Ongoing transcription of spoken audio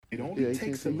only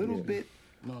takes a little bit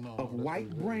of white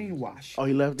brainwash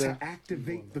to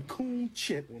activate the coon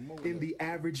chip in the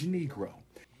average Negro.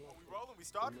 We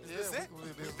started? This it?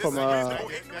 From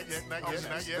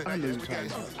I knew you trying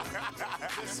to.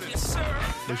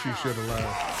 But she should have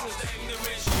laughed.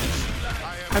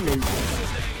 I knew you.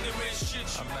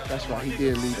 That's right. He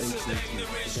did lead AT&T.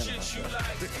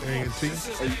 A&T?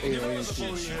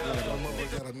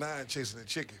 A&T. Got a 9 chasing a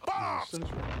chicken.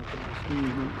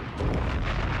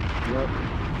 Yep.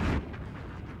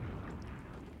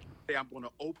 I'm going to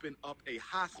open up a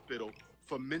hospital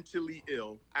for mentally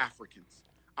ill Africans.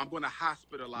 I'm going to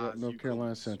hospitalize North you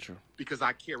Carolina Central. because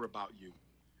I care about you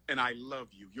and I love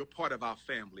you. You're part of our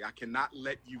family. I cannot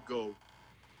let you go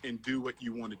and do what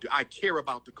you want to do. I care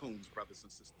about the coons, brothers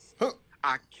and sisters.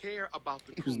 I care about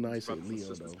the coons, nice brothers at Leo,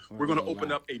 and sisters. though. We're going to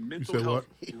open up a mental said health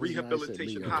what?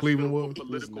 rehabilitation Nice at hospital Leo. for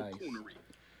political Nice. coonery.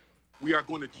 We are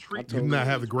going to treat You did not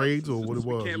have the grades or what it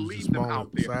was? We It can't was leave a them small out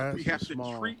there. size? We have to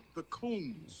Small. treat the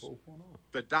coons.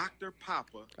 The Dr.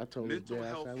 Papa I told his Mental dad,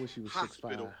 Health I wish he was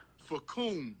Hospital 6'5". for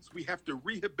coons. We have to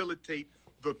rehabilitate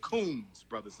the coons,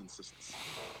 brothers and sisters.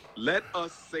 Let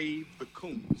us save the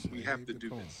coons. We have to do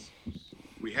this.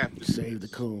 We have to Save the do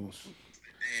this. coons.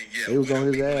 He was on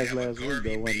his ass last week,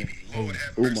 though, wasn't he?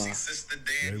 Umar. Sister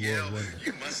They Danielle, was, wasn't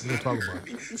you must We'll not talk hurt about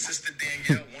me. Sister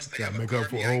Danielle wants to Gotta have make a up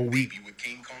for a Garvey whole Ike week. baby with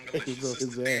King Kong He was Delicious. on his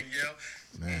Sister ass. Danielle,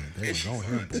 Man, they and was she on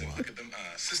fun him, too. boy. Look at them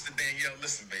eyes. Sister Danielle,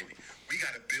 listen, baby. We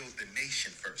got to build the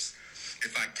nation first.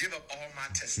 If I give up all my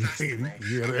testosterone,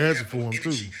 He had an I will answer have for no him, too.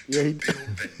 energy Yeah, he to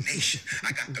build the nation.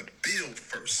 I got to build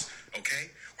first,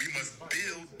 okay? We must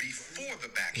build before the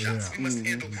back shots. Yeah. We must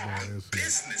handle Yeah, the it's-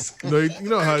 business. You know, you before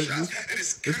know the how back shots. It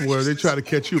is this is where they try to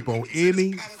catch you up on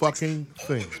any fucking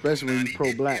thing. Especially when you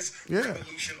pro-black. Yeah.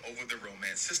 Revolution over the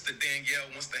romance. Sister Danielle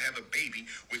wants to have a baby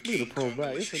with Look at King the pro-black.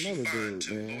 Kong. It's She another fine, dude,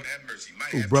 too. man. Lord have mercy. Might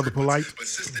Who, have Brother triplets. Polite? But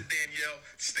Sister Danielle,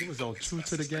 stay was on focused, True my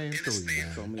to the sister. Game 3,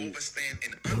 Understand, man. overstand,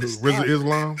 and Who, understand Rizal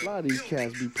Islam? A lot of these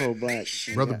cats be pro-black.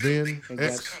 Brother and Ben got,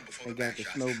 X. and got the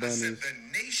snow I said bunnies the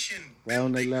nation right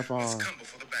on their building left must arm. come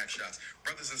before the back shots.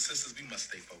 Brothers and sisters, we must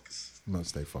stay focused. Must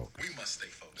stay focused. We must stay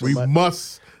focused. We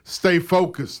must stay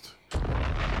focused.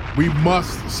 We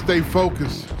must stay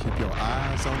focused. Keep your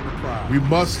eyes on the prize. We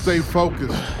must stay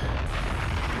focused.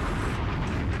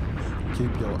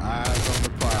 Keep your eyes on the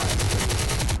prize.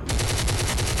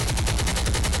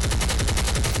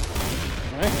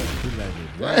 He let it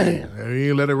Damn. And he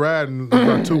ain't let it ride in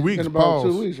about 2 weeks. In about Pause.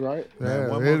 2 weeks, right? Yeah, Man,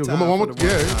 one yeah, more time one more- for the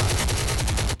yeah. one time.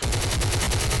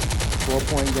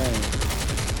 4-point game.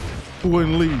 Who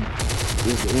in the lead?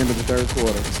 It's the end of the third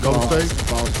quarter. Golden State?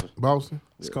 Boston. Boston?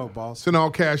 Let's go, boss. Send all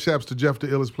cash apps to Jeff the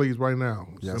Illis, please, right now.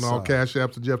 Yes, Send all sir. cash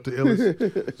apps to Jeff the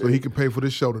Illis so he can pay for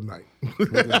this show tonight.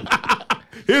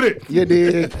 Hit it. You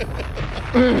did.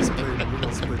 We're going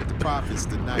to split the profits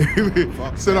tonight.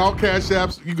 Fuck Send that. all cash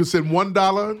apps. You can send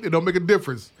 $1. It don't make a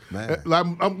difference. Man. Like,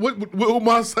 what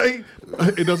Umar say?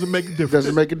 It doesn't make a difference.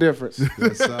 Doesn't make a difference.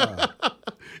 Yes, sir.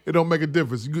 It don't make a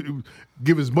difference. You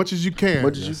give as much as you can.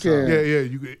 Much as you can. Yeah, yeah.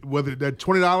 You, whether that's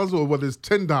 $20 or whether it's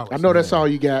 $10. I know that's all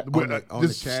you got. on the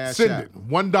Just cash send app. it.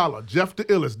 $1. Jeff the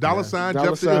Illis. Dollar sign Dollar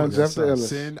Jeff the sign Illis. Jeff the Illis.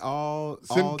 Send all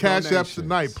Send cash apps donations.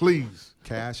 tonight, please.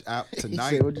 Cash app He tonight.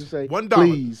 said, what'd you say? $1.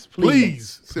 Please.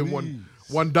 Please send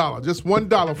 $1. Just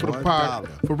 $1 for the pod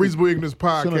 $1. for Reasonable Ignorance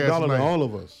podcast. Send $1 to tonight. all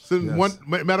of us. Send Yes. one.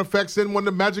 Matter of fact, send one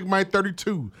to Magic Mike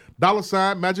 32. Dollar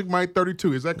sign Magic Mike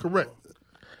 32. Is that correct?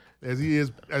 As he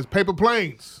is as Paper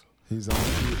Planes. He's on.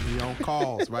 He on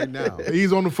calls right now.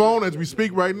 He's on the phone as we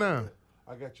speak right now.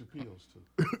 I got your pills too.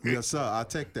 Yes, sir. I'll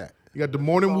take that. You got the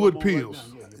Morning Wood pills.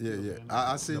 Yeah, yeah.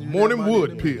 I send you that Morning money Wood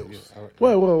in a minute. pills.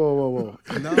 Whoa.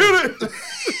 No,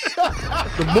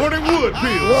 The Morning Wood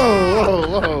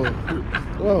pills.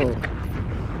 Whoa.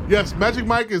 Yes, Magic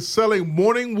Mike is selling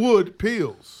Morning Wood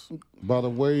pills. By the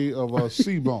way of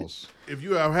sea moss. If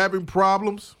you are having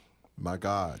problems my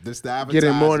God. This the Get advertising.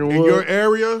 in Morning in Wood. your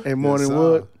area, And Morning Yes, sir.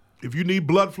 Wood. if you need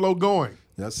blood flow going,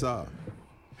 Yes, sir.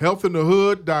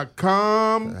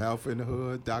 healthinthehood.com,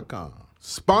 Healthinthehood.com.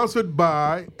 sponsored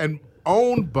by and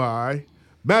owned by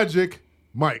Magic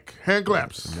Mike. Hand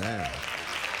claps. Man,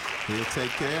 he'll take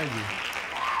care of you.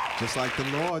 Just like the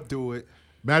Lord do it.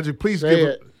 Magic, please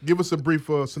Say give us a brief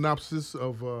synopsis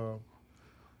of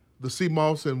the sea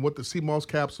moss and what the sea moss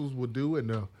capsules will do. And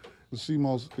The sea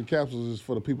moss, the capsules is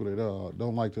for the people that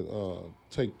don't like to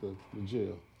take the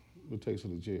gel, the taste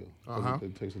of the gel. The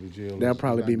taste of the gel. That'll is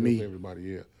probably not be good me. for everybody,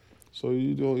 yeah. So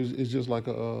you know, it's just like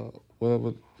a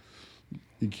whatever.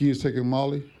 Your kids taking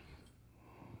Molly,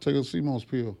 take a sea moss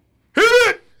pill. hit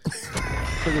it!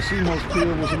 Take a sea moss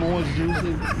pill with some orange juice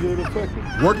and you're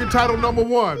effective. Working title number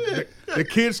 1. The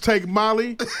kids take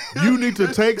Molly. You need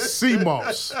to take sea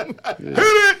moss. Hit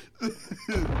it! You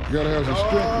gotta have some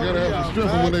strength. You gotta have some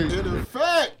strength when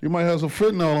they. You might have some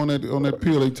fentanyl on that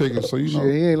pill they taking. So you know.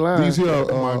 Shit, he ain't lying. These here.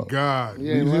 Oh my God. These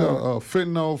here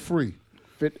fentanyl free.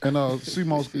 And sea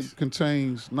moss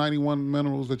contains 91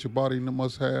 minerals that your body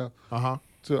must have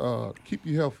to keep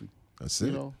you healthy. That's you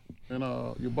it. know, and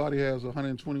your body has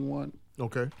 121.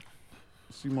 Okay.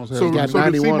 Sea moss has So the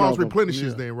sea moss them.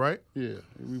 replenishes then, right? Yeah, it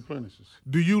replenishes.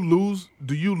 Do you lose?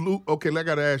 Okay, I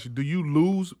gotta ask you. Do you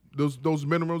lose those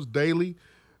minerals daily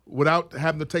without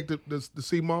having to take the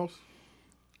sea moss?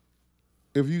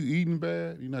 If you eating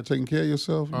bad, you're not taking care of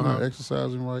yourself, you're not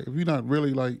exercising right. If you're not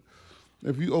really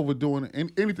if you overdoing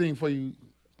it, anything for you,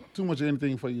 too much of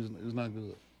anything for you is not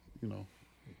good. You know,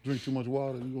 drink too much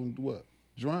water, you're gonna do what?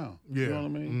 Drown. Yeah. You know what I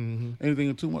mean? Mm-hmm.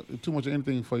 Anything too much of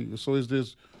anything for you. So it's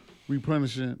just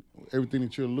replenishing everything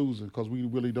that you're losing because we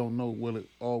really don't know what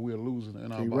all we're losing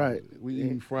in our body. Right. We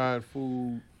eat fried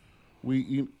food. We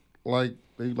eat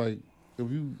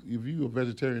if you a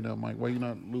vegetarian now, Mike, why you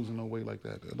not losing no weight like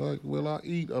that? Like, well, I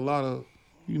eat a lot of,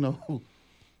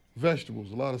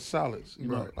 vegetables, a lot of salads. You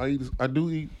know, I do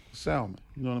eat salmon.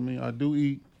 You know what I mean? I've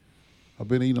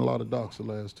been eating a lot of ducks the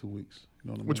last 2 weeks. You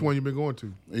know what I mean? Which one you been going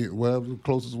to? Whatever the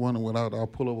closest one, and I'll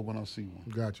pull over when I see one.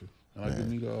 Gotcha. And I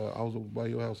didn't eat. I was over by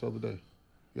your house the other day,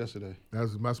 yesterday.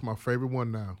 That's my favorite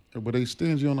one now. But they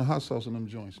stingy on the hot sauce in them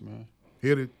joints, man.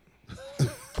 Hit it.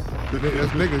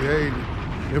 That's niggas. Hey,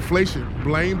 inflation.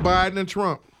 Blame Biden and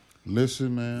Trump.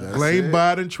 Listen, man. That's Blame it.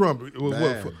 Biden and Trump.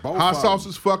 Hot sauce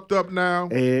is fucked up now.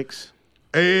 Eggs.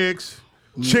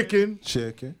 Chicken.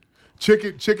 Chicken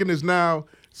is now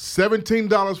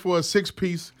 $17 for a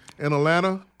 6-piece in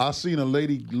Atlanta. I seen a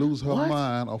lady lose her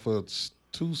mind off of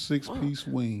 2 6-piece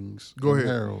wings. Go ahead.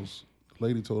 Harold's.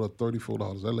 Lady told her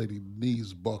 $34. That lady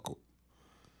knees buckled.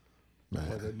 Man,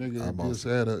 that nigga just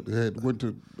went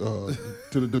to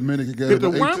the Dominican. Hit the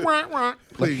wah.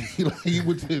 Please. He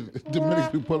went to the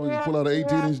Dominican pull out an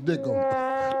 18-inch dick on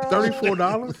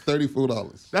 $34?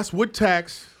 $34. That's with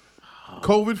tax,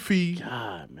 COVID fee.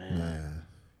 God, man.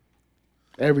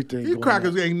 Everything. These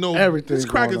crackers ain't no. Everything. These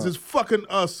crackers is fucking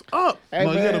us up. Hey,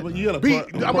 no, you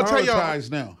gotta I'm gonna tell y'all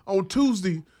now. On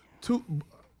Tuesday,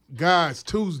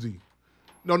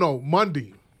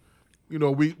 Monday. You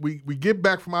know, we get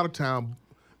back from out of town.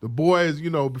 The boys,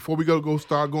 before we go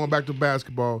start going back to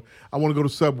basketball, I want to go to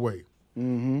Subway.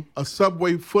 Mm-hmm. A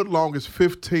Subway footlong is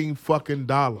 $15 fucking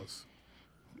 $15.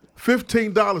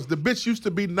 The bitch used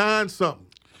to be 9 something.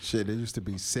 Shit, it used to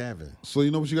be 7. So you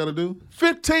know what you got to do?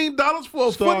 $15 for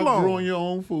a Start footlong. growing your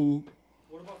own food.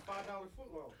 What about $5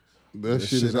 footlong? That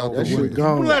shit is out the That shit way.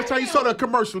 gone. When last time you saw that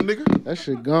commercial, nigga? That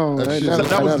shit gone. That shit-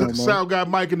 That was the no more. sound guy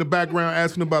Mike in the background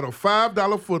asking about a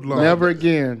 $5 footlong. Never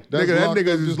again. That's Nigga, that locked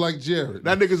nigga up is- just like Jared.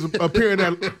 That nigga's appearing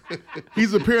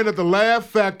he's appearing at the Laugh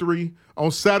Factory on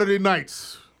Saturday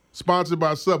nights, sponsored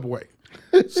by Subway.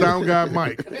 Sound guy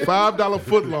Mike, $5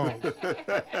 footlong.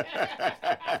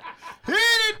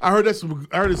 I heard it's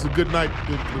a good night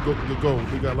to go.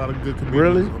 They got a lot of good comedians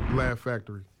Really? on Laugh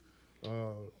Factory.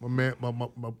 My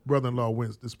brother-in-law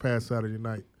went this past Saturday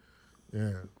night.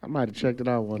 Yeah. I might have checked it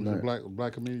out one night.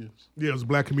 Black comedians. Yeah, it was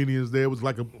black comedians there. It was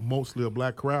like mostly a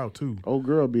black crowd too. Old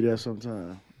girl be there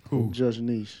sometime. Who? Judge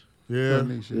Niche. Yeah.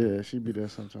 Yeah, she be there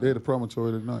sometime. They had a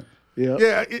promontory tonight. Yeah.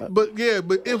 Yeah, but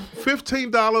if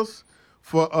 $15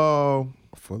 for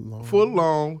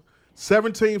footlong,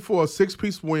 $17 for a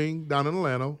 6-piece wing down in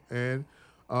Atlanta, and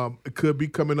it could be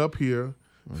coming up here.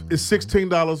 Mm-hmm. It's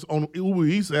 $16 on Uber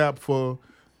Eats app for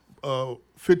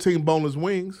 15 boneless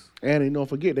wings. And don't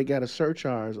forget, they got a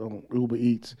surcharge on Uber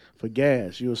Eats for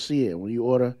gas. You'll see it. When you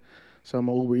order some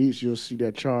on Uber Eats, you'll see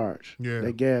that charge. Yeah.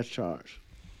 That gas charge.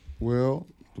 Well,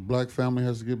 the black family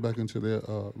has to get back into their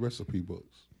recipe books.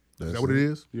 Is that what it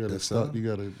is? You gotta That's start. up. You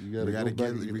gotta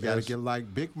We gotta get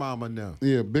like Big Mama now.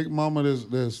 Yeah, Big Mama. There's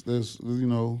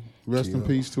rest in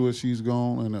peace to her. She's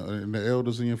gone, and the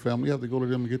elders in your family. You have to go to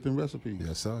them and get them recipes.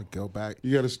 Yes, sir. Go back.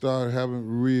 You got to start having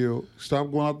real.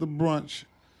 Stop going out to brunch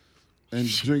and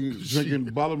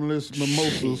drinking bottomless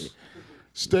mimosas.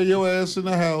 Stay your ass in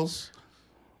the house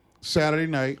Saturday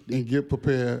night and get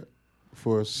prepared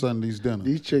for Sunday's dinner.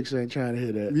 These chicks ain't trying to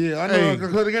hear that. Yeah, I know,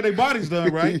 because they got their bodies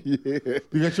done, right? Yeah.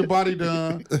 You got your body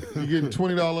done. You getting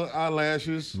 $20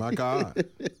 eyelashes. My God.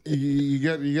 You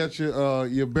got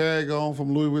your bag on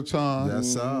from Louis Vuitton. Yes,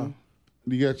 sir.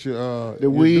 You got your The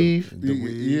weave. The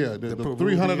weave. Yeah, the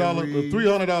 $300 weave. the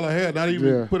 $300 hat. Not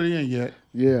even put it in yet.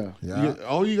 Yeah. You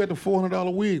got the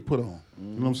 $400 wig put on. You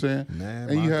know what I'm saying? Man,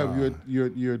 and my you have God.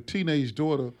 your teenage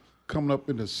daughter coming up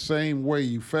in the same way.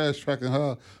 You fast tracking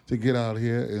her to get out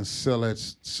here and sell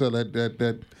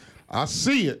that. I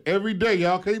see it every day.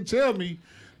 Y'all can't tell me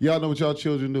y'all know what y'all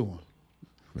children doing.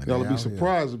 Man, Y'all will be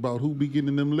surprised about who be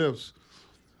getting them lifts.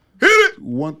 Hit it!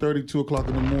 1:30, 2 o'clock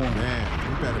in the morning. Man,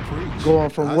 you better preach. Going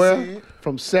from where?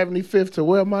 From 75th to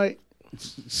where, Mike?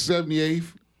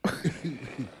 78th.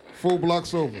 4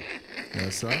 blocks over.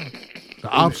 Yes, sir. The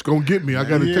ops gonna get me. I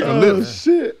gotta take a Oh, lift.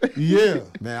 shit. Yeah.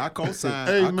 Man, I co-sign.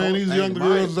 Hey, man, these young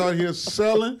girls Mike, out here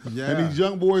selling, Yeah. and these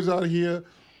young boys out here,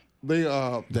 they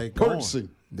going. purchasing.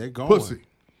 They going. Pussy.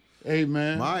 Hey,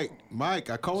 man. Mike,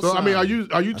 I co-sign. So I mean, are you?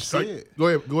 I see it. Go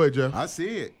ahead, Jeff. I see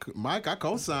it. Mike, I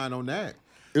co-sign on that.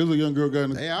 It was a young girl got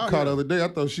in They the out car here. the other day. I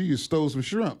thought she stole some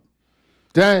shrimp.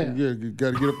 Damn. Yeah, you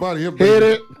got to get up out of here. Hit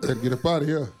it. Got to get up out of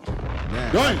here.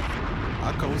 Man, Dang.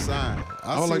 I co-sign.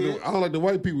 I don't like the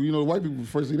white people. You know, the white people,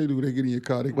 first thing they do when they get in your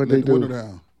car, they What let they the do? window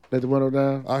down. Let the window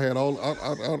down.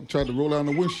 I tried to roll down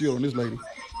the windshield on this lady.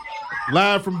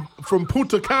 Live from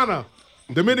Punta Cana,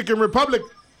 Dominican Republic.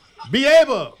 Be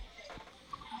able.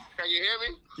 Can you hear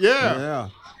me? Yeah. Yeah.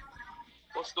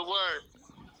 What's the word?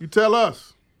 You tell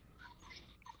us.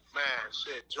 Man,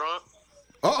 shit, drunk.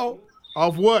 Uh-oh.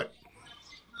 Off what?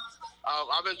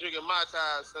 I've been drinking Mai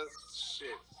Tai since shit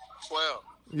 12.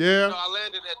 Yeah. So I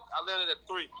landed at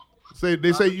 3. They say I've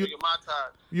been you drinking Mai Tai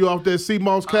you off that sea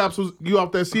moss capsules. You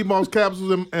off that sea moss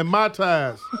capsules and Mai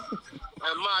Tais.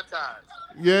 and Mai Tai.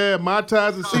 Yeah, Mai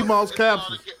Tais and sea moss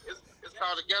capsules. It's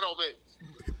called the ghetto mix.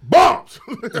 Bombs.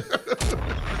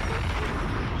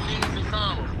 Cheese and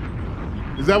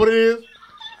caramel. Is that what it is?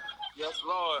 Yes,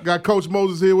 Lord. Got Coach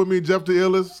Moses here with me. Jeff the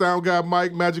Illest. Sound guy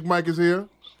Mike. Magic Mike is here.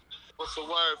 What's the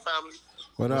word, family?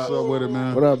 What up? What's up with it,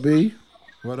 man? What up, B?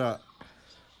 What up?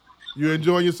 You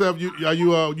enjoying yourself? You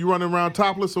running around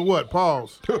topless or what?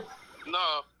 Pause. No,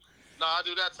 I'll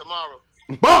do that tomorrow.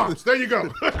 Bombs. There you go.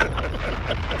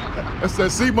 That's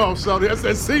that sea moss, Shawty. That's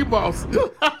that sea moss. Yeah,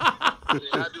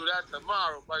 I'll do that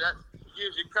tomorrow, but that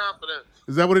gives you confidence.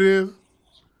 Is that what it is?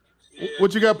 Yeah.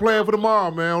 What you got planned for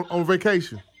tomorrow, man? On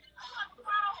vacation?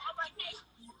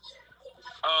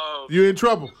 You in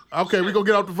trouble? Okay, we gonna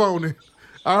get off the phone then.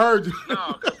 I heard you.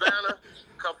 No,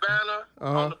 Cabana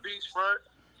on the beachfront,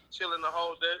 chilling the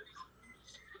whole day.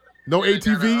 No Yeah, got a,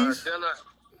 ATVs? dinner.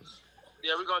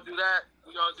 Yeah, we're gonna do that.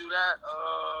 We're gonna do that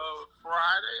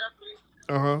Friday, I think.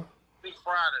 I think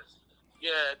Fridays.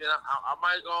 Yeah, then I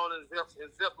might go on and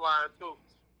zip line too.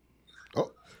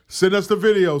 Oh, send us the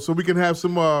video so we can have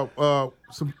some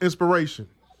inspiration.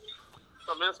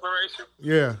 Some inspiration.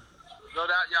 Yeah. No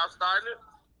doubt, y'all starting it.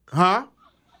 Huh?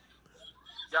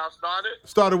 Y'all started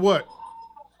Started what?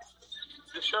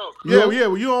 the show. Yeah.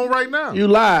 Well, you on right now. You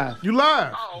live. You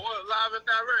live. Oh, what? Live and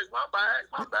direct.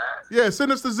 My bad. Yeah,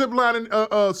 send us the zip line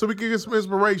and, so we can get some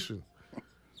inspiration.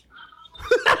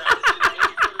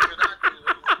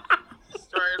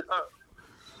 Straight up.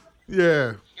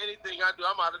 Yeah. Anything I do,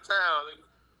 I'm out of town.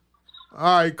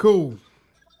 All right, cool.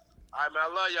 All right, man. I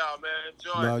love y'all, man.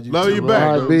 Enjoy. Love too. you back.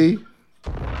 All right, B.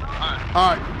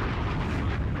 All right.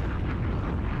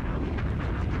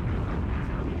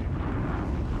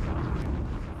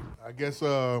 I guess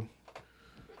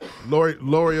Lori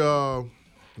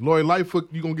Lightfoot,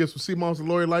 you gonna get some sea moss to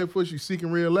Lori Lightfoot? She's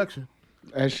seeking re-election.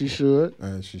 As she should.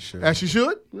 As she should. As she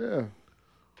should? Yeah.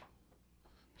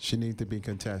 She needs to be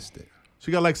contested.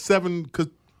 She got like seven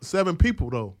people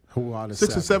though. Who are the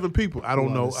 6 or 7 people. I don't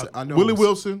Who are know. the I know Willie it's-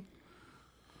 Wilson.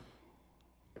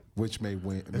 Which may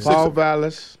win. Paul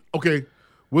Vallis. Okay.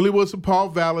 Willie Wilson, Paul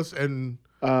Vallis, and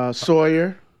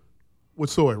Sawyer.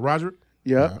 what's Sawyer? Roderick?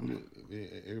 Yep.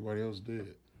 Everybody else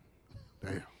did.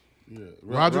 Damn. Yeah.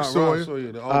 Roger Sawyer.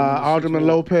 the Alderman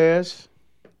Lopez.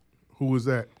 Who was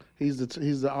that? He's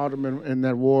the alderman in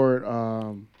that ward.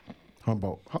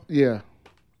 Humboldt. Yeah.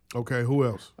 Okay, who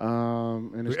else?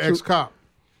 And it's The ex-cop.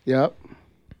 Yep.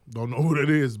 Don't know who that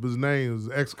is, but his name is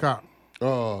ex-cop.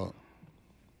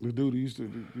 The dude used to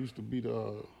be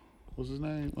the what's his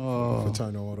name?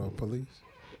 Fraternal Order of Police.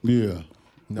 Yeah.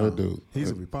 No, That dude.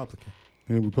 he's a Republican.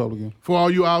 He a Republican. For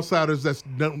all you outsiders that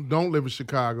don't live in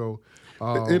Chicago,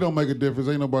 It don't make a difference.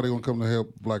 Ain't nobody gonna come to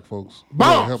help black folks. We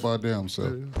Bombs! gotta help our damn self.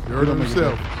 you heard It don't make a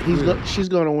himself. difference. She's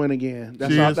going to win again.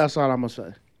 She is? That's all I'm going to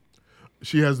say.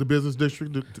 She has the business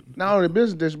district. Not only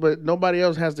business, but nobody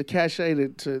else has the cachet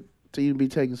to even be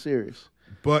taken serious.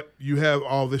 But you have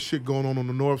all this shit going on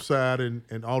the north side and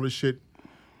all this shit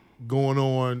going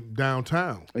on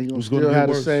downtown. And you're going to It's gonna still get have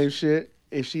the worse. same shit.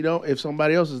 If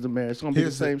somebody else is the mayor, it's going to be the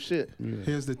Here's the- same shit.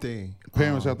 Here's the thing.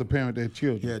 Parents have to parent their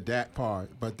children. Yeah, that part.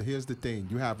 But here's the thing: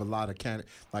 you have a lot of candidates,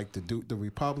 like the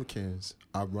Republicans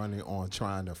are running on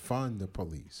trying to fund the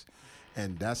police,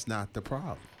 and that's not the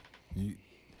problem.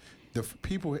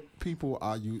 people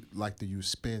are like to use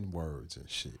spin words and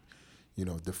shit. You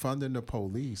know, defunding the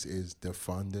police is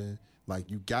defunding,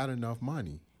 like, you got enough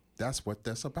money. That's what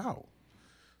that's about.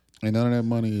 And none of that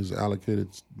money is allocated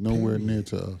nowhere near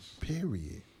to us.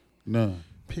 Period. None.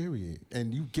 Period.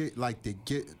 And you get like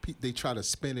they try to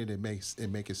spin it and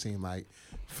make it seem like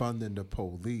funding the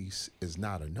police is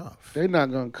not enough. They're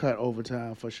not gonna cut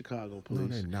overtime for Chicago police.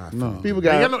 No, they're not. No. People They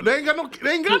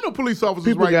ain't got no police officers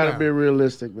people right now. gotta be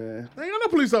realistic, man. They ain't got no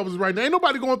police officers right now. Ain't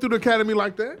nobody going through the academy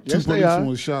like that. Yes, Two they are. policemen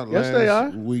was shot Yes, they are.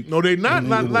 last week. No, they not.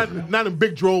 Not in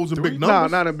big droves and big No,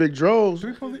 numbers. not in big droves.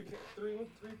 Three people went through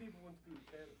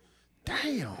the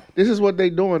academy. Damn. This is what they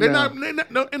doing They're now.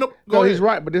 not. No, No, go he's ahead.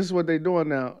 right, but this is what they're doing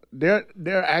now. They're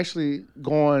actually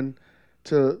going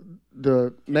to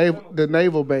the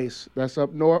naval base that's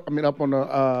up north. I mean, up on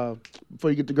the before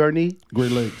you get to Gurnee.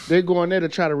 Great Lakes. They're going there to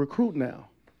try to recruit now,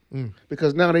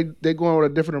 because now they're going with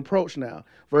a different approach now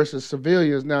versus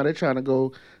civilians. Now they're trying to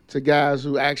go to guys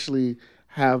who actually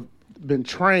have been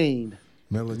trained.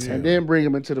 Military. And then bring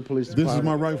them into the police This department. is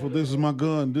my rifle. This is my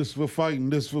gun. This is for fighting.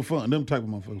 This is for fun. Them type of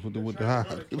motherfuckers with the high.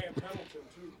 Camp Pendleton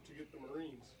to get the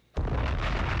Marines.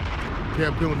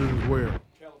 Camp Pendleton is where?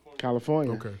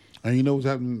 California. Okay. And you know what's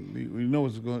happening? You know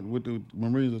what's going what the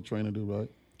Marines are trying to do, right?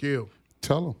 Kill.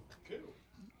 Tell them.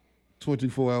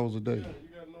 24 hours a day. You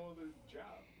got no other job.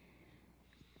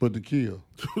 But to kill.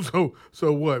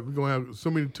 So what? We're gonna have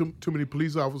too many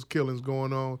police officers killings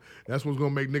going on. That's what's gonna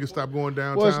make niggas stop going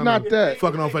downtown. Well, it's not and that.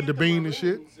 fucking off at the bean and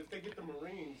shit. If they get the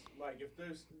Marines, like if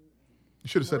there's, You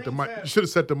should have set the Marines mic. have- You should have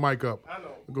set the mic up. I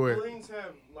know. Go ahead. Marines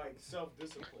have like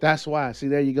self-discipline. That's why. See,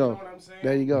 there you go. You know what I'm saying?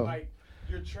 There you go. Like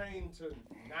you're trained to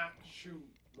not shoot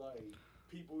like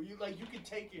people. You can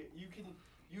take it. You can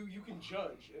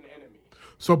judge an enemy.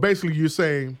 So basically, you're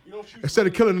saying You don't shoot instead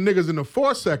of killing the niggas in the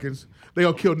 4 seconds,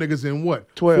 they'll kill niggas in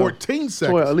what? 12. 14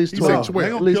 seconds. 12, at least He 12. said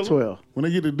 12. At least kill 'em. 12. When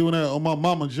they get to doing that on my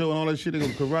mama show and all that shit, they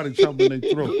gonna karate chop in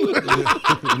their throat.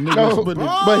 Niggas No, spitting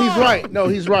it. but he's right. No,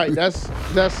 he's right.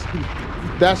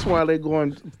 That's why they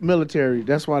going military.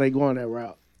 That's why they going that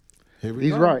route. Here we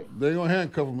He's go. right. They gonna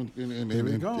handcuff him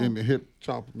we go. and hit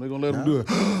chop him. They gonna let him do it.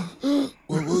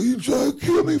 Well, you trying to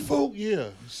kill me, folk? Yeah.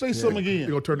 Say something You again.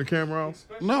 gonna turn the camera off?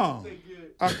 No.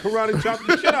 I karate chop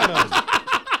the shit out of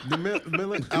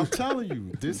him. I'm telling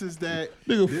you, this is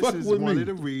Nigga, fuck is with one me. of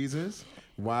the reasons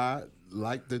why,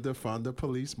 like, the defund the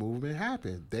police movement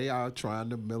happened. They are trying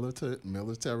to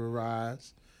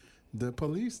militarize the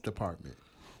police department.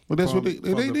 Well, that's what they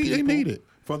need it.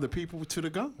 From the people to the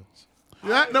guns.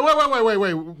 Yeah. No,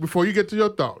 wait. Before you get to your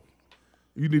thought,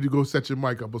 you need to go set your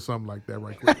mic up or something like that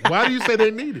right quick. Why do you say they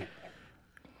need it?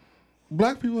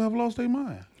 Black people have lost their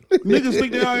mind. Niggas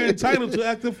think they are entitled to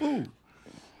act a fool.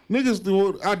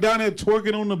 Niggas are down there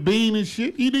twerking on the bean and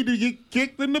shit. You need to get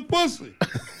kicked in the pussy.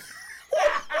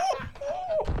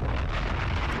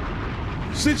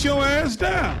 Sit your ass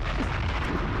down.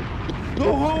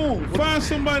 Go home. Find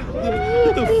somebody.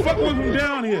 Get the fuck away from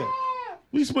down here.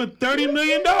 We spent $30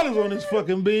 million on this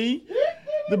fucking bean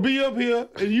to be up here,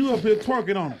 and you up here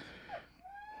twerking on it.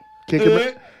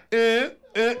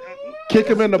 Kick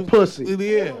him in the pussy.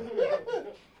 Yeah.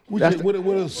 With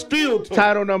a steel toe.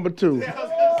 Title number 2.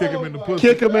 Kick him in the pussy.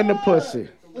 Kick him in the pussy.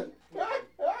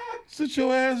 Sit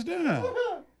your ass down.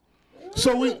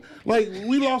 So we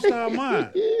lost our mind.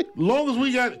 Long as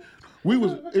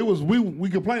we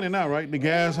complaining now, right? The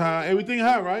gas high, everything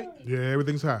high, right? Yeah,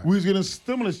 everything's high. We was getting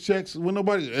stimulus checks and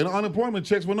unemployment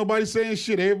checks when nobody saying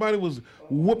shit. Everybody was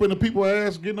whooping the people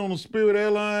ass, getting on the Spirit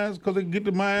Airlines because they can get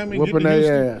to Miami, Whooping get to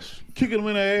their Houston, ass. kicking them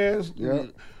in their ass,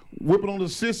 whipping on the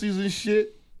sissies and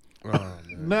shit.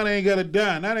 Now they ain't got a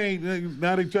dime. Now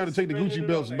they try to take the Gucci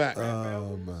belts back.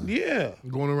 Yeah.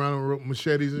 Going around with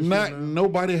machetes and shit.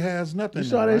 Nobody has nothing. You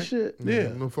saw now, that right? shit? Yeah.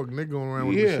 Motherfucking nigga going around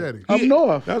with machetes. Up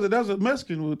north. That's a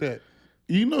Mexican with that.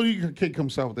 You know you can't come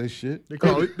south with that shit. They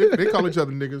call each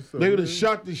other niggas. So. They would have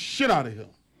shot the shit out of him.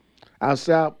 Out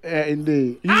south,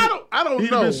 indeed. I don't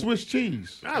He'd know. have been Swiss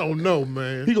cheese. I don't know,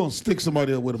 man. He gonna stick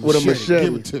somebody up with a With machete. a machete.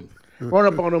 Give it to me. Run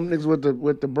up on them niggas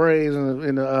with the braids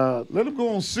and the Let him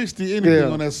go on 60 anything Yeah.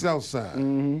 on that south side.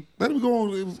 Let him go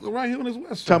on right here on this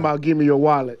west side. talking about give me your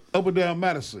wallet. Up and down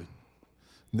Madison.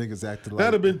 Niggas acting like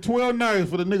That'd have been 12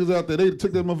 nights for the niggas out there. They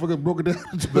took that motherfucker and broke it down.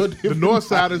 The North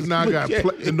Siders now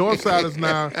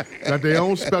got their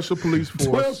own special police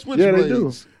 12 force. switchblades. Yeah, they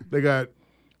do. They got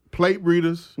plate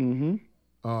readers,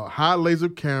 high laser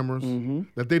cameras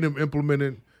that they done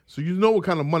implemented. So you know what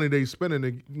kind of money they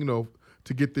spending,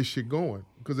 to get this shit going,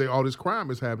 because all this crime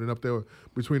is happening up there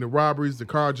between the robberies, the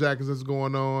carjackings that's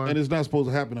going on. And it's not supposed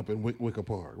to happen up in Wicker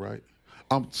Park, right?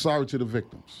 I'm sorry to the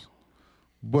victims,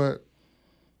 but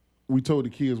we told the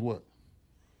kids what?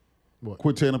 What?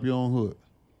 Quit tearing up your own hood.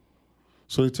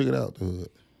 So they took it out the hood.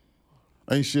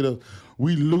 Ain't shit up.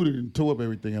 We looted and tore up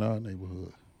everything in our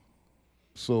neighborhood.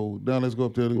 So now let's go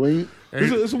up there.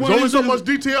 It's only so much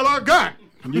detail I got.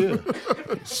 Yeah.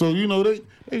 So, you know,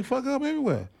 they fuck up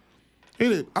everywhere.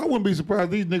 Hit it. I wouldn't be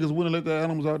surprised these niggas wouldn't let the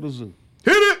animals out the zoo.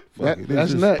 Hit it!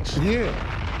 That's nuts.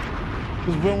 Yeah.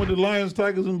 Just run with the lions,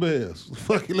 tigers, and bears.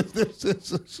 Fuck it.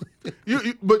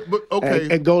 But okay.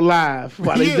 And go live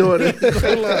while they doing it. Go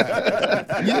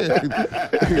live. Yeah.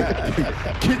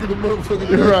 Kicking the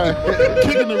motherfucking right.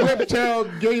 Kicking the reptile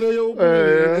gate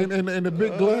open and the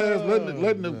big glass,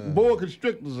 letting the boa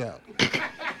constrictors out.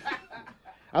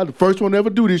 I'm the first one to ever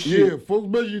do this shit. Yeah, folks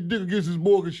measure your dick against this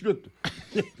boa constrictor.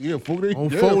 Yeah, folks. On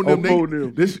phone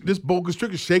them. This boa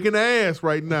constrictor shaking their ass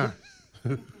right now.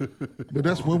 But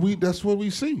that's what we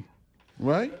see,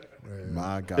 right?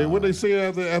 My God. And what they say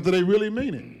after they really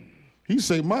mean it. He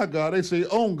say, my God. They say,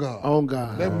 on God. On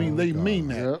God. That means they mean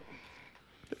that. Yep.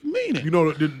 They mean it. You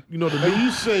know the and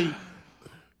you say,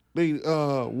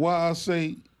 why I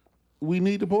say we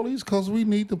need the police? Because we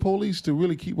need the police to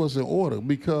really keep us in order.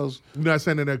 Because you're not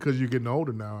saying that because you're getting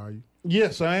older now, are you?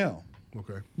 Yes, I am.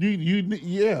 Okay.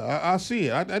 I see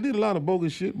it. I did a lot of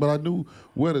bogus shit, but I knew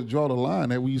where to draw the line.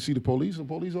 That when you see the police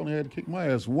only had to kick my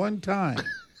ass one time.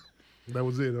 That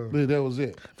was it, huh? That was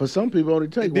it. For some people, only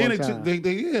take one time.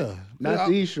 Not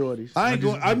these shorties. I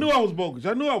knew I was bogus.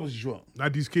 I knew I was drunk.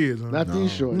 Not these kids, huh? Not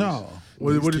these shorties. No.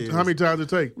 How many times did it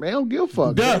take? Man, I don't give a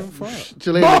fuck. Death.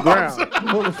 Till they in the ground.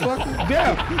 Motherfucker,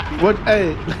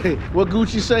 death. What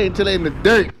Gucci say until they in the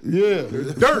dirt? Yeah.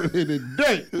 Dirt. In the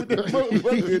dirt. Put the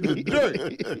motherfucker in the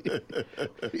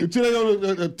dirt. Until they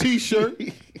on a T-shirt.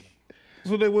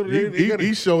 So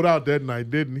he showed out that night,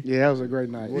 didn't he? Yeah, that was a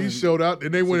great night. He showed out,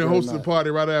 and they went and hosted the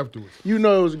party right afterwards. You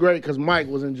know it was great because Mike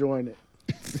was enjoying it.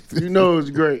 You know it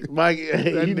was great. Mike,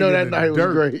 you know that night was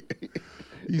great.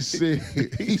 He said,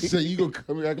 you gonna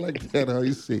come and act like that, huh?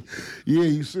 He said, yeah,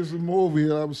 you sit some more over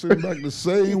here. I'm sitting back the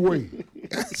same way.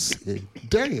 I said,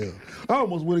 damn. I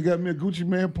almost would have got me a Gucci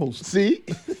Man poster. See?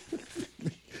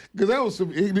 Because that was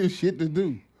some ignorant shit to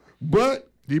do. But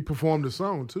he performed the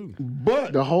song too.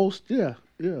 But the host, yeah.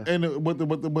 And but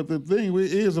the thing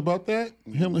is about that,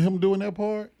 him doing that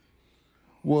part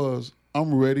was,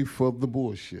 I'm ready for the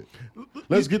bullshit.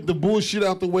 Let's get the bullshit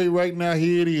out the way right now.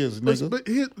 Here it is, nigga. But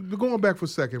here, going back for a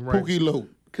second, right? Pookie Low.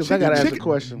 Because I got to ask a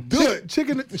question.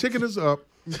 Chicken is up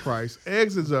in price.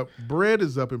 Eggs is up. Bread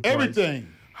is up in price. Everything.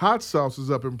 Hot sauce is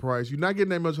up in price. You're not getting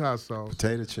that much hot sauce.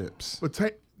 Potato chips.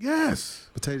 Yes.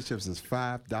 Potato chips is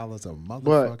 $5 a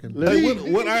motherfucking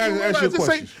bag. What I ask you a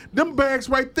question. Them bags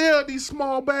right there, these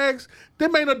small bags,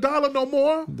 them ain't $1 no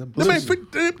more. Them ain't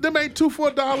 $2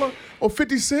 for $1 or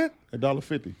 50 cents.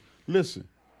 $1.50. Listen,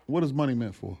 what is money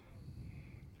meant for?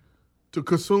 To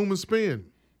consume and spend.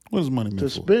 What is money meant for? To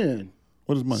spend.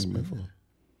 What is money meant for? To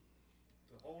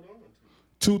hold on to.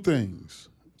 Two things.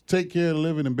 Take care of the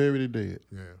living and bury the dead.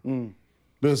 Yeah.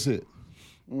 That's it.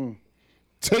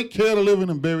 Take care of the living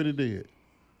and bury the dead.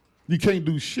 You can't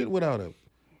do shit without it.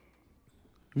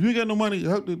 If you ain't got no money,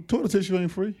 the toilet tissue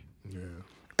ain't free. Yeah.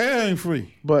 Air ain't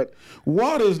free. But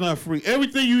water is not free.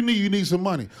 Everything you need some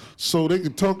money. So they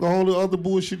can talk all the other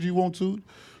bullshit you want to.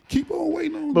 Keep on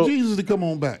waiting on Jesus to come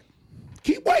on back.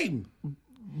 Keep waiting.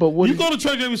 But what you go to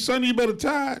church every Sunday, you better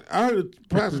tithe. I heard a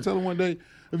pastor tell him one day,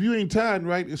 if you ain't tithing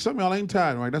right, if some of y'all ain't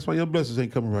tithing right, that's why your blessings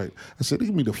ain't coming right. I said,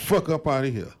 get me the fuck up out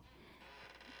of here.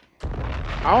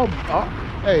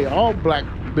 All black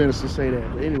ministers say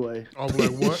that. But anyway. All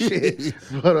black what? Shit.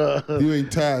 But you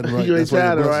ain't tithing right. You ain't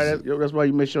tithing right. That's why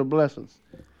you miss your blessings.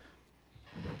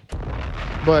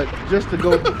 But just to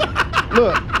go,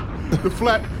 look. The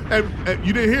flat, and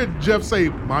you didn't hear Jeff say,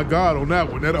 "My God" on that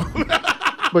one.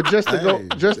 But just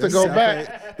to go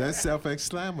back, that's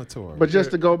self-exclamatory. But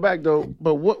just to go back though,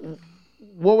 but what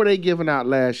were they giving out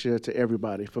last year to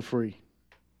everybody for free?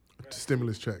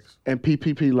 Stimulus checks and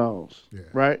PPP loans,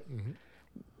 right?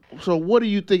 Mm-hmm. So what do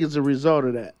you think is the result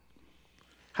of that?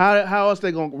 How else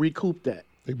they gonna recoup that?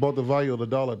 They brought the value of the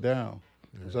dollar down.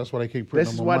 So that's why they keep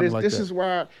printing more money like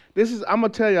that. This is I'm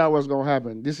gonna tell y'all what's gonna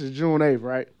happen. This is June 8th,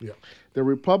 right? Yeah. The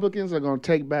Republicans are gonna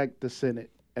take back the Senate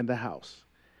and the House.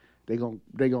 They're gonna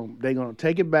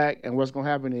take it back, and what's gonna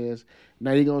happen is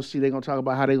now they're gonna talk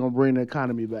about how they're gonna bring the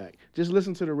economy back. Just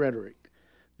listen to the rhetoric.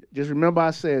 Just remember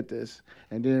I said this,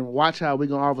 and then watch how we're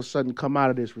gonna all of a sudden come out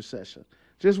of this recession.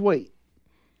 Just wait.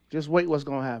 Just wait what's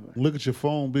going to happen. Look at your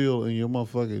phone bill and your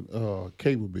motherfucking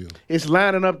cable bill. It's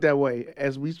lining up that way.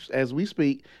 As we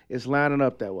speak, it's lining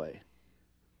up that way.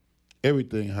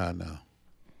 Everything high now.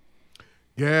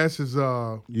 Gas is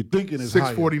you thinking it's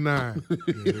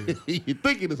 $6.49. You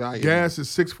thinking it's higher. Gas is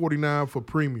 $6.49 for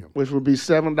premium, which would be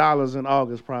 $7 in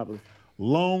August probably.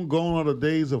 Long gone are the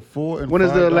days of $4 and when $5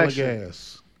 is the election?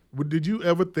 gas. Did you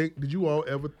all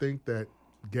ever think that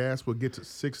gas would get to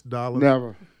 $6?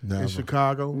 Never. In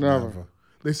Chicago? Never.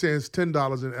 They say it's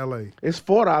 $10 in LA. It's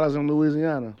 $4 in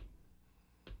Louisiana.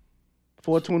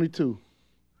 $4.22.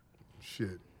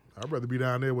 Shit. I'd rather be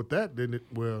down there with that than it.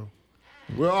 Well,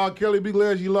 R. Kelly, be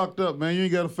glad you locked up, man. You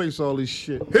ain't got to face all this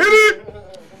shit. Hit it!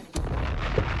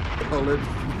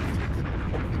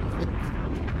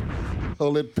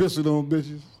 All that pissing on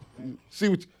bitches. See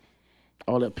what?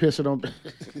 All that pissing on.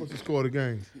 What's the score of the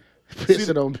game?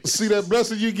 Pissing on. See that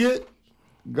blessing you get?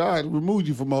 God removed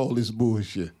you from all this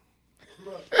bullshit.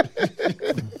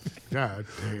 God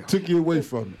damn. Took you away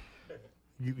from it.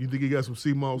 You think you got some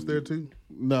sea moss there too?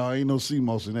 No, ain't no sea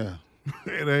moss in there.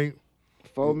 It ain't.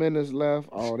 4 minutes left.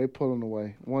 Oh, they pulling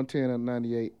away. 110 and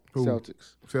 98. Who?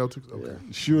 Celtics. Celtics. Okay.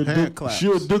 Yeah. Sure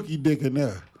Dookie Dick in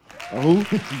there. Who?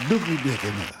 Dookie Dick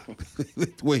in there.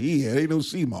 Where he at? Ain't no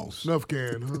sea moss. Snuff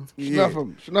can, huh? Yeah.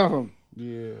 Snuff him.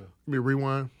 Yeah. Let me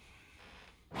rewind.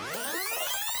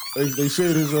 They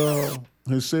said his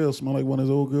cell smelled like one of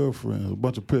his old girlfriends. A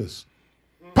bunch of piss.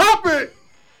 Pop it!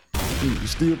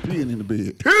 He's still peeing in the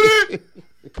bed. Hit it!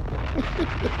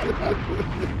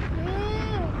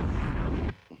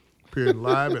 Peeing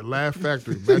live at Laugh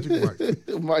Factory, Magic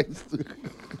Mike.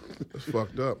 That's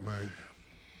fucked up, man.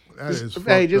 That is fucked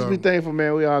Hey, just up. be thankful,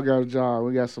 man. We all got a job.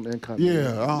 We got some income.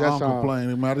 Yeah, I'm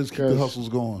complaining, man. I just keep the hustles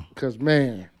going. Because,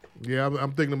 man. Yeah,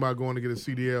 I'm thinking about going to get a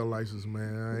CDL license,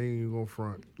 man. I ain't even going to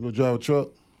front. You gonna drive a truck?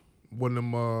 One of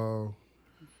them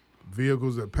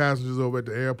vehicles that passengers over at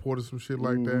the airport or some shit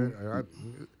like that.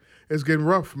 It's getting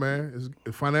rough, man.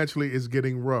 Financially, it's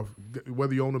getting rough.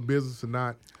 Whether you own a business or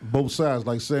not. Both sides,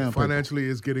 like sandpaper. Financially,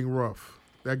 it's getting rough.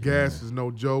 That gas is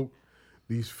no joke.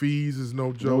 These fees is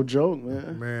no joke. No joke,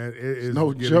 man. Man, it is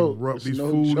no getting joke. rough. It's These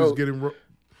no food joke. is getting rough.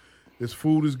 This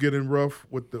food is getting rough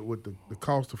with the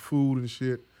cost of food and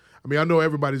shit. I mean, I know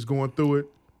everybody's going through it.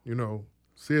 You know,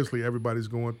 seriously, everybody's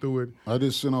going through it. I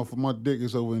just sent off for my dick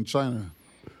is over in China.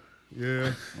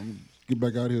 Yeah. Get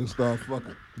back out here and start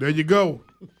fucking. There you go.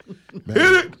 Hit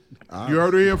it. You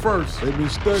heard it here first. They've been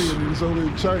studying it. It's over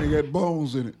in China. It got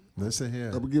bones in it. Listen here.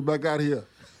 I'm going to get back out here.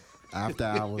 After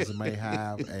Hours may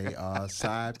have a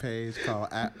side page called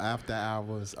After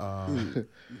Hours. We're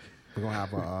gonna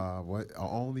have a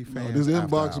OnlyFans. No, this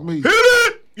inbox me. Hit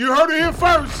it! You heard it here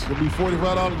first. It'll be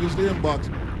 $45 just to inbox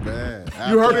me. Man,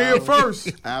 you heard it here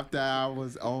first. After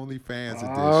Hours OnlyFans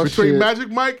Oh, edition. Between shit. Magic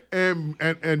Mike and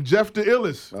Jeff the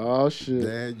Illest. Oh, shit.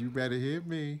 Man, you better hit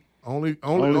me. Only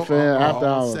fan after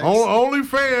hours. Only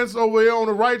fans over here on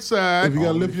the right side. If you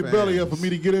got to lift your belly up for me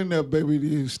to get in there, baby,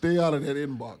 you stay out of that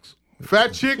inbox.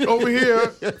 Fat chick over here.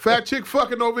 Fat chick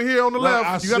fucking over here on the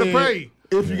left. You gotta pay.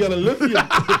 If you gotta lift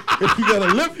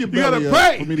your belly up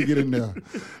pay for me to get in there,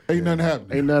 ain't nothing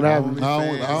happening. Ain't nothing happening.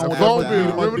 I don't Phone want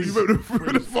bill. that.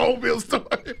 Remember the phone bill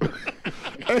started.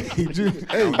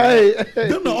 Hey,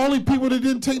 them the only people that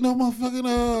didn't take no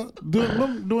motherfucking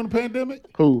during the pandemic.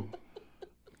 Who?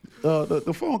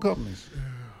 The phone companies.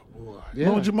 Yeah.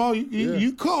 Remember Jamal?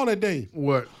 You called that day.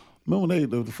 What? Remember when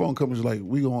the phone companies like,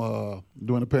 we gonna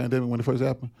during the pandemic when it first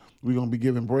happened, we gonna be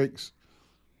giving breaks.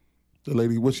 The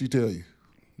lady, what she tell you?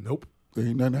 Nope. There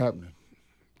ain't nothing happening.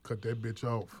 Cut that bitch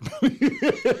off.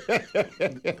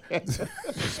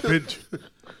 Bitch.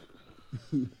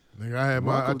 Nigga,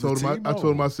 I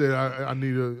told him I said I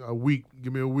need a week.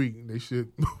 Give me a week. They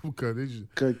should cut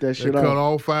that shit cut off.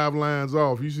 all 5 lines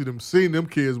off. You should have seen them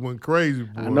kids went crazy,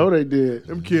 boy. I know they did.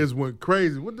 Them kids went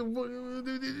crazy. What the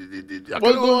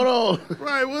What's going on?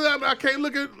 Right. Well, I can't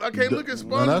look at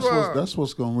SpongeBob. No, that's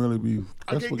what's gonna really be.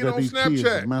 I That's can't what get got on these Snapchat.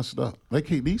 kids messed up.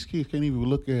 These kids can't even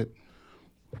look at.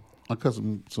 I cut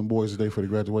some boys today for the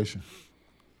graduation,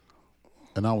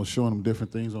 and I was showing them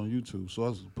different things on YouTube. So I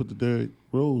was put the Derrick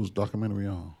Rose documentary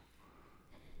on.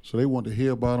 So they wanted to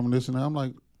hear about him and this and that. I'm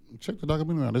like, check the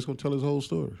documentary out. Let's go tell his whole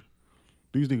story.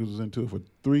 These niggas was into it for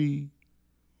 3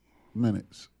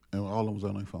 minutes, and all of them was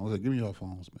on their phone. I was like, give me your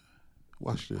phones, man.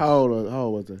 Watch this. How old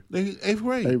was they? They 8th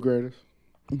grade. 8th graders.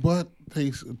 But they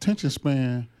attention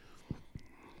span,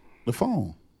 the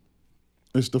phone.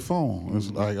 It's the phone.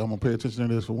 It's like, I'm going to pay attention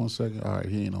to this for 1 second. All right,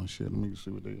 he ain't on shit. Let me see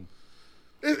what they do.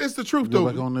 It's the truth, Go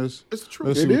though. back on this. It's the truth.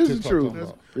 Let's see It what is the TikTok truth. talking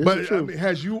about. It's But the truth. I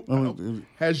mean,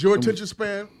 has your attention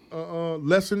span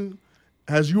lessened?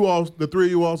 Has you all, the three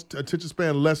of you all's attention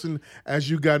span lessened as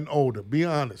you gotten older? Be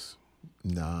honest.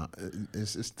 Nah,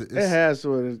 it's It has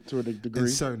to a degree. in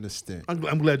certain extent.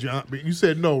 I'm glad you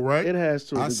said no, right? It has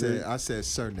to a degree. I said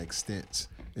certain extents.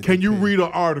 Can you read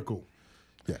an article?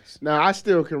 Yes. Now, I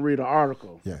still can read an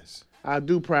article. Yes. I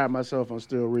do pride myself on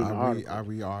still reading an article. I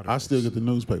read articles. I still get the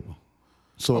newspaper.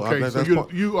 So Okay, that's so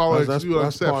part, you always that's you part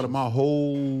exceptions. of my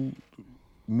whole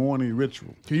morning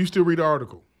ritual. Can you still read an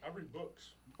article? I read books.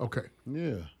 Okay.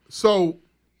 Yeah. So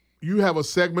you have a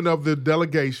segment of the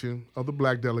delegation, of the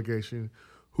black delegation,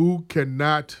 who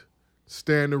cannot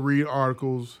stand to read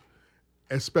articles,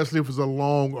 especially if it's a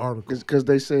long article. It's because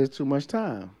they say it's too much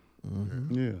time.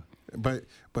 Mm-hmm. Yeah.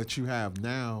 But you have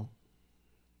now,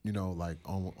 you know, like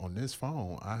on this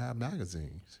phone, I have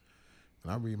magazines.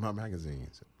 And I read my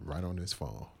magazines right on this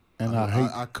phone. And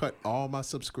I cut all my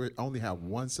only have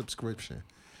one subscription,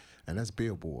 and that's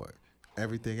Billboard.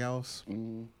 Everything else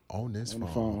on this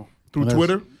phone. Through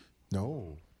Twitter?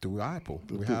 No, through Apple.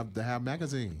 They have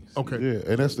magazines. Okay. Yeah,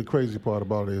 and that's the crazy part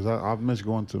about it is I've missed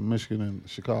going to Michigan and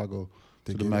Chicago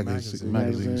to the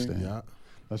magazine stand. Yeah.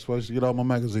 That's where I used to get all my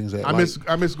magazines at.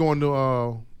 I miss going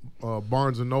to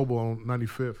Barnes and Noble on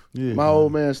 95th. Yeah, My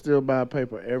old man still buy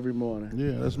paper every morning.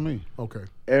 Yeah, that's me. Okay.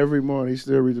 Every morning he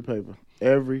still reads the paper.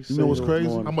 Every You know what's single crazy?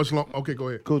 morning. How much long? Okay, go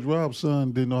ahead. Coach Rob's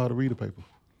son didn't know how to read a paper.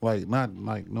 Like, not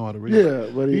like know how to read Yeah,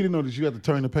 it. but he he didn't know that you had to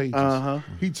turn the pages. Uh-huh.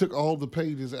 He took all the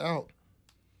pages out.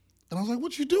 And I was like,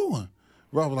 what you doing?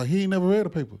 Rob was like, he ain't never read a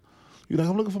paper. He's like,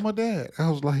 I'm looking for my dad. I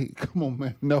was like, come on,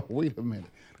 man. No, wait a minute.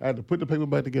 I had to put the paper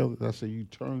back together. I said, you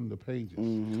turn the pages.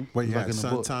 Mm-hmm. Well, you Like had in the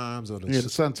book. Sun-Times or the... Yeah, the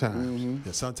Sun-Times. Mm-hmm.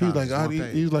 Yeah,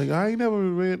 Sun-Times. He's like, I ain't never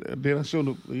read. Then I showed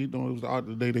him, you know, it was the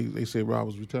article the day they said Rob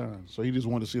was retiring. So he just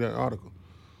wanted to see that article.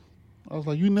 I was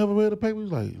like, you never read the paper?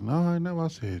 He's like, no, I ain't never. I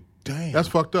said, damn. That's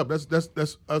fucked up.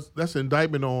 That's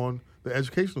indictment on the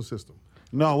educational system.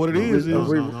 No, what it is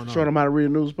showing them how to read a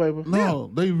newspaper. No,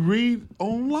 they read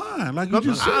online. Like you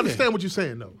just said. I understand what you're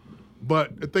saying, though.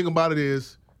 But the thing about it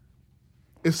is,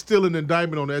 it's still an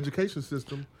indictment on the education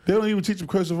system. They don't even teach them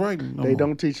cursive writing. No They more.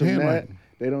 don't teach them that. Handwriting.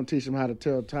 They don't teach them how to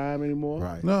tell time anymore.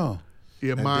 Right. No.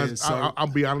 Yeah, And mine. then, so- I'll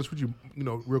be honest with you. You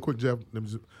know, real quick, Jeff.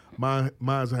 Mine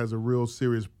has a real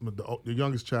serious. The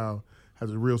youngest child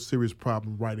has a real serious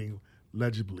problem writing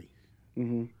legibly.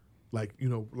 Mm-hmm. Like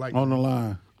like On the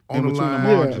line. on In the between the line.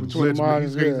 margins. Yeah, between the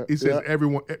legibly. margins, He says yeah.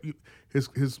 everyone.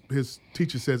 His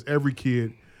teacher says every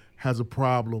kid has a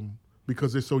problem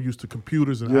because they're so used to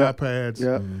computers and Yeah. iPads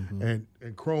Yeah. and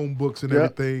Chromebooks and Yeah.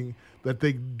 everything that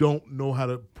they don't know how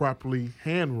to properly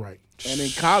handwrite. And in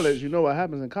college, you know what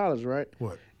happens in college, right?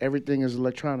 What? Everything is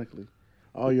electronically.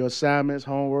 All your assignments,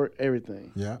 homework,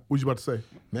 everything. Yeah. What you about to say?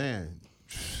 Man,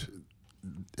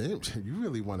 you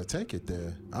really want to take it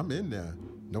there. I'm in there.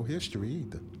 No history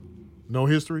either. No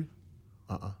history?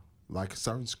 Like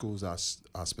certain schools are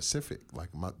specific. Like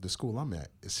the school I'm at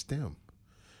is STEM.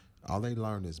 All they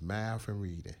learn is math and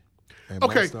reading. And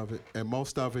Okay.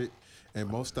 most of it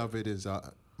is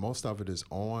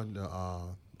on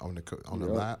the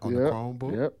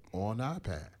Chromebook, Yep. on the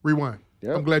iPad. Rewind.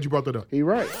 Yep. I'm glad you brought that up. He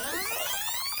right.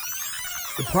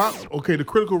 The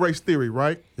critical race theory,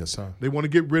 right? Yes, sir. They want to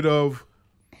get rid of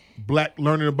black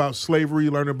learning about slavery,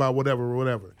 learning about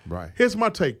whatever. Right. Here's my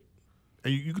take.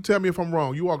 And you can tell me if I'm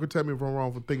wrong. You all can tell me if I'm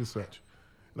wrong for thinking such.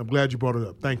 And I'm glad you brought it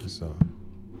up. Thank you. So,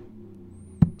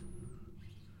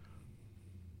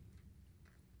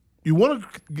 You want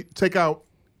to take out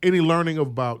any learning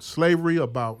about slavery,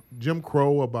 about Jim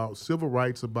Crow, about civil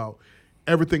rights, about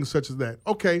everything such as that.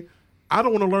 Okay, I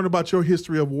don't want to learn about your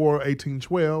history of War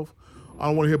 1812. I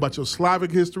don't want to hear about your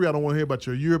Slavic history. I don't want to hear about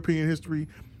your European history.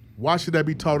 Why should that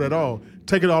be taught at all?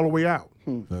 Take it all the way out.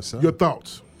 yes, sir. Your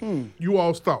thoughts. You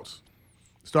all's thoughts.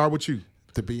 Start with you.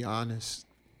 To be honest,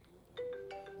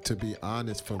 for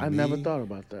me, I never thought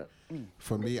about that.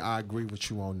 For me, I agree with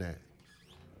you on that.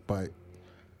 But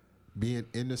being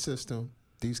in the system,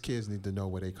 these kids need to know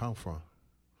where they come from.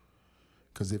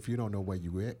 Because if you don't know where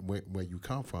you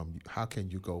come from, how can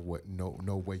you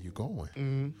know where you're going?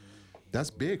 Mm-hmm. That's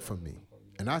big for me,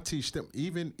 and I teach them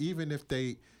even if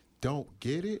they don't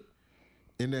get it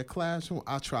in their classroom.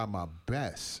 I try my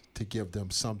best to give them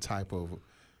some type of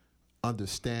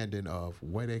understanding of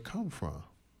where they come from.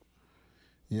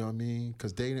 You know what I mean?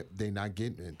 Because they not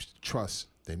getting it. Trust,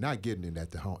 they're not getting it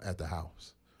at the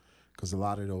house. Because a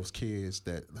lot of those kids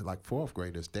that like fourth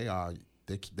graders, they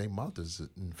mothers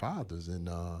and fathers in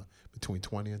between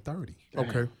 20 and 30.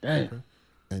 Okay. Damn. Okay.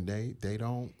 And they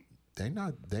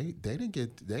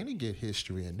didn't get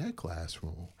history in their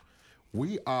classroom.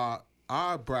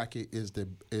 Our bracket is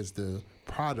the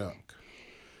product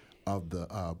of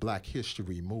the Black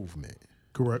History movement.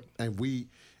 Correct.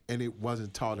 And it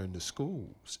wasn't taught in the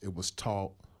schools. It was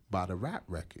taught by the rap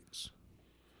records.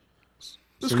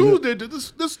 The schools did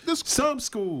this. Some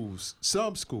schools,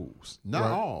 not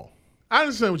Right. all. I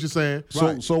understand what you're saying.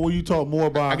 So when you talk more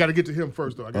about, I got to get to him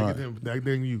first, though. I got to get to him.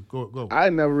 Then you go. I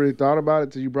never really thought about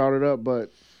it till you brought it up,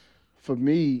 but for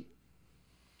me,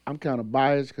 I'm kind of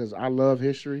biased because I love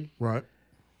history. Right.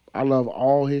 I love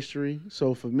all history.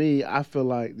 So for me, I feel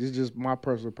like this is just my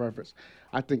personal preference.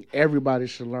 I think everybody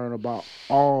should learn about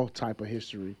all type of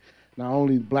history, not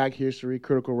only Black history,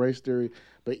 critical race theory,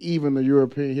 but even the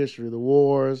European history, the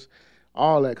wars,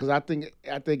 all that. Because I think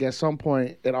at some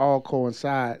point it all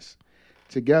coincides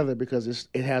together because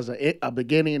it has a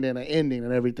beginning and an ending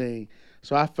and everything.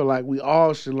 So I feel like we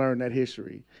all should learn that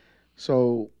history.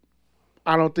 So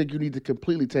I don't think you need to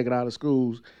completely take it out of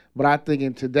schools, but I think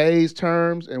in today's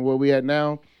terms and where we at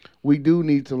now, we do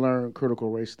need to learn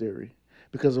critical race theory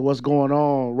because of what's going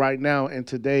on right now and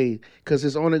today, because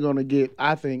it's only going to get,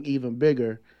 I think, even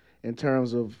bigger in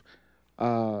terms of,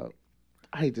 I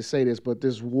hate to say this, but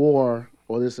this war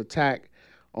or this attack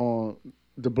on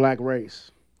the Black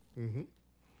race. Mm-hmm.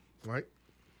 Right.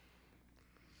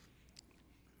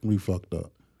 We fucked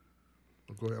up.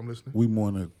 Go ahead, I'm listening. We more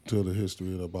into the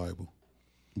history of the Bible.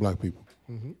 Black people.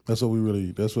 Mm-hmm. That's what we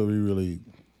really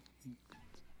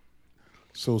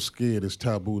so scared it's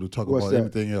taboo to talk about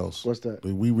anything else. What's that?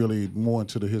 We really more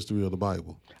into the history of the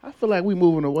Bible. I feel like we're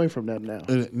moving away from that now.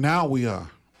 Now we are.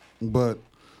 But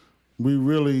we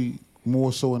really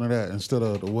more so into that instead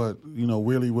of what,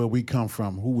 really where we come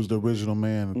from, who was the original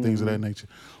man and things of that nature.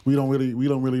 We don't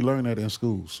really learn that in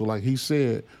school. So like he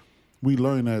said, we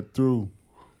learn that through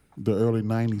the early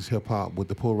 90s hip-hop with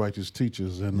the Poor Righteous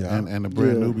Teachers and the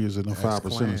Brand Nubians and the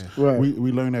 5%ers. Right.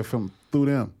 We learned that through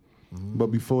them. Mm-hmm. But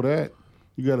before that,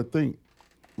 you got to think,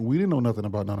 we didn't know nothing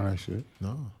about none of that shit.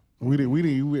 No. We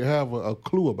didn't have a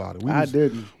clue about it. I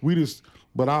didn't.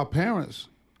 But our parents,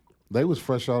 they was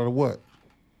fresh out of what?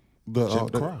 Jim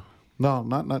Crow. No,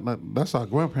 not that's our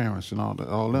grandparents and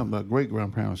all them, the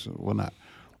great-grandparents and whatnot.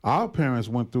 Our parents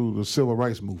went through the civil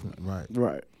rights movement.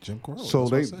 Right. Jim Crow. So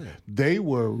they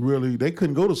were really, they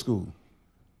couldn't go to school.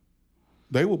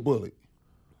 They were bullied.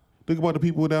 Think about the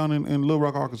people down in Little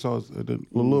Rock, Arkansas, at the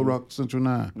Little Rock Central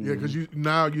 9. Yeah, because you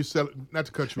sell, not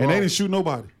to cut you off. And they didn't shoot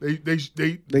nobody. They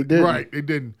didn't. Right, they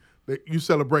didn't. You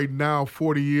celebrate now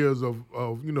 40 years of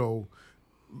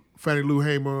Fannie Lou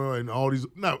Hamer and all these.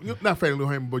 No, not Fannie Lou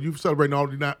Hamer, but you celebrating all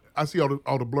the. I see all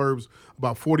the blurbs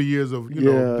about 40 years of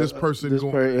this person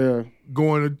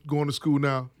going to school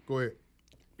now. Go ahead.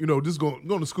 Just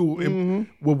going to school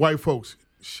with white folks.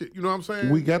 Shit, you know what I'm saying?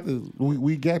 We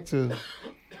got to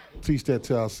teach that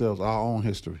to ourselves, our own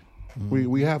history. Mm-hmm.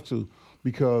 We have to,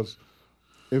 because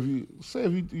if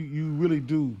you really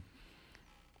do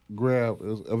grab,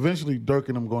 eventually Dirk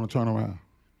and them going to turn around.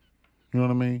 You know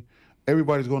what I mean?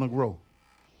 Everybody's going to grow.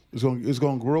 It's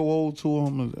going to grow old to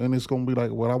them, and it's going to be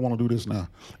like, well, I want to do this now.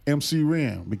 MC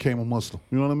Ren became a Muslim.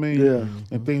 You know what I mean? Yeah.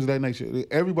 And things of that nature.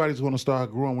 Everybody's going to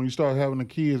start growing. When you start having the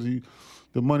kids,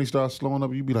 the money starts slowing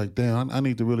up. You be like, damn, I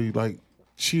need to really like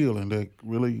chill and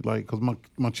really like, because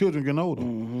my children getting older.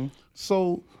 Mm-hmm.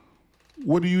 So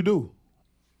what do? You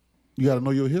got to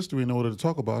know your history in order to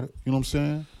talk about it. You know what I'm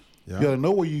saying? Yeah. You got to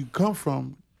know where you come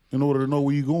from in order to know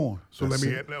where you're going. So let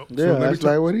me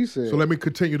like what he said. So let me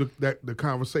continue the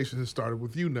conversation that started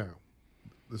with you now.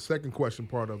 The second question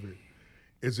part of it,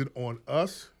 is it on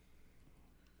us?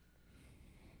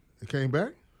 It came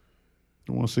back?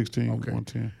 116, okay.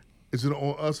 110. Is it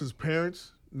on us as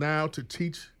parents now to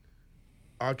teach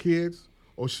our kids,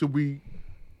 or should we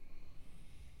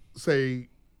say,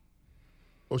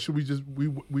 or should we just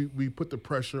we put the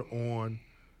pressure on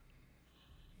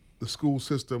the school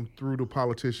system through the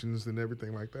politicians and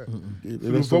everything like that?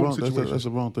 That's the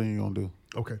wrong thing you're going to do.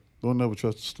 Okay. Don't never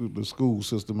trust the school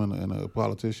system and the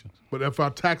politicians. But if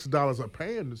our tax dollars are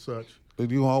paying as such, you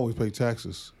don't always pay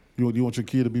taxes. You want your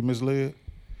kid to be misled?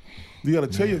 You got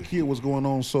to tell your kid what's going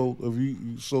on. So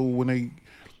when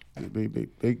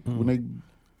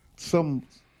something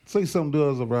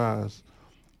does arise,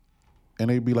 and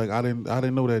they be like, I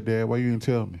didn't know that, Dad. Why you didn't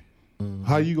tell me? Mm-hmm.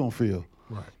 How you gonna feel?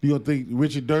 Right. You gonna think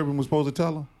Richard Durbin was supposed to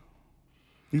tell him?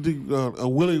 You think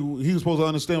Willie? He was supposed to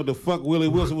understand what the fuck Willie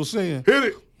Wilson was saying? Hit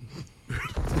it.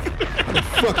 How the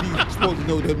fuck he supposed to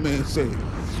know what that man said?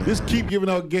 Just keep giving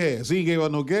out gas. He ain't gave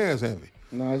out no gas, have he?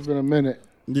 No, it's been a minute.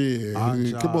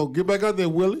 Yeah, come on, get back out there,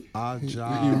 Willie.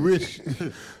 You rich,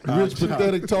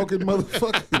 pathetic talking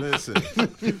motherfucker. Listen,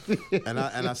 and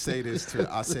I say this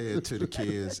I say it to the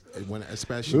kids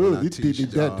especially when I teach.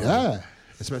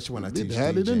 Especially when I teach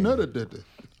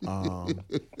DJing.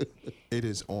 It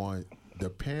is on the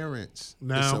parents.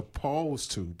 Now, it's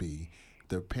supposed to be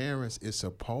the parents is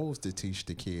supposed to teach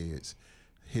the kids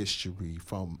history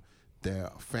from their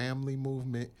family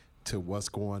movement to what's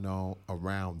going on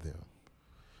around them.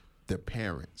 the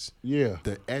parents. Yeah.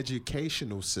 The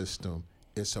educational system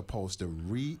is supposed to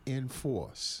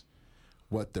reinforce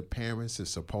what the parents is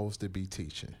supposed to be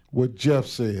teaching. What Jeff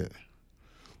said.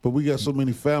 But we got so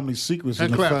many family secrets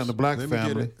in the black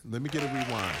family. Let me get a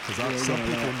rewind, because some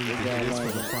people need to hear this from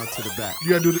the front to the back.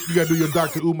 You gotta do your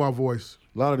Dr. Umar voice.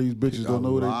 A lot of these bitches don't know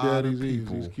who their daddies is.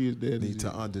 These kids' daddies need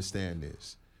to understand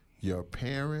this. Your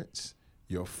parents,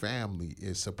 your family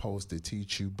is supposed to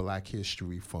teach you black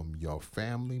history from your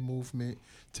family movement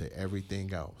to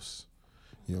everything else.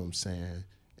 You know what I'm saying?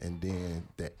 And then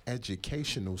the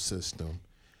educational system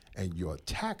and your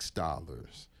tax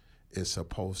dollars is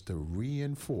supposed to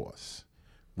reinforce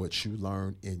what you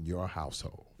learn in your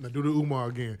household. Now do the Umar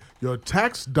again. Your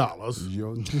tax dollars.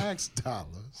 Your tax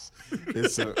dollars.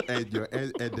 And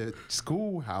the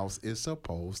schoolhouse is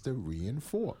supposed to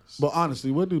reinforce. But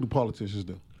honestly, what do the politicians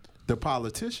do? The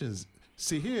politicians,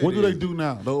 see here. What do they do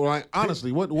now? Though, like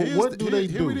honestly, what do they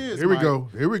do? Here it is.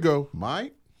 Here we go.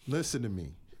 Mike, listen to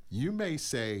me. You may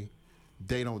say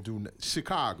they don't do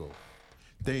Chicago.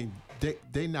 They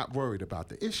not worried about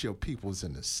that. It's your peoples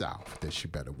in the South that you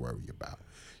better worry about.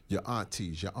 Your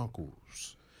aunties, your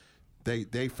uncles,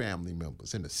 they family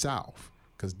members in the South,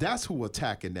 because that's who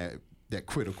attacking that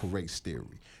critical race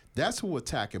theory. That's who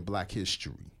attacking black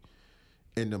history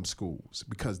in them schools,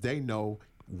 because they know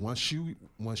once you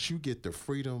get the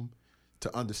freedom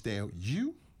to understand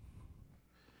you,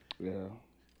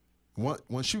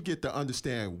 once you get to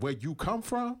understand where you come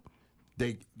from,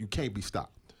 you can't be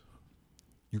stopped.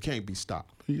 You can't be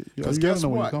stopped. Because guess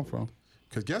what? Where you come from.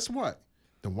 Because guess what?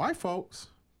 Them white folks,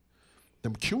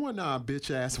 them QAnon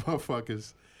bitch ass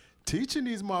motherfuckers, teaching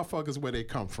these motherfuckers where they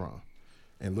come from.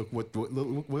 And look what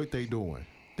they doing.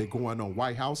 They going on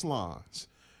White House lawns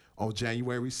on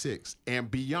January 6th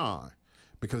and beyond.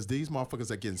 Because these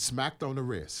motherfuckers are getting smacked on the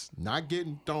wrist. Not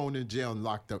getting thrown in jail and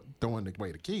locked up, throwing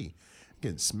away the key.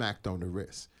 Getting smacked on the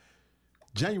wrist.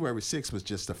 January 6th was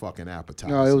just a fucking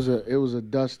appetizer. No, it was a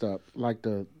dust up, like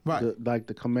the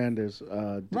commander's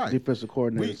defensive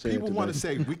coordinator said. People want to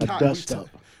say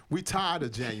we tired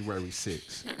of January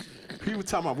 6th. People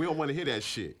talking about we don't want to hear that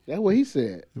shit. That's what he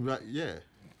said. Right? Yeah.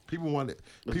 People want it.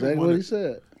 That's what he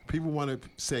said. People want to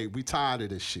say we tired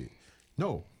of this shit.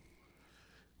 No,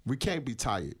 we can't be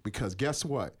tired, because guess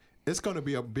what? It's going to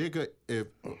be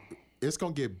it's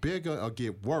going to get bigger or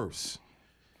get worse.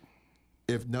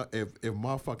 If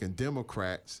motherfucking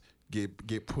Democrats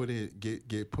get put in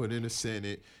the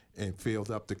Senate and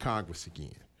filled up the Congress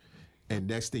again, and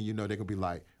next thing you know, they're gonna be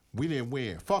like, we didn't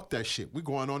win. Fuck that shit. We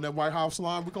going on that White House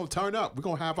line. We're gonna turn up. We're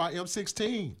gonna have our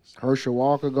M16s. Herschel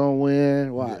Walker gonna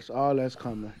win. Watch, all that's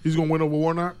coming. He's gonna win over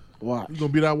Warnock. Watch. He's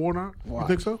gonna beat out Warnock. Watch. You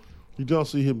think so? You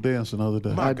just see him dancing the other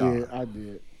day. I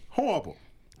did. Horrible.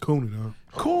 Cooning, huh?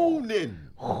 Cooning.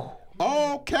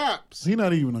 All caps. He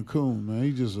not even a coon, man.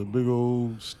 He just a big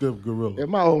old stiff gorilla. If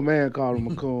my old man called him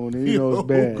a coon, he knows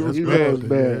bad. He knows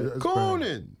bad.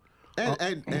 Cooning.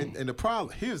 And the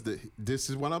problem, this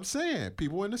is what I'm saying.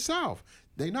 People in the South,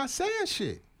 they not saying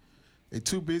shit. They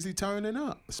too busy turning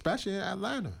up, especially in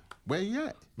Atlanta. Where you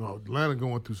at? No, Atlanta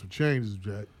going through some changes,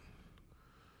 Jack.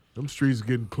 Them streets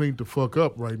getting cleaned the fuck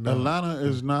up right now. Atlanta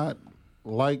is not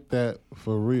like that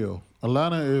for real.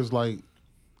 Atlanta is like,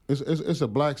 it's a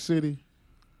black city,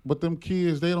 but them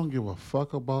kids, they don't give a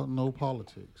fuck about no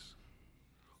politics,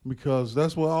 because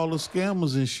that's where all the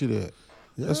scammers and shit at.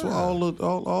 Yeah. That's where all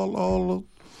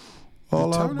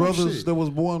our brothers that was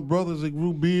born brothers that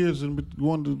grew beards and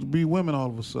wanted to be women all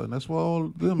of a sudden. That's where all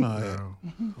of them are at.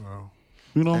 Wow.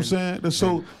 You know what I'm saying?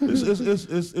 So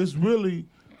it's really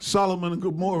Solomon and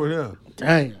Gomorrah there.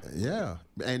 Damn. Yeah.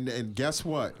 And guess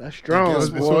what? That's strong.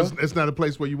 So it's not a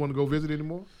place where you want to go visit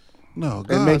anymore? No,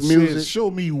 God make music. Said, show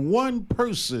me one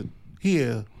person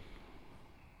here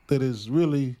that is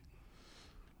really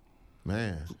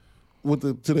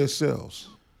to themselves.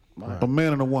 A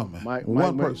man and a woman.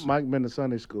 One person. Mike been to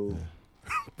Sunday school.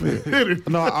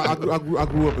 No, I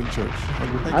grew up in church.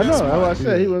 I know. That's what I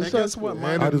said. He was. And guess what,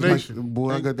 Mike? I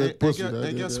got that pussy.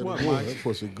 And guess what, Mike? That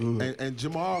pussy good. And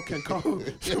Jamal can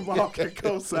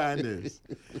co-sign this.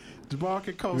 Jamal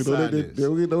can co-sign this.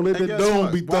 Don't let that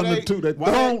dome be thunder too.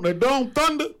 That dome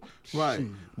thunder. Right.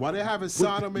 While they're having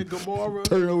Sodom and Gomorrah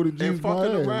and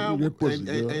fucking around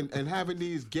and having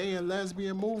these gay and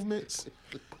lesbian movements,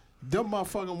 them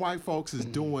motherfucking white folks is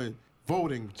doing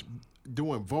voting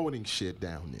shit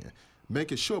down there,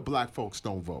 making sure black folks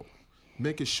don't vote,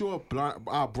 making sure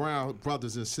our brown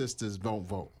brothers and sisters don't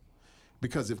vote.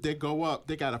 Because if they go up,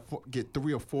 they got to get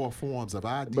 3 or 4 forms of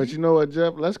ID. But you know what,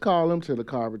 Jeff? Let's call them to the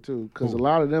carpet, too, because a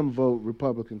lot of them vote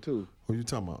Republican, too. Who you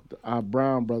talking about? Our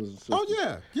brown brothers and sisters. Oh,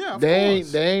 yeah, of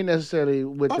course. They ain't necessarily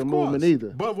with the movement either.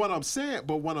 But what I'm saying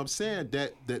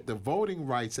that the Voting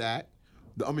Rights Act,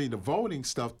 the voting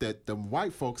stuff that the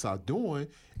white folks are doing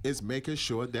is making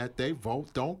sure that they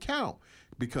vote don't count.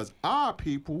 Because our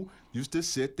people used to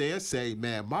sit there and say,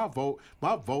 man, my vote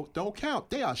don't count.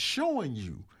 They are showing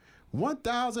you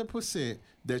 1,000%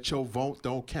 that your vote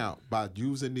don't count by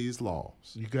using these laws.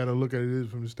 You got to look at it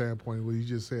from the standpoint what you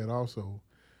just said also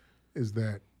is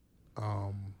that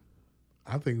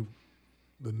I think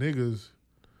the niggas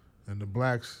and the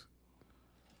blacks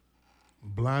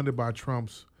blinded by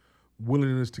Trump's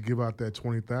willingness to give out that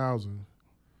 20,000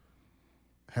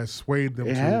 has swayed them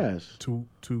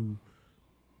to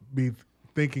be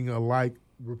thinking alike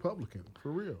Republican,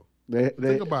 for real.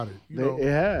 Think about it. It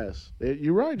has.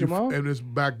 You're right, Jamal. And it's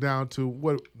back down to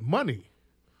what money.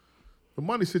 The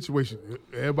money situation.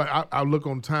 Everybody, I look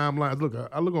on timelines.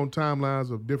 I look on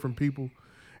timelines of different people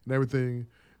and everything.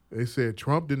 They said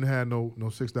Trump didn't have no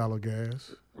 $6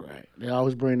 gas. Right. They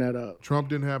always bring that up. Trump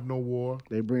didn't have no war.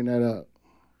 They bring that up.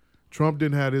 Trump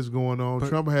didn't have this going on.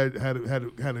 Trump had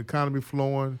the economy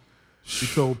flowing. He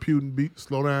told Putin,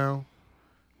 slow down.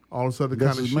 All this other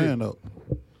kind of shit. Man up.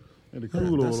 And the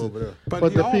cool over there.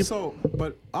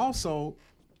 But also,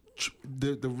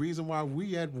 the reason why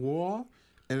we at war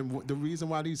and the reason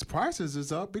why these prices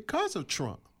is up because of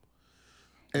Trump.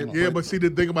 But see, the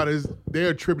thing about it is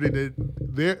they're attributing it.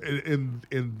 They're in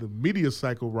the media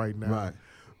cycle right now. Right.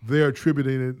 They're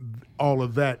attributing all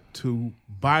of that to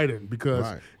Biden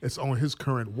because it's on his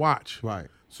current watch. Right.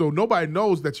 So nobody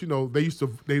knows that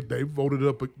they voted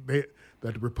up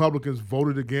that the Republicans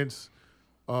voted against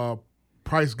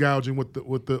price gouging with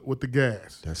the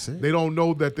gas. That's it. They don't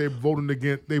know that they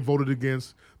voted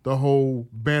against the whole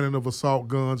banning of assault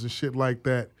guns and shit like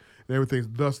that and everything.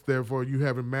 Thus, therefore, you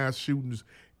having mass shootings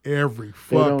every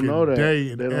fucking day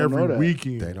and every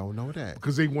weekend. They don't know that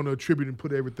because they want to attribute and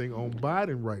put everything on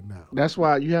Biden right now. That's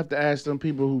why you have to ask them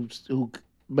people who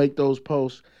make those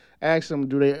posts. Ask them,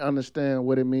 do they understand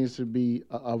what it means to be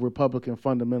a Republican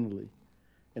fundamentally?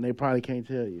 And they probably can't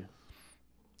tell you.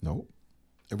 No.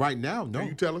 Right now, no. Can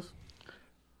you tell us?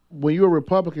 When you're a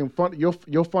Republican,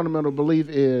 your fundamental belief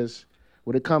is,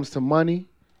 when it comes to money,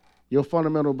 your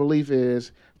fundamental belief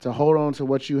is to hold on to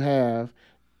what you have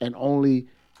and only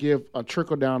give a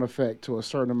trickle-down effect to a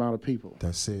certain amount of people.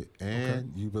 That's it.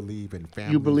 And you believe in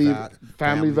family. You believe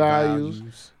family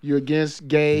values. You're against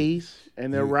gays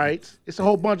and their rights. It's a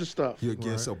whole bunch of stuff. You're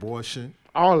against abortion.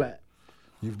 All that.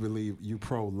 You believe you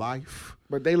pro-life.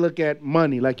 But they look at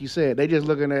money, like you said. They just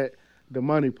looking at the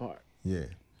money part. Yeah.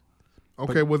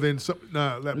 Okay, well then,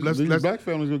 let's black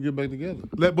families gonna get back together.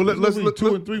 Let's look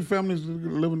 2 and 3 families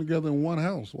living together in one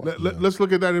house. Let's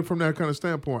look at that from that kind of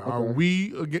standpoint.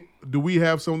 Okay. Do we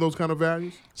have some of those kind of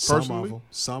values personally?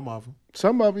 Some of them.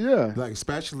 Some of them, yeah. Like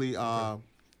especially, I'm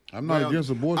not against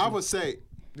abortion. I would say.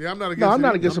 Yeah, I'm not against. No, I'm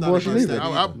not against abortion either.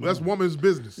 That's woman's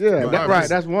business. Yeah, right.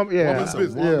 That's woman. Yeah, woman's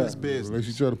business. Business. Unless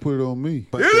you try to put it on me.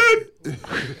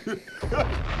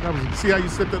 See how you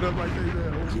set that up right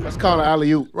there? That's called an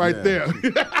alley-oop. Right there.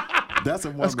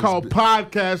 That's called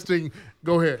podcasting.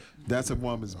 Go ahead. That's a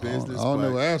woman's business. I don't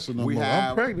know answer no more.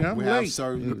 I'm pregnant. I'm late. Have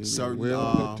certain.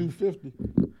 Well,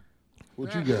 $250.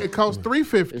 What you got? It costs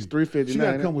 $350. It's $359. She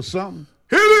got to come with something.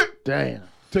 Hit it. Damn.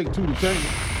 Take 2 to tango.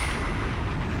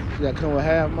 She got to come with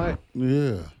half, Mike.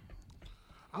 Yeah.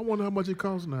 I wonder how much it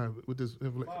costs now with this.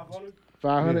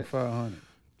 500. Yeah, 500.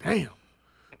 Damn.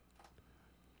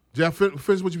 Jeff,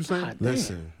 finish what you were saying.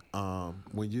 Listen,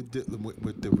 when you did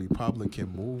with the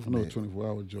Republican movement, I know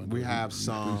 24-hour joint. We have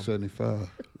some 375.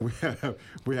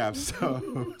 We have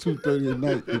some 2:30 at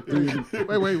night.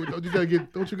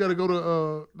 Wait! Don't you gotta go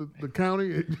to the county?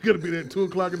 You gotta be there at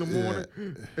 2:00 in the morning.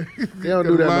 They don't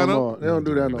do that no more. They don't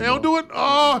do that no more. They don't do it.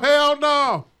 Oh hell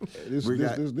no! This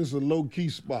is a low key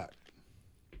spot.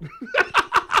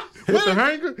 With the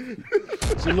hanger?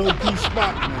 It's a low key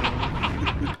spot, man.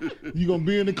 You gonna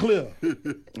be in the clear.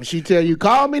 She tell you,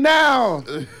 call me now.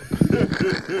 Yeah.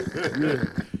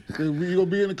 You gonna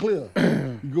be in the clear.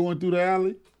 You going through the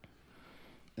alley,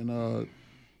 and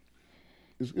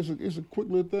it's a quick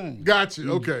little thing. Gotcha.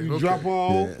 Okay. You drop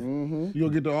off. Yeah. Mm-hmm. You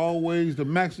gonna get the always, the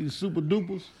maxi super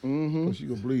dupers. Mm-hmm. Cause you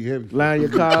gonna bleed heavy. Line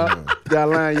your car up. You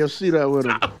gotta line your seat up with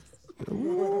them.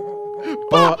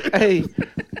 Or hey,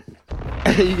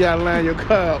 you gotta line your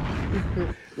car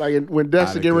up. Like when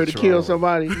Dusty get ready to kill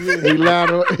somebody, he line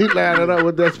it up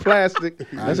with that plastic.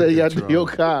 That's how you got to do your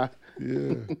car.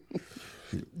 Yeah.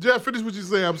 Jeff, finish what you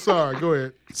say. I'm sorry. Go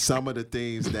ahead. Some of the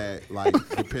things that, like,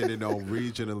 depending on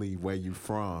regionally where you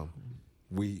from,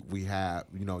 we have,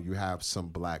 you have some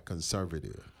black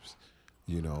conservatives,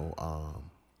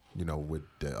 with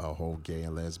the whole gay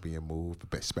and lesbian move,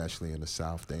 especially in the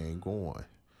South, they ain't going.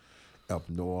 Up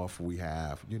north, we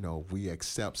have, we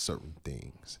accept certain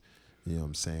things, you know what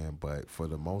I'm saying? But for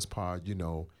the most part,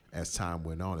 as time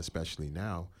went on, especially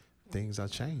now, things are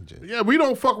changing. Yeah, we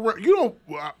don't fuck around. You don't,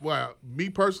 well, me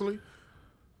personally,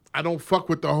 I don't fuck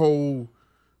with the whole,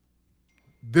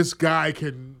 this guy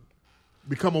can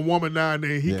become a woman now and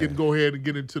then he can go ahead and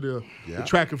get into the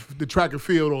track and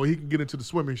field, or he can get into the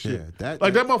swimming shit. Yeah,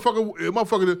 that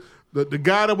motherfucker, the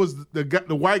guy that was,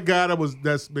 the white guy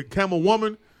that's became a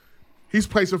woman, he's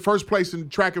placing first place in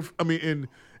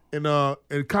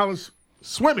in college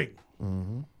swimming.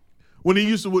 Mm-hmm. When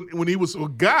he was a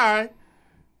guy,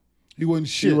 he wasn't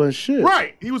shit.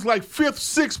 Right. He was like 5th,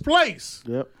 6th place.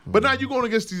 Yep. But now you're going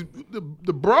against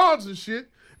the broads and shit,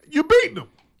 you're beating them.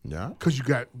 Yeah. Because you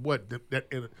got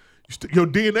your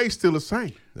DNA still the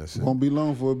same. That's it. Won't be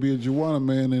long for it be a Joanna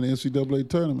man in the NCAA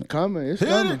tournament.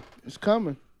 It's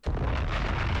coming.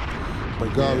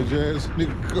 But garbage ass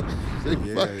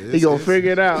nigga. He gonna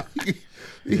figure it out.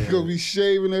 He gonna be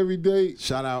shaving every day.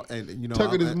 Shout out, and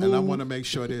I want to make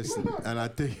sure this, and I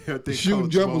think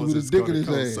shooting jumpers with a dick in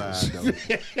his ass.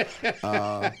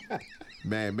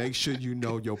 Man, make sure you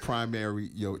know your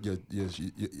primary. Your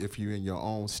if you're in your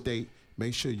own state,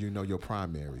 make sure you know your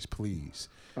primaries, please.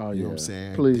 Oh, you know what I'm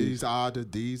saying? Please. These are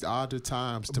the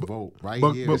times to vote right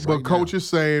here. But Coach is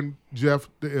saying, Jeff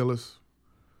the illest,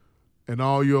 in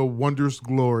all your wondrous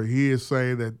glory, he is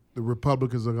saying that the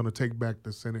Republicans are going to take back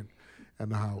the Senate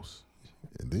and the House.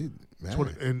 Indeed,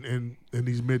 man. In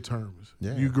these midterms.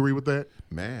 Yeah. You agree with that?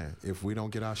 Man, if we don't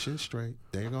get our shit straight,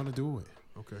 they ain't going to do it.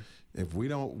 Okay. If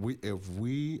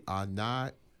we are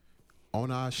not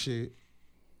on our shit,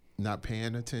 not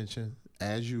paying attention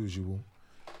as usual,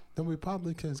 the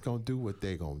Republicans gonna do what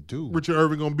they gonna do. Richard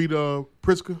Irvin gonna beat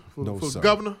Pritzker for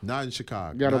governor? Not in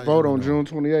Chicago. Got to vote on June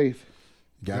 28th.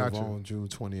 Got to vote on June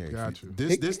 28th. Gotcha.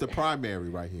 This the primary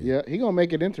right here. Yeah, he gonna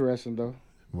make it interesting though.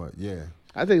 What? Yeah.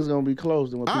 I think it's gonna be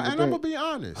close than what people think. I'm gonna be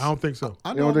honest. I don't think so.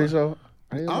 You don't think so?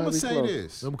 I'm gonna say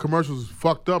this. Them commercials is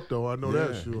fucked up though. I know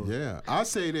that sure. Yeah, I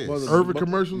say this. Irvin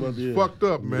commercials is fucked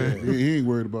up, man. Yeah, he ain't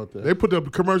worried about that. They put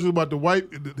up commercials about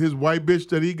his white bitch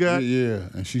that he got. Yeah,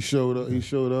 and she showed up. He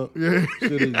showed up. Yeah, she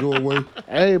didn't go away.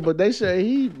 Hey, but they say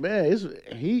he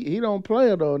don't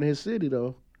play though in his city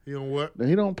though. He don't what?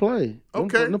 He don't play.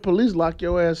 Okay. The police lock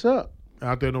your ass up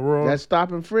out there in the world. That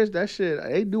stop and frisk, that shit.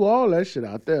 They do all that shit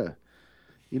out there.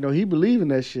 He believe in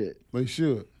that shit. They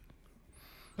should.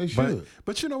 They should.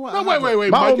 But you know what? No, wait.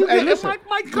 Mike,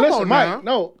 Mike, come on now. Mike,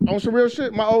 no, on some real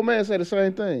shit, my old man said the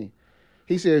same thing.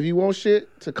 He said, if you want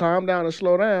shit to calm down and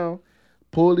slow down,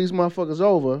 pull these motherfuckers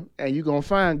over, and you going to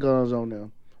find guns on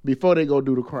them before they go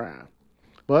do the crime.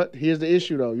 But here's the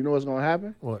issue, though. You know what's going to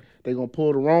happen? What? They're going to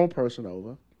pull the wrong person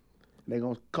over. They're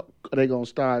going to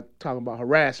start talking about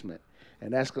harassment.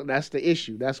 And that's the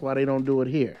issue. That's why they don't do it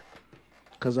here,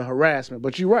 because of harassment.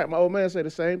 But you're right. My old man said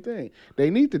the same thing.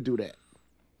 They need to do that.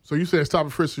 So you said stop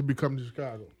and frisk should be coming to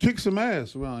Chicago. Kick some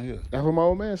ass around here. That's what my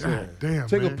old man said. God damn,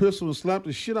 Take man. a pistol and slap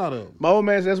the shit out of him. My old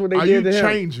man said that's what they did to him. Are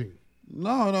you changing?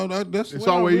 No, that's it's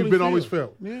the way always I really been always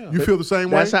felt. Yeah. You feel the same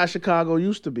way? That's how Chicago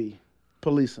used to be,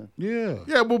 policing. Yeah.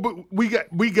 Yeah, but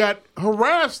we got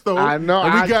harassed though. I know.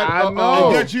 And we I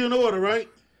know. They got you in order, right?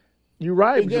 You're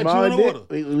right. They got you in order.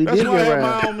 We that's did why I get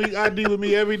have my own ID with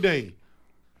me every day.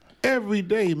 Every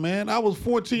day, man. I was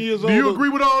 14 years old. Do you agree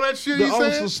with all that shit he said? The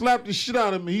officer slapped the shit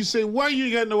out of me. He said, why you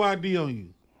ain't got no ID on you?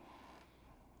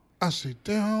 I said,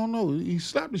 damn, I don't know. He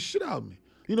slapped the shit out of me.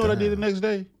 You know what I did the next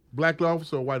day? Black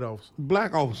officer or white officer?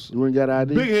 Black officer. You ain't got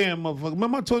ID? Big hand motherfucker.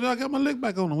 Remember I told you I got my lick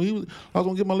back on him. I was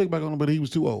going to get my lick back on him, but he was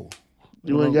too old.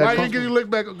 Why you didn't get your lick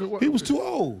back? He was too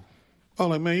old. I was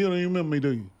like, man, you don't even remember me,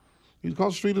 do you? He was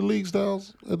across the street of League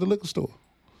Styles at the liquor store.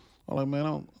 I was like, man,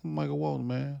 I'm Michael Walden,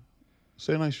 man.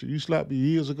 Say nice shit. You slapped me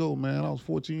years ago, man. I was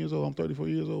 14 years old. I'm 34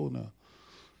 years old now.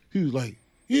 He was like,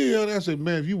 yeah. I said,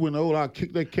 man, if you weren't old, I'd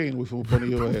kick that cane away from in front of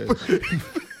your ass.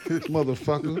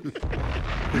 Motherfucker.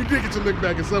 You did get your lick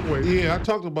back in some way. Yeah, I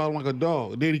talked about him like a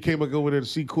dog. Then he came back over there to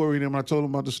see Corey and them. I told him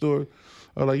about the story.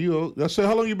 I was like, I said,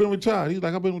 how long you been retired? He's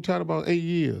like, I've been retired about 8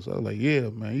 years. I was like, yeah,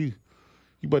 man, you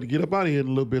about to get up out of here in a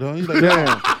little bit, huh? He's like,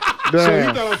 damn. So he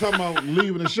thought I was talking about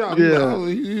leaving the shop. Yeah.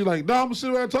 He's like, no, I'm going to sit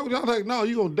around and talk to you. I was like, no,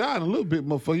 you're going to die in a little bit,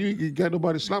 motherfucker. You got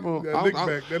nobody slapping.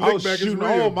 I was shooting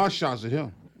all my shots at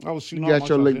him. I was shooting all my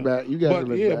shots at him. You got your lick back. You got your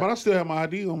lick back. But I still have my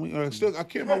ID on me. I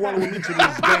carry my wallet with me to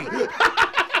this day.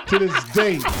 To this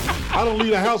day. I don't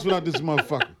leave the house without this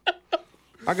motherfucker.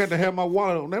 I got to have my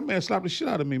wallet on. That man slapped the shit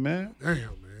out of me, man. Damn,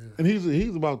 man. And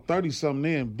he's about 30-something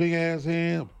then. Big ass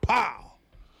hand. Pow!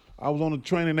 I was on the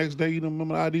train the next day. You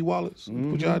remember the ID wallets?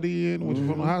 Put your ID in when you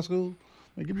from the high school.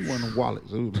 Man, give me one of them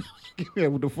wallets. Give me that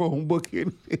with the phone book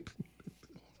in it.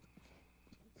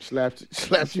 Slapped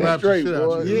straight,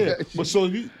 boy. Yeah, but so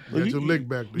you lick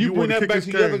back. You bring that back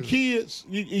to younger kids.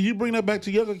 You bring that back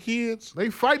to younger kids. They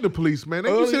fight the police, man.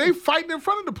 You see, they fighting in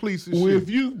front of the police and shit.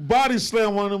 If you body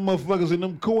slam one of them motherfuckers and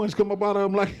them coins come up out of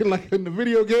them like in the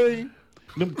video game,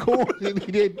 them coins and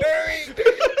they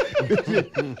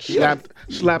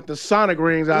slap the Sonic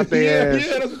rings out there.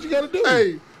 Yeah, that's what you gotta do.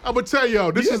 Hey, I'm gonna tell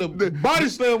y'all, this is the body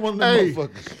slam one of them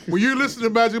motherfuckers. When you listen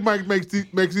to Magic Mike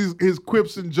makes his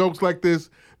quips and jokes like this,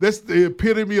 that's the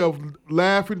epitome of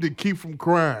laughing to keep from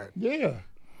crying. Yeah.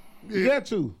 You got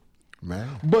to. Man.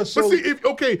 But see,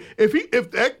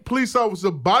 if that police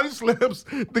officer body slams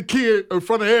the kid in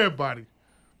front of everybody,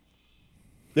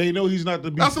 they know he's not to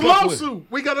be. That's a lawsuit.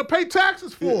 We gotta pay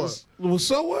taxes for it. Well,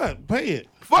 so what? Pay it.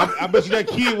 I bet you that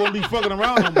kid won't be fucking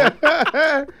around no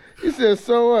more. He said,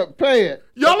 so what? Pay it.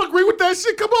 Y'all agree with that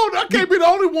shit? Come on, I can't be the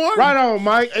only one. Right on,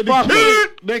 Mike. And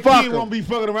that kid won't be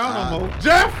fucking around no more.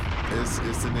 Jeff? It's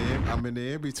in the I'm in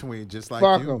the in-between, just like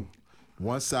Fuck you. 'em.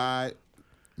 One side,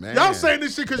 man. Y'all saying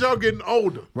this shit because y'all getting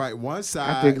older. Right, one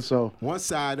side. I think so. One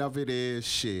side of it is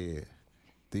shit.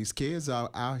 These kids are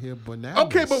out here bananas.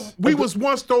 Okay, but we was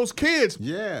once those kids.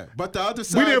 Yeah, but the other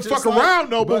side. We didn't fuck around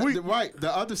though, but we. Right,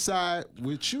 the other side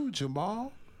with you,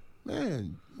 Jamal.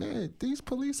 Man, these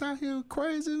police out here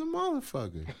crazy as a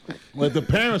motherfucker. Well, the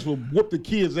parents will whoop the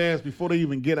kids' ass before they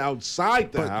even get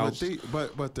outside the house.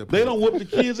 But they don't whoop the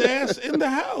kids' ass in the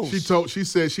house. She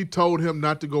said she told him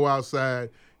not to go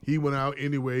outside. He went out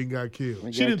anyway and got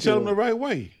killed. She didn't tell him the right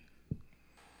way.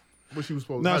 What she was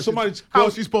supposed now, to how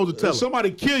was she supposed to tell him? Somebody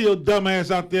kill your dumb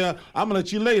ass out there, I'm going to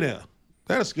let you lay there.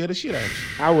 That'll scare the shit out of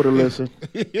you. I would have listened.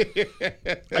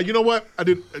 You know what? I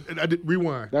did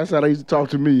rewind. That's how they used to talk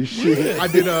to me. Shit. I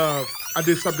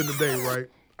did something today, right?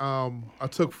 I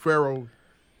took Pharaoh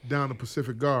down to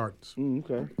Pacific Gardens.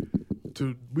 Okay.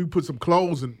 We put some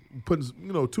clothes and put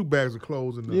 2 bags of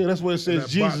clothes in. That's where it says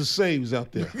Jesus saves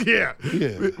out there. Yeah. I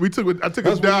took That's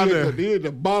him down there. They at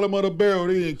the bottom of the barrel,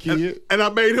 then, kid. And I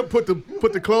made him put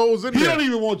the clothes in there. He don't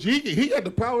even want you. He got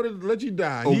the power to let you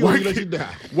die. He won't let you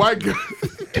die. White guy.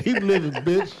 Keep living,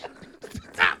 bitch.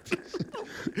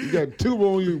 You got 2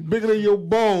 on you, bigger than your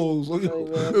balls. This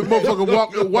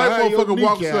motherfucker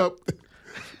walks up,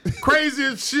 crazy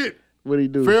as shit. What'd he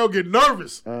do? Pharaoh get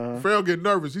nervous. Pharaoh get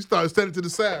nervous. He started standing to the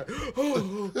side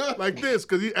like this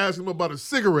because he asked him about a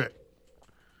cigarette.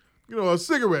 A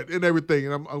cigarette and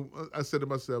everything. And I said to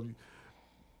myself,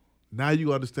 now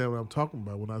you understand what I'm talking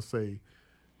about when I say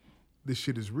this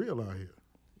shit is real out here.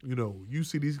 You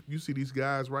see these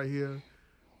guys right here.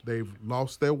 They've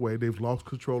lost their way. They've lost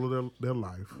control of their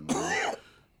life.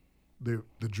 The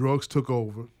drugs took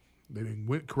over. They then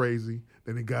went crazy.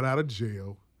 Then they got out of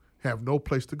jail. Have no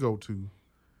place to go to.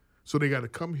 So they got to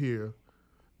come here,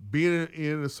 be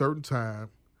in a certain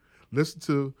time, listen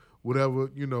to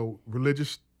whatever,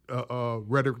 religious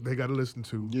rhetoric they got to listen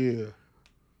to. Yeah.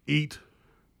 Eat,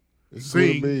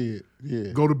 sing,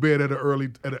 go to bed at an early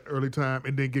time,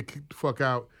 and then get kicked the fuck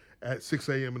out at 6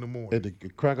 a.m. in the morning. At the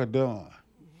crack of dawn.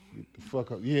 Get the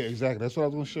fuck up. Yeah, exactly. That's what I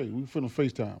was going to show you. We finna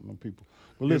FaceTime them people.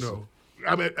 But listen.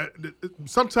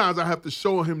 Sometimes I have to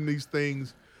show him these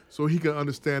things so he can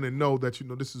understand and know that,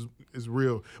 this is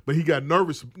real. But he got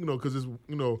nervous, because this,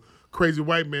 crazy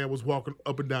white man was walking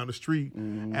up and down the street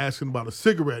asking about a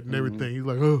cigarette and everything. He's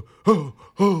like,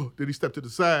 oh. Then he stepped to the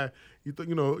side. He thought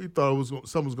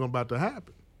something was about to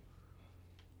happen.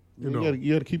 You got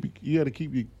to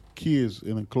keep your kids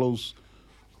in a close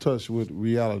touch with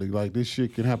reality. Like, this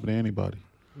shit can happen to anybody.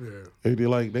 Yeah. They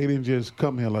didn't just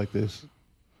come here like this.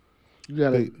 You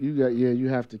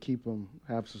have to keep them,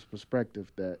 have some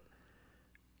perspective that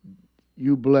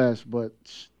you blessed, but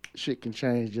shit can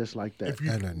change just like that.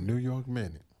 And a New York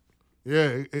minute.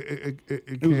 Yeah,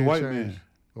 it was a white change.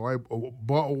 man.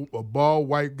 A bald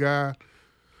white guy.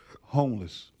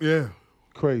 Homeless. Yeah.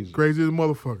 Crazy. Crazy as a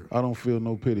motherfucker. I don't feel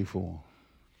no pity for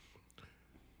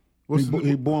him.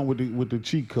 He born with the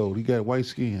cheat code. He got white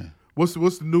skin. What's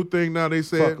the new thing now? They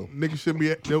said niggas shouldn't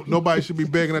be nobody should be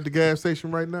begging at the gas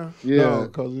station right now. Yeah,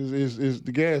 because it's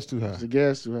the gas too high. It's the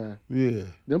gas too high. Yeah,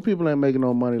 them people ain't making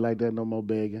no money like that no more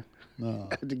begging. No,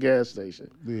 at the gas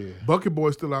station. Yeah, Bucket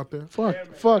Boy's still out there.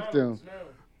 Fuck them.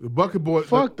 The Bucket Boy.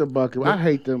 Fuck the Bucket. I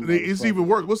hate them. It's even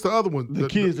worse. What's the other one? The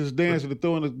kids that's dancing and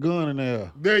throwing a gun in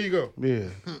there. There you go. Yeah.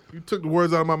 You took the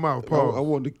words out of my mouth, Paul. I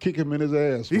wanted to kick him in his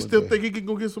ass. He still think he can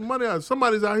go get some money out.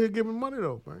 Somebody's out here giving money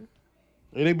though, man.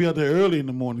 And they be out there early in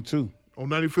the morning, too. On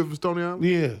 95th and Stony Island?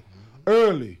 Yeah.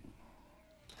 Early.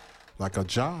 Like a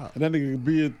job. And that nigga could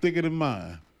be thicker than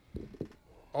mine.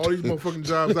 All these motherfucking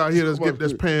jobs out here that's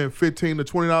paying $15 to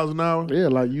 $20 an hour. Yeah,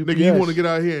 like UPS. Nigga, you want to get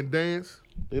out here and dance?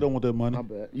 They don't want that money. I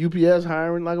bet. UPS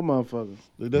hiring like a motherfucker.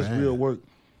 That's real work.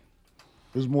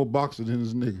 There's more boxers than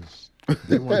his niggas.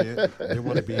 They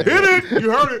want to be. Hit it!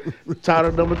 You heard it.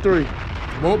 Title number 3.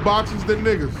 More boxers than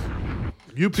niggas.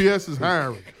 UPS is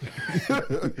hiring.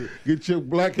 Get your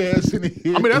black ass in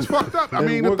here. I mean, that's fucked up. I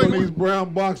mean, work the on thing these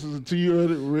brown boxes until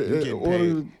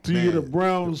you get a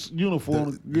brown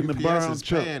uniform, getting the brown UPS is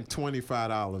check. paying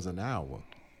 $25 an hour.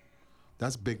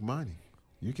 That's big money.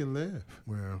 You can live.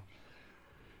 Well,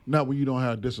 not when you don't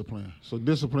have discipline. So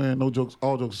discipline, no jokes,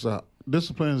 all jokes aside.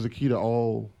 Discipline is the key to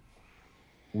all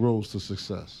roads to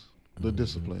success. The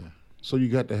discipline. So you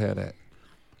got to have that.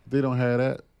 If they don't have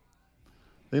that,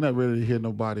 they're not ready to hear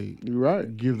nobody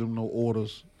give them no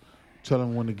orders, tell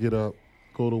them when to get up,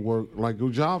 go to work. Like your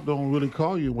job don't really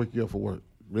call you and wake you up for work.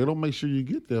 They don't make sure you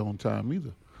get there on time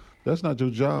either. That's not your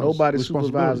job. Nobody's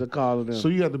supervisor calling them. So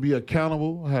you have to be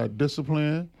accountable, have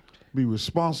discipline, be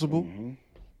responsible.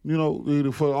 You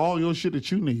know, for all your shit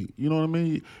that you need. You know what I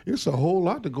mean? It's a whole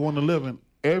lot to go into living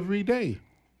every day.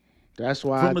 That's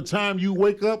why from the time you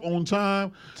wake up on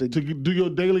time to do your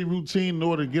daily routine in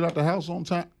order to get out the house on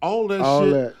time, all that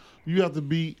shit you have to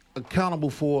be accountable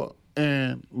for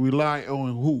and rely on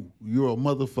who? Your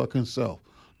motherfucking self.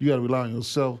 You got to rely on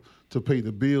yourself to pay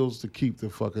the bills, to keep the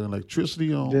fucking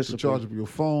electricity on, to charge up your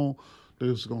phone.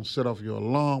 That's going to set off your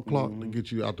alarm clock to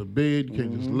get you out the bed. You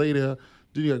can't just lay there.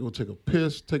 Then you got to go take a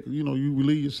piss. You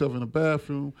relieve yourself in the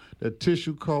bathroom. That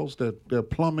tissue costs, that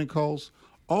plumbing costs.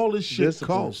 All this shit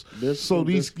costs. So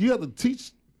you have to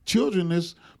teach children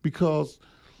this because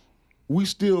we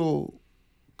still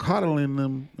coddling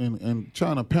them and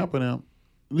trying to pamper them.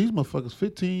 These motherfuckers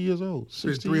 15 years old,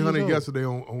 16 300 years old. yesterday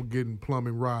on getting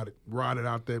plumbing rotted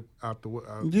out the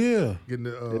getting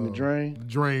the drain. The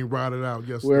drain rotted out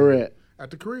yesterday. Where at?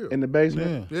 At the crib. In the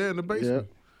basement? Yeah, in the basement.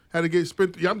 Yeah. Had to get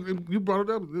spent. You brought it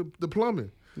up, the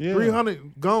plumbing. Yeah.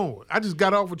 300 gone. I just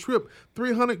got off a trip.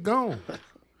 300 gone.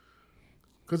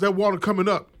 Because that water coming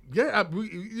up. Yeah,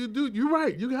 you're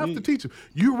right. You have to teach them.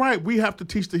 You're right. We have to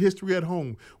teach the history at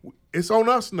home. It's on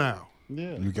us now.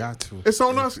 Yeah, you got to. It's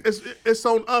on us. It's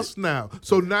on us now.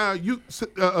 So now you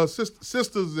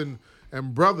sisters and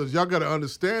brothers, y'all got to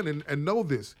understand and know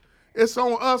this. It's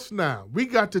on us now. We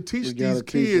got to teach these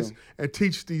kids and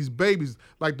teach these babies.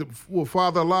 Like what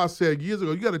Father Allah said years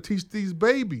ago, you got to teach these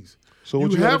babies. So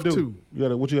what you have to.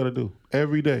 What you got to do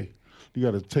every day? You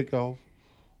got to take off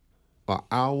an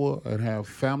hour and have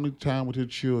family time with your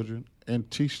children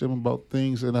and teach them about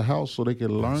things in the house so they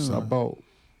can learn about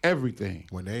everything.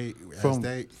 When from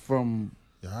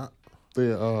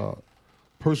their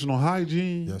personal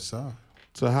hygiene, yes sir,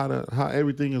 to how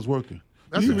everything is working.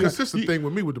 That's a consistent thing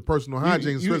with me with the personal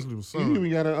hygiene, especially with son. You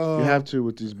gotta. You have to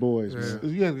with these boys. Man.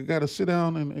 You gotta sit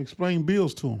down and explain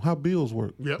bills to them. How bills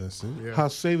work. Yep. That's it. Yeah. How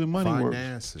saving money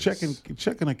Finances. works.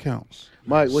 Checking accounts.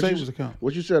 Mike, account.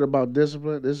 What you said about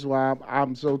discipline. This is why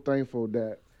I'm so thankful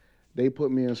that they put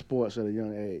me in sports at a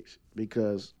young age,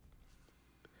 because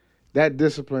that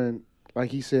discipline,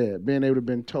 like he said, being able to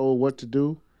be told what to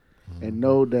do and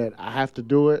know that I have to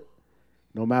do it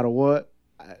no matter what.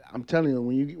 I'm telling you,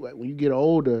 when you get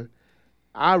older,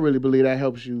 I really believe that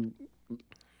helps you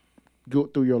go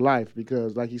through your life,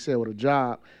 because, like you said, with a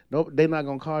job, they're not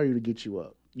gonna call you to get you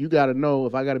up. You got to know,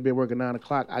 if I got to be at work at 9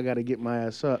 o'clock, I got to get my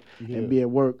ass up and be at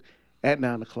work at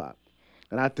 9 o'clock.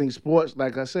 And I think sports,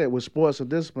 like I said, with sports and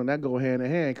discipline, that go hand in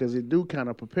hand, because it do kind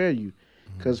of prepare you.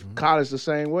 Because college the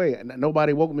same way. And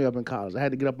nobody woke me up in college. I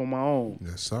had to get up on my own.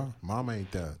 Yes, sir. Mama ain't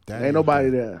there. Daddy ain't nobody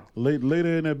there. Lay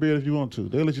there in that bed if you want to.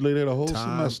 They'll let you lay there the whole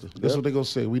semester. That's what they're going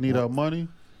to say. We need our money,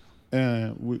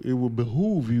 and it will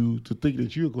behoove you to think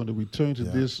that you're going to return to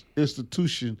this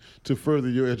institution to further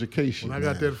your education. When I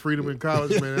got that freedom in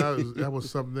college, man, that was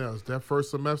something else. That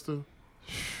first semester,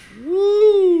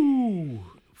 woo!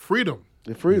 Freedom.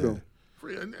 The freedom. Yeah.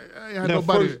 I had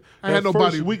nobody.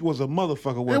 First week was a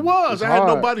motherfucker. It was. I had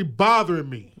nobody bothering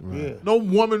me. Yeah. No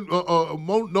woman,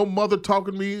 no mother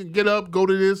talking to me. Get up, go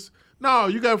to this. No,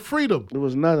 you got freedom. There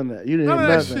was none of that. You didn't none have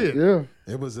of that nothing. shit.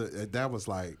 Yeah. It was that was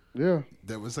like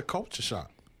that was a culture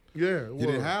shock. Yeah. You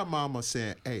didn't have mama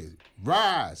saying, "Hey,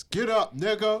 rise, get up,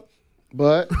 nigga."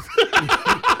 But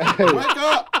wake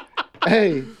up.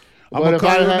 Hey. I'm going to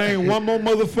call your name one more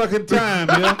motherfucking time,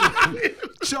 yeah?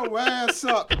 Get your ass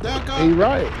up, nigga. He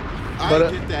right. I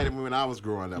didn't get that when I was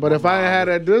growing up. But if I had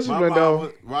that discipline,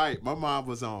 though. My mom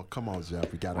was on, come on,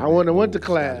 Jeff, we got to I wouldn't have went to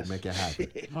class. Make it happen.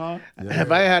 Huh? Yeah.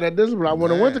 If I had that discipline, I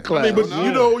wouldn't have went to class. I mean, but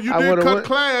you did cut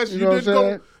class. You did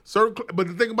go certain. But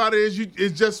the thing about it is,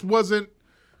 it just wasn't.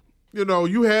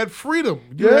 You had freedom.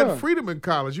 You had freedom in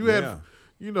college. You had,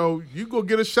 you go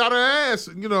get a shot of ass.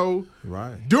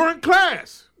 Right during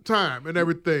class time and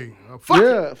everything.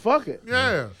 Fuck it.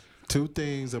 Yeah. Two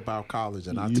things about college,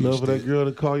 and you love for that girl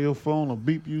to call your phone or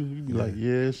beep you. You be like,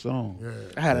 yeah, it's on. Yeah.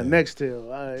 I had a Nextel.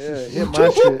 Hit my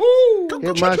shit.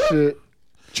 Hit my shit.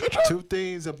 Two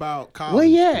things about college. Where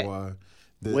you at?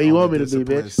 Where you want me to be,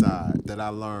 bitch? Side that I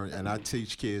learned, and I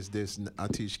teach kids this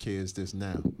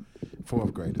now.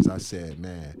 Fourth graders. I said,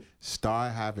 man,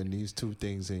 start having these two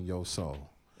things in your soul: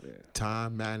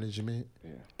 time management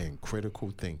and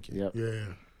critical thinking.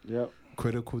 Yep.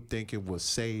 Critical thinking will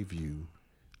save you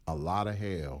a lot of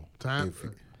hell.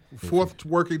 Fourth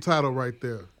working title right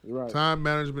there. Right. Time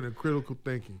management and critical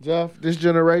thinking. Jeff, this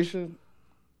generation,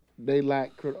 they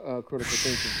lack critical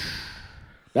thinking.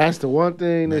 That's the one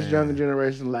thing this younger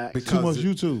generation lacks. Because too much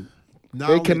YouTube.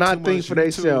 They cannot think for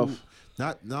themselves.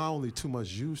 Not only too much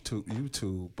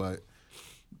YouTube, but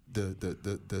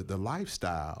the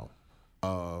lifestyle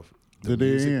of the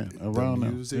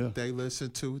music they listen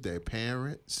to, their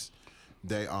parents.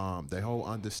 Their whole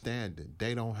understanding.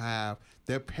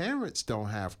 Their parents don't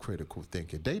have critical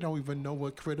thinking. They don't even know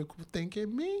what critical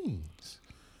thinking means.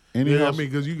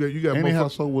 Because you got any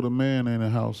household with a man in the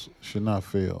house should not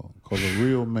fail, because a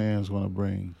real man's going to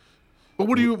bring. But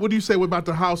what do you say about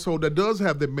the household that does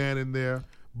have the man in there?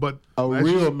 But a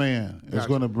real man is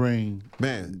going to bring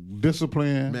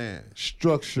discipline,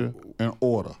 structure, and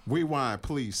order. Rewind,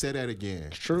 please. Say that again.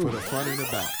 It's true. For the front and the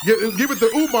back. Give it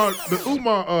the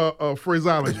Umar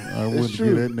phraseology. I wouldn't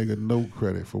give that nigga no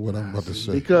credit for what I'm about to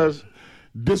say. Because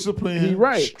discipline,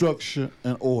 structure,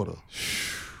 and order.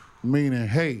 Meaning,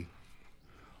 hey,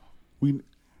 we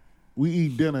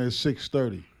eat dinner at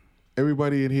 6:30.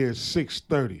 Everybody in here is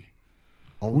 6:30.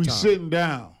 We sitting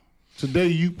down. Today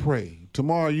you pray.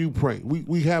 Tomorrow you pray.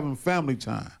 We having family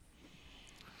time.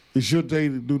 It's your day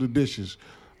to do the dishes.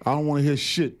 I don't want to hear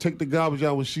shit. Take the garbage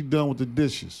out when she done with the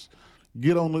dishes.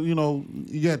 Get on the,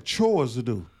 you got chores to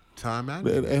do. Time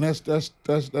management. And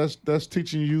that's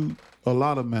teaching you a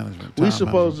lot of management. We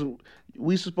supposed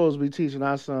to be teaching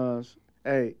our sons,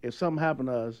 hey, if something happened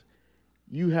to us,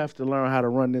 you have to learn how to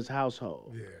run this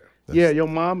household. Yeah. Your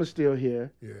mom is still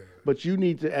here. Yeah. But you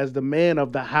need to, as the man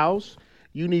of the house,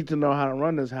 you need to know how to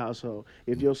run this household.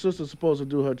 If your sister's supposed to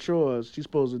do her chores, she's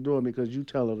supposed to do it because you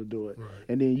tell her to do it. Right.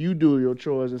 And then you do your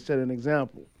chores and set an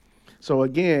example. So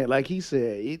again, like he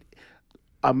said,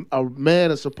 a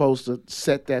man is supposed to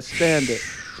set that standard,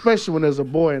 especially when there's a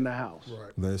boy in the house.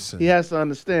 Right. Listen. He has to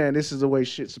understand this is the way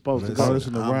shit's supposed to go. I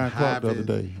listened to Ryan Clark the other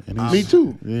day. Me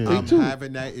too. Yeah. I'm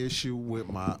having that issue with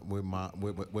I'm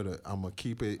gonna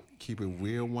keep it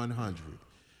real 100.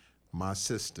 My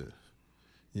sister.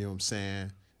 You know what I'm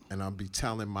saying? And I'll be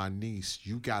telling my niece,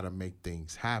 you got to make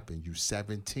things happen. You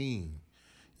 17.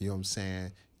 You know what I'm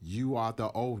saying? You are the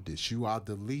oldest. You are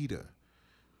the leader.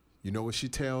 You know what she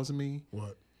tells me?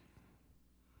 What?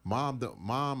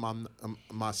 Mom,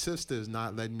 my sister is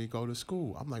not letting me go to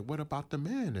school. I'm like, what about the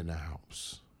man in the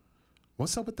house?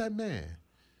 What's up with that man?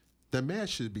 The man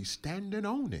should be standing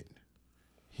on it.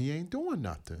 He ain't doing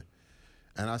nothing.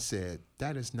 And I said,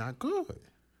 that is not good.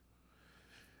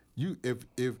 If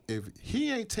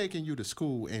he ain't taking you to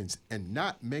school and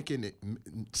not making it,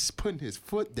 putting his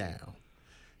foot down,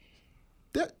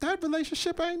 that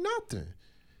relationship ain't nothing,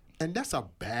 and that's a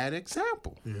bad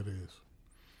example. Yeah, it is.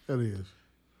 That is.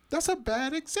 That's a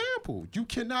bad example. You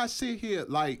cannot sit here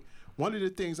like one of the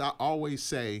things I always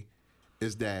say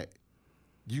is that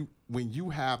when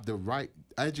you have the right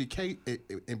educate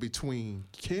in between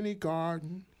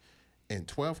kindergarten and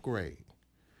 12th grade,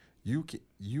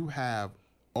 you have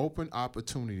open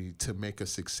opportunity to make a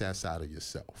success out of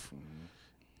yourself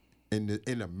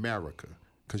in America,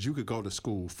 because you could go to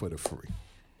school for the free.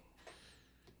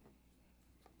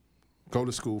 Go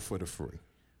to school for the free.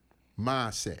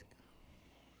 Mindset.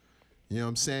 You know what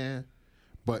I'm saying?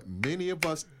 But many of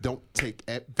us don't take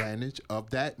advantage of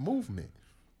that movement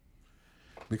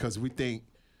because we think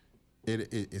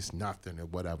it's nothing or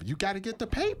whatever. You got to get the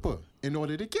paper in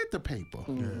order to get the paper.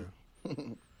 Yeah.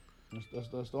 That's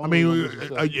the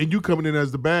and you coming in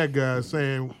as the bad guy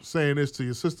saying this to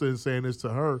your sister and saying this to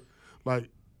her, like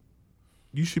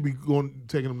you should be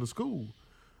taking them to school.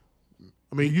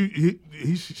 I mean,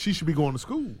 she should be going to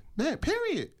school. Man,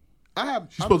 period.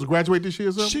 She's supposed to graduate this year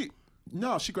or something?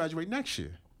 No, she graduate next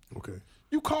year. Okay.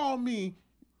 You call me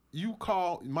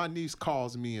my niece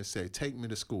calls me and say, take me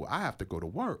to school. I have to go to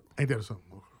work. Ain't that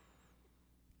something?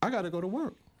 I got to go to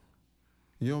work.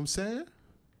 You know what I'm saying?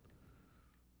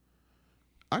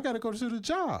 I got to go to the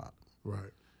job.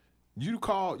 Right. You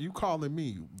calling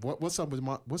me. What's up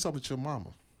with your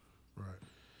mama? Right.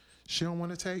 She don't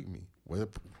want to take me.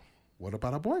 What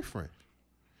about a boyfriend?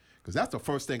 Because that's the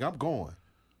first thing I'm going.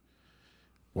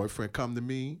 Boyfriend come to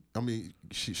me. I mean,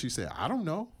 she said, I don't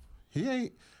know. I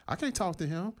can't talk to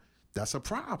him. That's a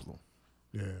problem.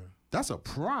 Yeah. That's a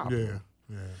problem. Yeah.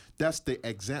 Yeah. That's the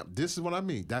example. This is what I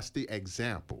mean. That's the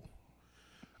example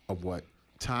of what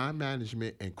time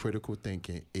management and critical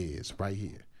thinking is right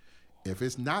here. If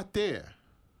it's not there,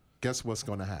 guess what's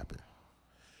going to happen?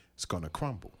 It's going to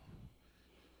crumble.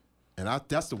 And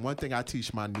that's the one thing I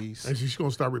teach my niece. And she's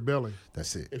going to start rebelling.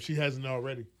 That's it. If she hasn't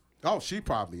already. Oh, she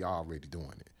probably already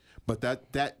doing it. But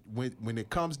that when it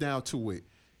comes down to it,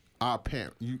 my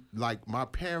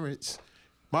parents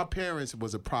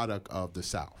was a product of the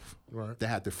South. Right. They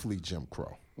had to flee Jim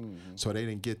Crow. Mm-hmm. So they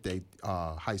didn't get their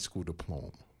high school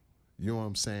diploma. You know what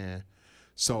I'm saying?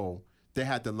 So they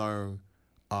had to learn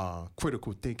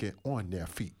critical thinking on their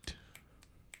feet.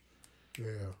 Yeah.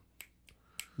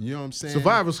 You know what I'm saying?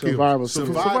 Survival skills.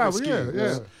 Survival skills.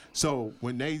 Yeah. So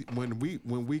when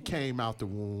we came out the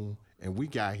womb and we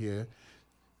got here,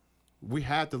 we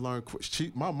had to learn.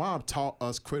 My mom taught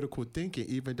us critical thinking,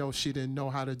 even though she didn't know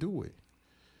how to do it.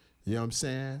 You know what I'm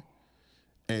saying?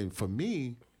 And for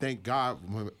me, thank God,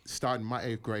 when starting my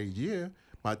 8th grade year,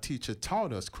 my teacher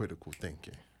taught us critical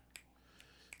thinking.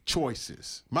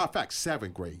 Choices. Matter of fact,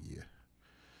 7th grade year.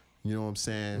 You know what I'm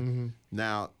saying? Mm-hmm.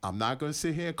 Now, I'm not going to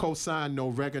sit here and co-sign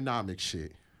no Reaganomics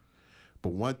shit. But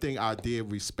one thing I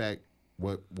did respect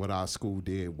what our school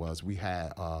did was we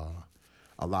had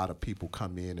a lot of people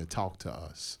come in and talk to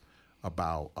us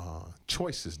about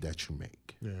choices that you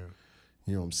make. Yeah.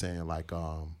 You know what I'm saying? Like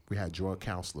we had drug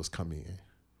counselors come in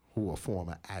who were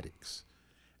former addicts,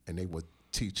 and they would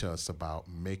teach us about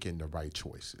making the right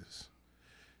choices.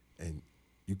 And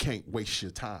you can't waste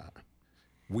your time.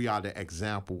 We are the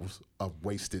examples of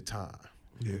wasted time.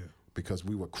 Yeah. Because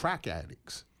we were crack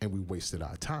addicts and we wasted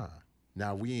our time.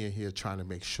 Now we in here trying to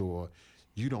make sure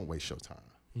you don't waste your time.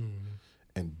 Mm-hmm.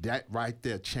 And that right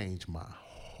there changed my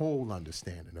whole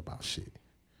understanding about shit.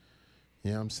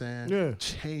 You know what I'm saying? Yeah.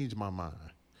 Changed my mind.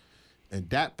 And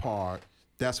that part,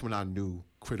 that's when I knew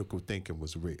critical thinking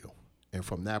was real. And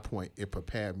from that point, it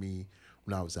prepared me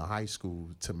when I was in high school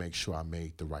to make sure I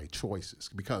made the right choices.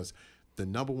 Because the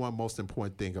number one most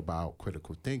important thing about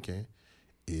critical thinking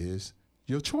is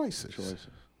your choices.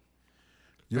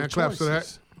 Your choices. Claps to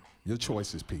that. Your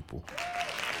choices, people.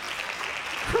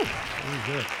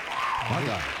 My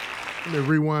God. Let me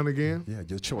rewind again. Yeah,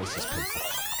 your choices, people.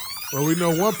 Well, we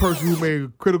know one person who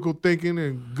made critical thinking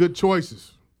and good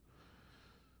choices.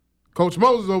 Coach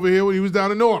Moses over here when he was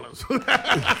down in New Orleans. With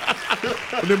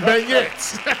them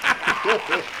beignets.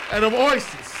 And them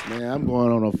oysters. Man, I'm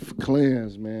going on a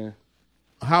cleanse, man.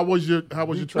 How was your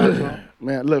trip?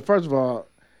 Man, look, first of all,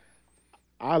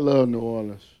 I love New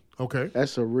Orleans. Okay. That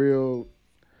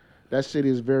city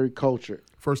is very cultured.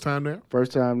 First time there?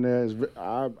 First time there.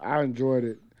 I enjoyed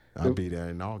it. I'll be there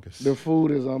in August. The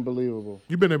food is unbelievable.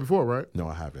 You've been there before, right? No,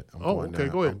 I haven't. Go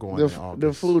ahead. I'm going in August.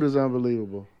 The food is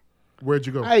unbelievable. Where'd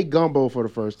you go? I ate gumbo for the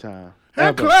first time.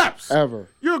 Hand claps. Ever.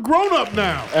 You're a grown-up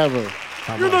now. Ever.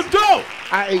 You're an adult.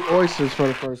 I ate oysters for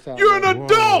the first time. You're an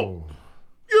adult.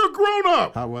 You're a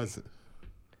grown-up. How was it?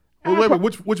 Well, wait a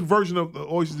minute. Which version of the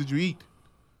oysters did you eat?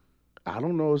 I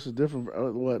don't know. It's a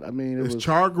different. What? I mean, it's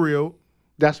char grilled.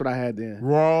 That's what I had then.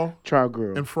 Raw. Char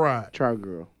grilled. And fried. Char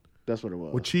grilled. That's what it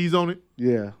was. With cheese on it?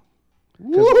 Yeah.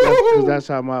 Because that's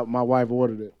how my wife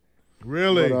ordered it.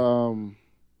 Really? But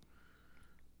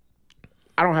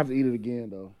I don't have to eat it again,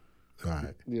 though. All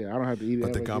right. Yeah, I don't have to eat it.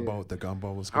 But the gumbo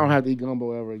was good. I don't have to eat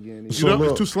gumbo ever again. You know,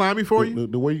 it's too slimy for you?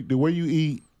 The way you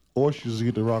eat oysters, you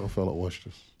get the Rockefeller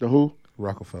oysters. The who?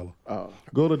 Rockefeller. Oh.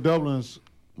 Go to Dublin's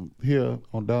here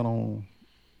down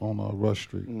on Rush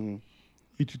Street. Mm-hmm.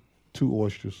 Eat your 2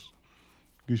 oysters.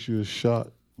 Get you a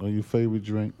shot of your favorite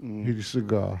drink. Mm-hmm. Hit your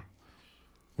cigar.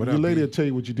 Your lady will tell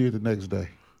you what you did the next day.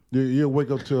 You'll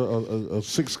wake up to a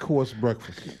 6-course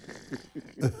breakfast.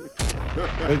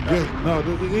 No,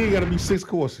 it ain't got to be 6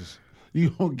 courses. You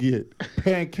gonna get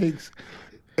pancakes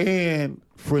and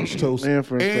French toast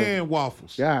and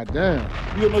waffles. God damn.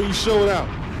 You know you showed out.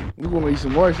 You gonna eat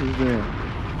some oysters then?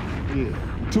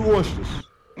 Yeah. 2 oysters.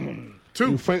 2.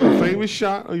 Your favorite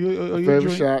shot of your favorite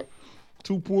drink. shot.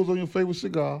 2 pulls on your favorite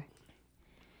cigar.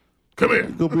 Come here.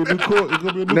 It's gonna be a new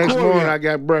Corey. Next morning I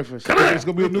got breakfast. It's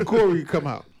gonna be a new Corey come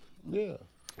out. Yeah.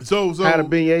 So had a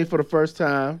beignet for the first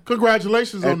time.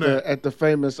 Congratulations on that. At the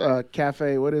famous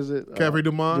cafe. What is it? Cafe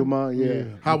Du Monde. Du Monde, yeah.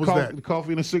 How was that? The coffee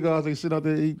and the cigars they sit out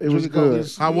there eat. It was good.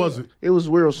 How was it? It was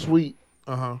real sweet.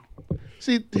 Uh-huh.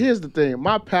 See, here's the thing.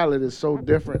 My palate is so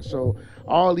different. So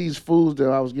all these foods that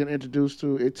I was getting introduced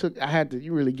to, I had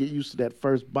to really get used to that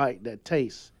first bite, that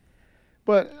taste.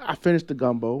 But I finished the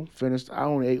gumbo. I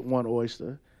only ate one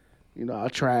oyster. You know, I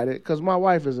tried it because my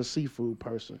wife is a seafood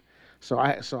person. So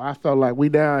I felt like we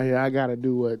down here, I got to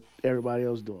do what everybody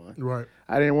else doing. Right.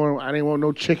 I didn't want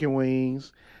no chicken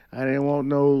wings. I didn't want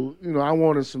no, I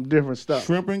wanted some different stuff.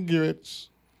 Shrimp and grits.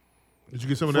 Did you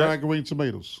get some of that? Fried green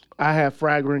tomatoes. I had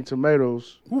fried green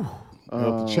tomatoes.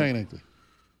 Off the chain, ain't they?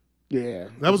 Yeah.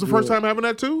 That was the first time having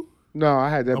that too? No, I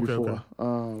had that before.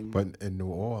 Okay. But in New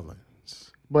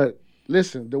Orleans. But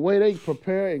listen, the way they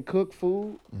prepare and cook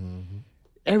food,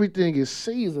 everything is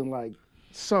seasoned like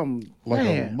some like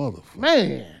man, a motherfucker.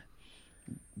 Man.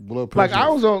 Blood pressure. Like I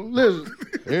was on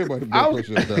everybody blood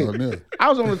pressure is down there. I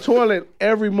was on the toilet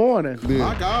every morning. Yeah.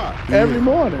 My God. Every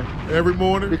morning. Every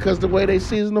morning? Because the way they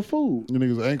season the food. You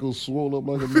niggas' ankles swole up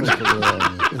like a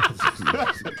motherfucker.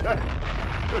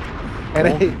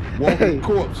 And walking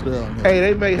corpse down there. Hey,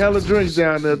 they make hella drinks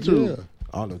down there too. Yeah.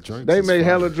 All the drinks. They make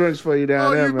hella drinks for you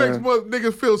down there, you man. makes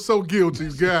niggas feel so guilty.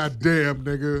 God damn,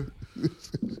 nigga.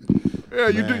 Yeah,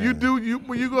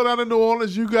 when you go down to New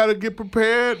Orleans, you gotta get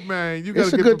prepared, man. You gotta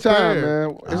it's a get good prepared.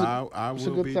 time, man. I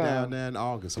will be down there in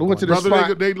August. We went to the Brother,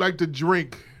 spot. they like to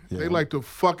drink. Yeah. They like to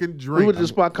fucking drink. We went to the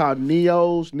spot called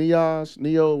Neo,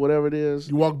 whatever it is.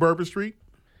 You walk Bourbon Street?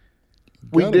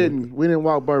 We didn't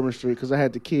walk Bourbon Street because I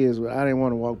had the kids. I didn't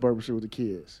want to walk Bourbon Street with the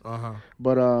kids.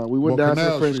 But we went down to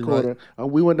the French Quarter. Right?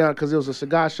 We went down because there was a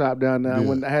cigar shop down there.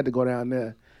 Yeah. I had to go down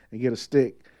there and get a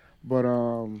stick. But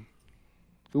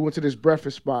we went to this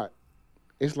breakfast spot.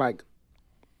 It's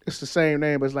the same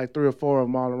name, but it's like 3 or 4 of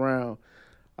them all around.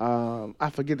 I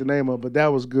forget the name of it, but that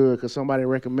was good because somebody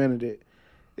recommended it.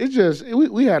 It's just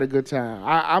we had a good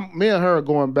time. Me and her are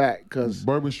going back because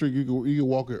Bourbon Street. You can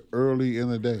walk it early in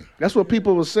the day. That's what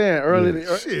people were saying early.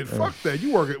 Shit, fuck that.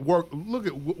 You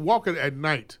walk it at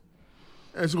night.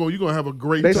 And so you're gonna have a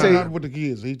great they time. Say, not with the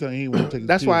kids. He want to take.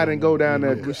 That's why I didn't go down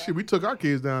there. Well, shit, we took our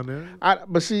kids down there.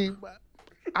 But see,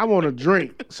 I want to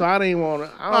drink, so I didn't want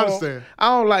to. I understand. I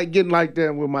don't like getting like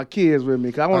that with my kids with me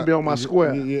because I want to be on my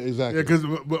square. Yeah, exactly. Yeah, because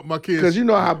my kids. Because you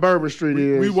know how Bourbon Street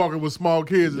is. We walking with small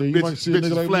kids and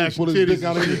bitches like flashing put his dick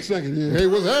out any second. Yeah. Hey,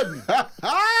 what's happening?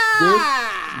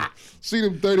 See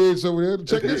them 38s over there.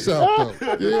 Check this out,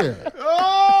 though. Yeah.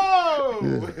 Oh.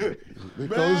 Yeah.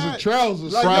 Because it's a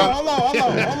trousers. Like,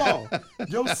 hold on.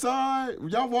 Your son,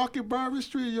 y'all walking Bourbon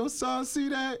Street, your son see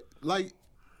that? Like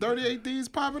 38 D's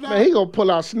popping out? Man, he gonna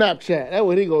pull out Snapchat. That's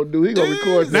what he gonna do. He gonna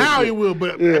record that. Now shit. he will,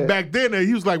 but back then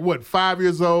he was like what, 5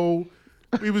 years old.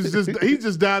 He's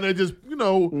just down there, just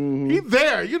he's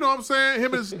there. You know what I'm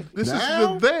saying? This is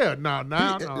just there. No.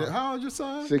 How old your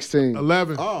son? 16.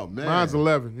 11. Oh man, mine's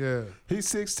 11. Yeah, he's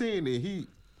 16 and he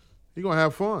gonna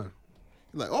have fun.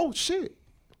 Like, oh shit.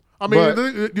 I mean,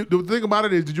 the thing about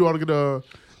it is, did you all get a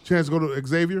chance to go to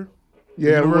Xavier?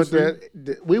 Yeah,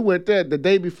 we went there the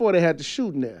day before they had the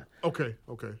shooting there. Okay.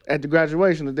 At the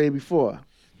graduation the day before.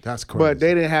 That's crazy. But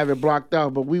they didn't have it blocked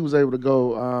out, but we was able to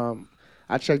go.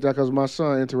 I checked out because my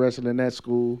son interested in that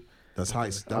school. That was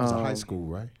a high school,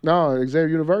 right? No, Xavier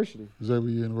University. Xavier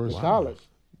University. Wow. College.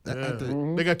 Yeah.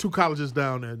 They got 2 colleges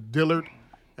down there, Dillard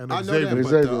and I Xavier. know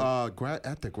that, but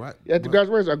at the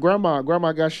graduation,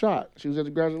 grandma got shot. She was at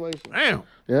the graduation. Damn.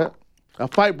 Yeah. A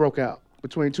fight broke out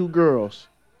between 2 girls.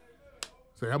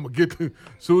 Say, I'm going to get as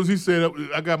soon as he said,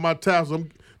 I got my tassel,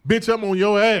 I'm on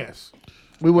your ass.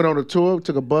 We went on a tour,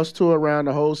 took a bus tour around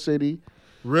the whole city.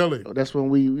 Really? That's when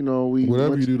we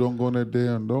whatever you do, don't go on that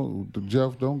damn.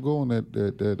 Jeff, don't go on that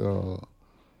the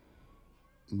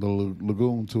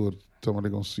lagoon tour. Tell me they're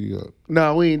gonna see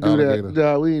No, we ain't do alligator. that.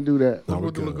 No, we ain't do that. What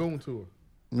was the lagoon tour?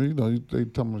 They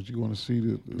tell me you want to see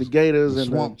the gators the and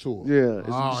swamp tour.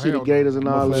 Yeah, see the gators and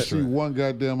all that. See one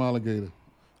goddamn alligator.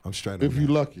 I'm straight. If you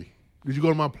lucky. Did you go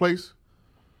to my place?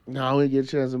 No, we didn't get a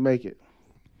chance to make it.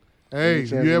 Hey,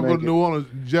 you ever go to New Orleans,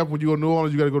 Jeff? When you go to New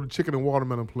Orleans, you got to go to Chicken and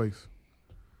Watermelon place.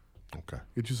 Okay.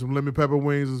 Get you some lemon pepper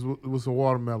wings with some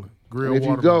watermelon, grilled and if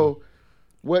watermelon.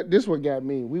 you go, this one got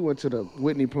me. We went to the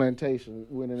Whitney Plantation.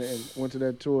 Went to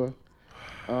that tour.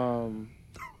 Man,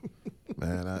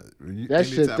 that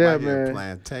shit there, man.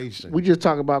 Plantation. We just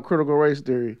talk about critical race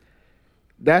theory.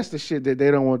 That's the shit that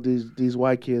they don't want these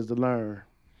white kids to learn,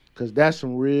 because that's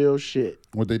some real shit.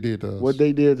 What they did to us. What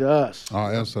they did to us.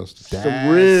 Our ancestors. Some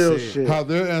real shit. How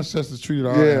their ancestors treated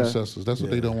our ancestors. That's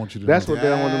what they don't want you to That's know. What they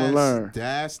don't want them to learn.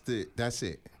 That's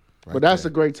it. Right, but that's a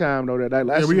great time though.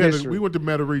 That's we went to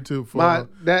Metairie too for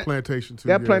plantation too.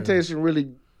 That plantation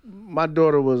really, my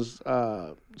daughter was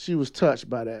she was touched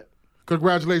by that.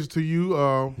 Congratulations to you.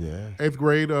 8th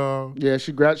grade. Yeah,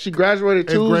 she graduated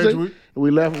Tuesday, and we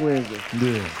left Wednesday.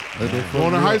 Yeah,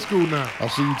 going to high school now. I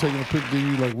see you taking a picture.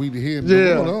 You like we the head.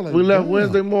 Yeah, we left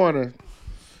Wednesday morning.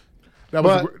 That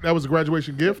was a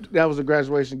graduation gift. That was a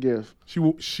graduation gift.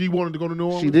 She wanted to go to New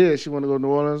Orleans. She did. She wanted to go to New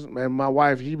Orleans, and my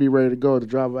wife she be ready to go to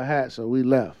drop her hat, so we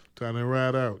left. Time to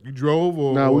ride out. You drove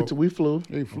or? No, we flew.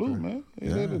 They flew, man. He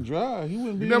had to drive. He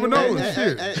wouldn't be. You never know.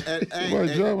 Shit.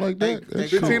 Somebody drive like that.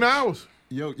 15 hours.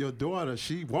 Your daughter,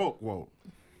 she woke.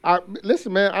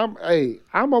 Listen, man.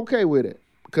 I'm okay with it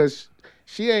because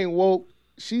she ain't woke.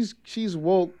 She's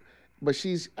woke, but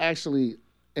she's actually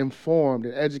informed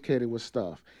and educated with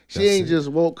stuff. She ain't just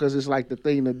woke because it's like the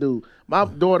thing to do. My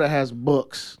daughter has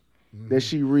books that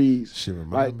she reads. She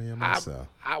reminds me of myself.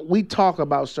 We talk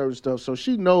about certain stuff, so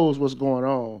she knows what's going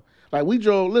on. Like we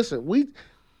drove. Listen,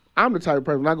 I'm the type of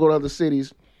person when I go to other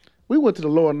cities. We went to the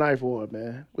Lower Ninth Ward,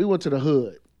 man. We went to the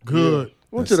hood. Good. Yeah.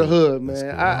 Went to the hood, man.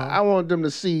 Cool. I want them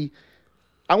to see.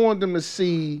 I want them to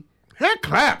see. Head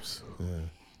claps. Yeah.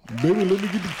 Baby, let me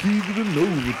get the key to the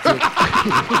nose.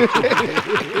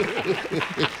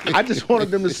 I just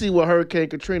wanted them to see what Hurricane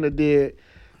Katrina did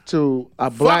to a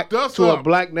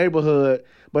black neighborhood.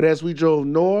 But as we drove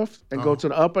north and go to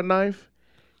the Upper Ninth,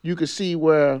 you could see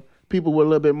where people with a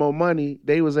little bit more money,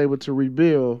 they was able to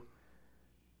rebuild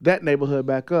that neighborhood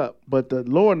back up. But the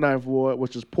Lower Ninth Ward,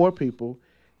 which is poor people,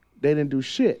 they didn't do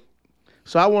shit.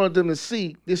 So I wanted them to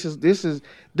see this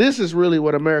is really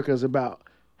what America is about.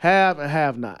 Have and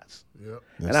have-nots. Yep.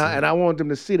 And I want them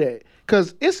to see that.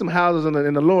 Because it's some houses in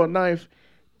the Lower Ninth,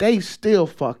 they still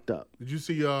fucked up. Did you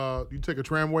see, you take a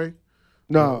tramway?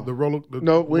 No.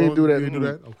 No, we didn't do that. You didn't do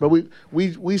that? Okay. But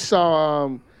we saw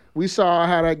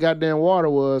how that goddamn water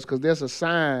was, because there's a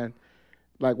sign,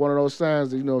 like one of those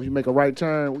signs that, if you make a right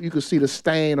turn, you can see the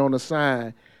stain on the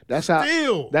sign. That's how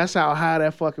high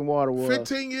that fucking water was.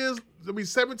 17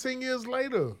 years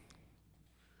later.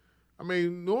 I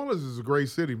mean, New Orleans is a great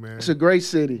city, man. It's a great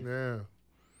city. Yeah.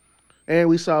 And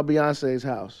we saw Beyonce's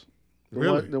house.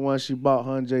 The one she bought,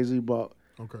 her and Jay-Z bought.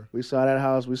 Okay. We saw that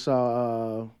house. We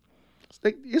saw I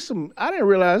didn't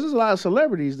realize there's a lot of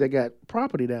celebrities that got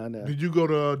property down there. Did you go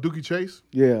to Dookie Chase?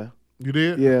 Yeah. You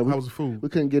did? Yeah. How was the food? We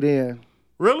couldn't get in.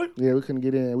 Really? Yeah, we couldn't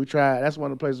get in. We tried. That's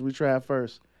one of the places we tried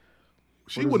first.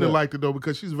 She wouldn't have liked it, though,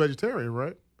 because she's a vegetarian,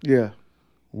 right? Yeah.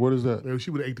 What is that? Yeah,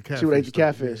 she would have ate the catfish. She would have ate the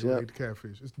catfish, yeah. Ate the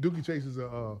catfish. Dookie Chase is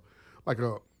a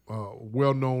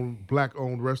well-known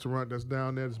black-owned restaurant that's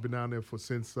down there. It's been down there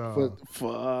since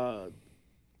ever.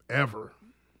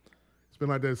 It's been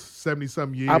like that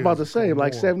 70-something years. I'm about to say,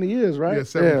 like 70 years, right? Yeah,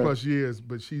 70 plus years.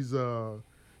 But she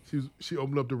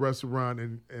opened up the restaurant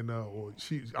and I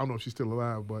don't know if she's still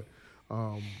alive, but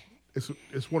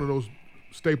it's one of those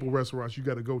staple restaurants you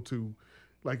got to go to.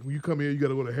 Like when you come here, you got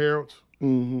to go to Harold's.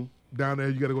 Mm-hmm. Down there,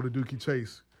 you got to go to Dookie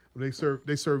Chase. They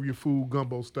serve your food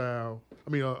gumbo style. I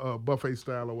mean, buffet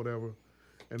style or whatever,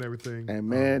 and everything. And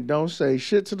man, don't say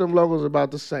shit to them locals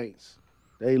about the Saints.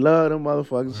 They love them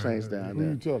motherfucking Saints down there.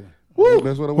 Who you telling? Woo!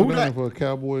 That's what I went down for, a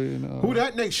Cowboy and who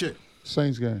that Nick shit?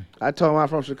 Saints game. I told them I'm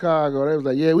from Chicago. They was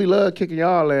like, yeah, we love kicking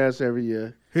y'all ass every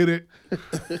year. Hit it.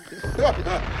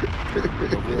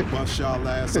 Bust y'all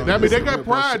ass. I mean, they got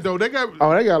pride though. They got a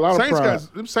lot of pride.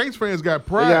 Them Saints fans got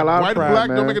pride. They got a lot of White pride, and black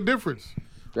man. don't make a difference.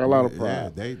 Got a lot of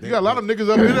pride. Yeah, you got a lot of niggas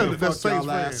up here that's Saints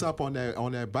y'all ass fans. up on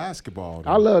that basketball.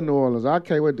 I love New Orleans. I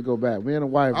can't wait to go back. Me and the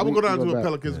wife. I would go down to a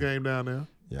Pelicans game down there.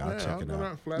 Yeah, I'll check it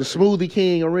out. The Smoothie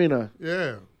King Arena.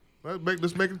 Yeah.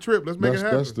 Let's make a trip. Let's make it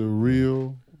happen. That's the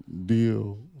real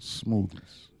deal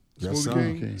smoothies. Yes,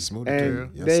 Smoothie King. Smoothie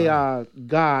And King. they are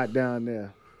God down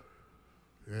there.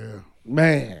 Yeah.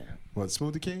 Man. What,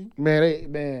 Smoothie King? Man,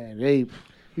 they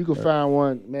you can find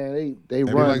one, man, they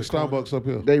run like Starbucks up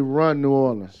here. They run New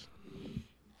Orleans.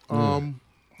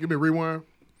 Give me a rewind.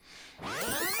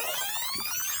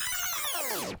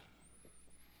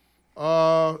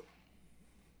 Over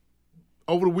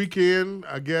the weekend,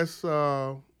 I guess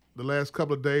the last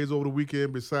couple of days over the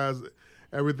weekend, besides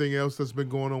everything else that's been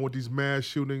going on with these mass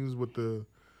shootings, with the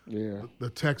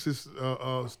Texas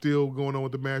still going on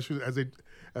with the mass shootings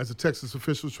as the Texas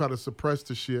officials try to suppress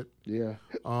the shit. Yeah.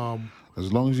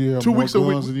 As long as you have more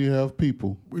guns than you have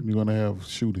people, you're gonna have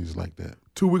shootings like that.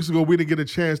 2 weeks ago, we didn't get a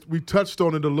chance. We touched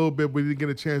on it a little bit, but we didn't get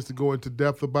a chance to go into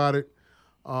depth about it.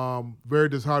 Very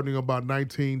disheartening about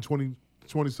 19,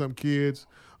 20-some kids,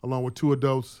 along with 2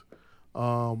 adults,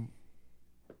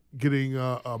 getting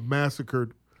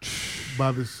massacred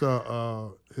by this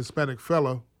Hispanic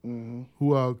fella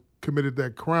who committed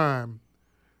that crime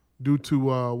due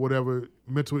to whatever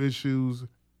mental issues,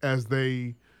 as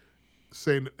they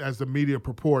say, as the media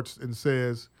purports and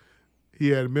says, he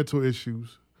had mental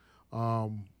issues.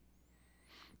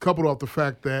 Coupled off the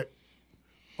fact that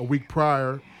a week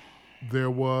prior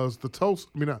there was the Tulsa.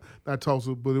 I mean, not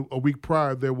Tulsa, but a week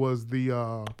prior there was the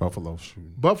Buffalo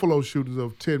shooting. Buffalo shootings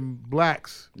of 10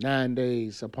 blacks 9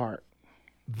 days apart.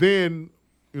 Then,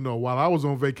 while I was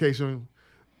on vacation,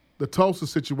 the Tulsa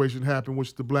situation happened,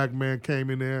 which the black man came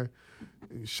in there,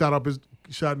 and shot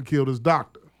and killed his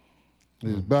doctor.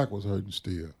 His back was hurting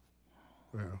still.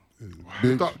 Yeah.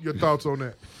 Your thoughts on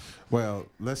that? Well,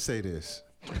 let's say this.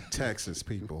 Texas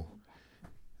people.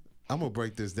 I'm gonna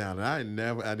break this down, and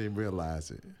I didn't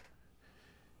realize it.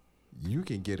 You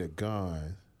can get a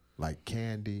gun like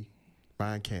candy,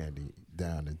 buying candy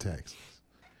down in Texas.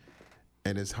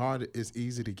 And it's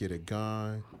easy to get a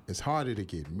gun. It's harder to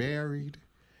get married,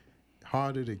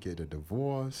 harder to get a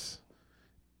divorce.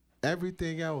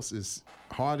 Everything else is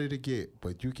harder to get,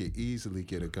 but you can easily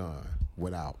get a gun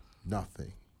without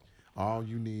nothing. All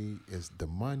you need is the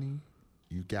money.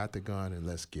 You got the gun, and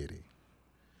let's get it.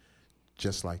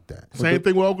 Just like that. Same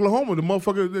thing with Oklahoma. The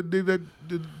motherfucker that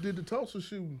did the Tulsa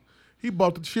shooting, he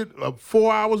bought the shit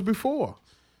 4 hours before.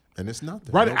 And it's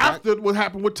nothing. Right after what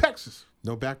happened with Texas.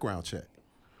 No background check.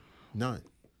 None.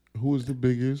 Who is the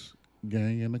biggest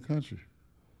gang in the country?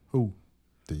 Who?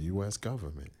 The U.S.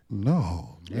 government.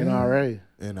 No. NRA.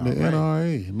 The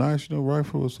NRA, National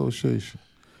Rifle Association.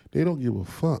 They don't give a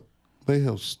fuck. They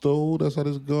have stole. That's how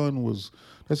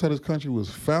this country was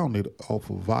founded off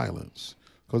of violence.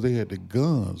 Because they had the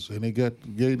guns, and they gave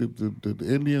the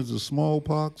Indians the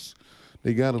smallpox.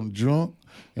 They got them drunk,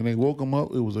 and they woke them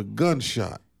up. It was a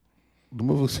gunshot. The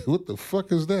motherfucker said, "What the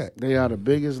fuck is that?" They are the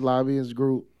biggest lobbyist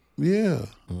group in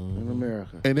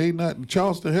America. And they not.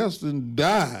 Charleston Heston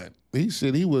died. He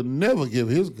said he would never give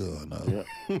his gun up.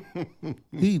 Yep.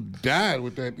 He died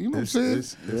with that. You know what I'm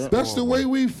saying? That's the way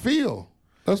we feel.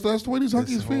 That's the way these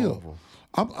hunkies feel.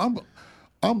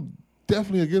 I'm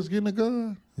definitely against getting a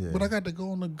gun. Yeah. But I got to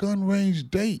go on a gun range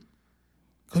date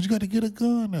because you got to get a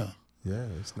gun now. Yeah,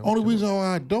 it's no Only reason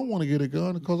why I don't want to get a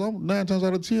gun because 9 times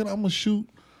out of 10 I'm gonna shoot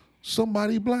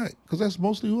somebody black because that's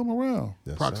mostly who I'm around.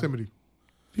 Yes, proximity.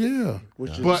 Yeah,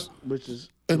 which is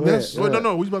and that's no.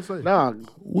 What you about to say? Nah,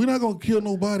 we're not gonna kill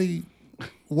nobody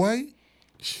white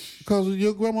because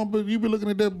your grandma. You be looking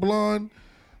at that blonde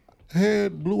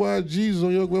haired, blue eyed Jesus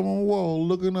on your grandma's wall,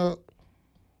 looking up,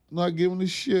 not giving a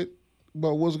shit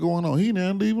about what's going on. He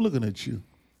not even looking at you.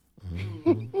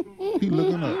 Mm-hmm. He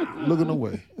looking up, looking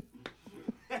away.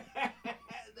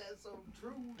 That's so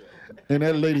true. And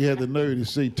that lady had the nerve to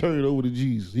say, "Turn it over to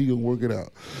Jesus. He gonna work it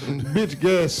out." Bitch,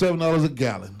 gas $7 a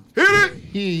gallon. Hit it.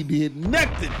 He did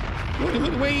nothing.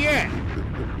 Where he at?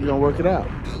 You gonna work it out?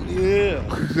 Yeah.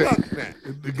 Fuck that.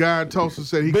 The guy in Tulsa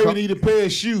said he need a pair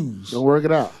of shoes. Gonna work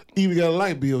it out. Even got a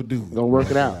light bill due. Gonna work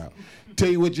it out. Tell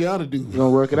you what you ought to do. Gonna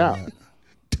work it out.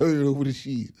 Turn it over to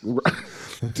Jesus.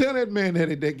 Tell that man that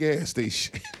at that gas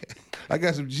station. I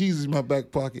got some Jesus in my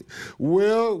back pocket.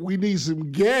 Well, we need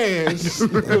some gas.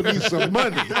 We'll need some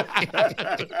money.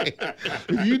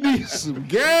 If you need some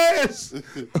gas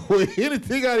or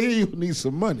anything out here, you need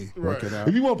some money. Work it out.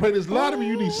 If you want to play this lottery,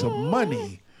 you need some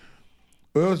money.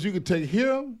 Or else you can take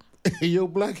him and your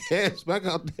black ass back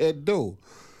out that door.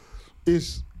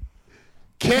 It's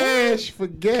cash for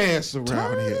gas around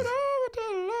Turn here. it over to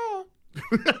the Lord.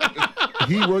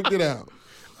 He worked it out.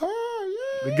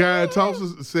 The guy in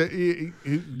Tulsa said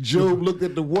Job looked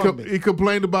at the woman. He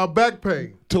complained about back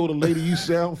pain. Told the lady, "You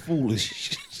sound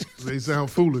foolish." They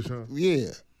sound foolish, huh? Yeah.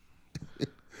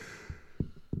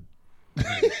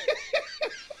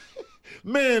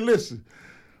 Man, listen.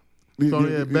 So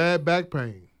he had bad back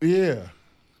pain. Yeah.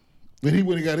 Then he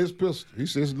went and got his pistol. He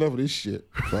said, "It's enough of this shit.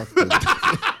 Fuck this."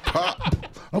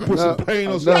 I'm putting some pain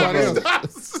on somebody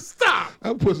else. Stop.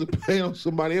 I'm putting some pain on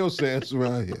somebody else's ass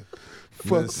around here.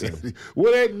 Fuck that.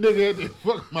 Well, that nigga had to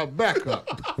fuck my back up.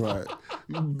 Right.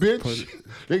 Bitch,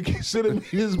 they consider me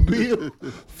this bill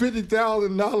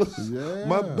 $50,000. Yeah.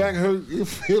 My back hurt. It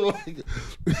feel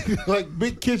like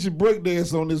big kitchen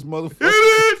breakdance on this motherfucker.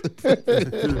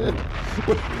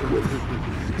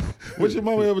 What your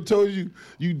mama ever told you?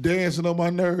 You dancing on my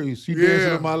nerves. You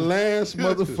dancing on my last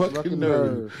motherfucking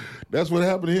nerve. That's what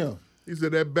happened to him. He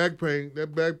said that back pain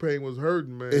was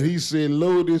hurting, man. And he said,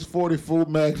 "Load this 44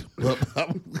 Magnum up.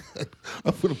 I'm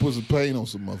finna put some pain on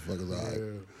some motherfuckers, all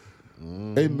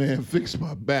right? Hey, man, fix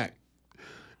my back.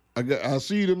 I'll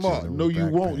see you tomorrow. No, you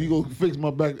won't. You gonna fix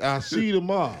my back. I'll see you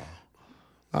tomorrow.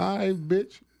 All right,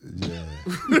 bitch. Yeah.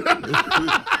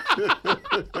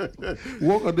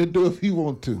 Walk out the door if you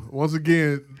want to. Once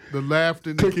again, the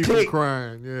laughter to keep him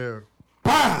crying. Yeah.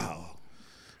 Pow!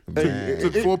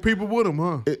 Took 4 people with him,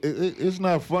 huh? It's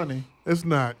not funny. It's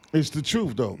not. It's the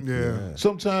truth, though. Yeah.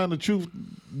 Sometimes the truth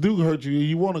do hurt you.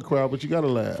 You want to cry, but you got to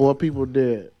laugh. 4 people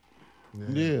dead.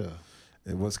 Yeah.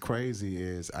 And what's crazy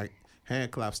is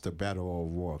hand claps to Beto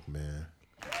O'Rourke, man.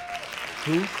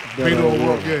 Who? Beto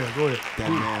O'Rourke, yeah, go ahead. That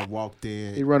man walked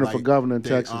in. He running for governor in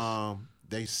Texas.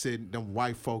 Them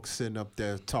white folks sitting up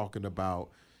there talking about,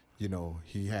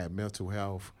 he had mental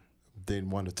health, didn't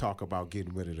want to talk about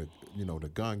getting rid of the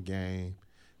gun game.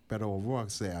 Beto O'Rourke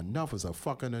said, enough is a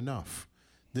fucking enough.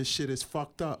 This shit is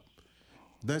fucked up.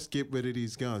 Let's get rid of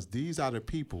these guns. These are the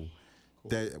people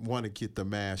that want to get the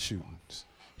mass shootings.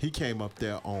 He came up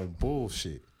there on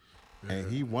bullshit,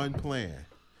 and he wasn't playing.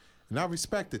 And I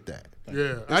respected that.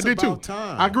 Yeah, I did too.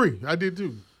 Time. I agree. I did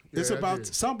too. It's about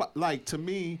somebody. Like, to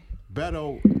me,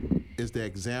 Beto is the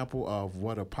example of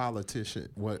what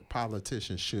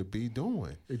politicians should be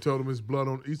doing. He told him his blood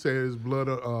on. He said his blood.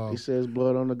 He says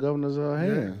blood on the governor's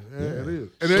hand. Yeah, it is.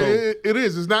 And it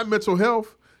is. It's not mental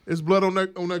health. It's blood on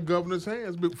that governor's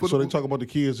hands. So they talk about the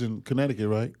kids in Connecticut,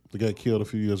 right? They got killed a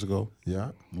few years ago. Yeah.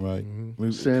 Right.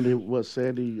 Mm-hmm. Sandy Hook.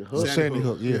 Sandy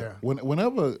Hook. Yeah.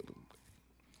 Whenever,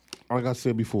 like I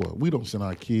said before, we don't send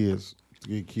our kids to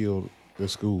get killed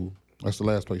at school. That's the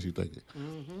last place you think it.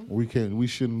 Mm-hmm. We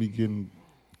shouldn't be getting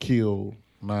killed.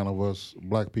 9 of us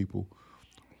black people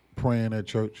praying at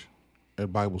church,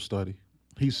 at Bible study.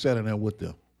 He's sitting there with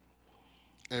them.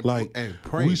 And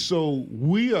praying.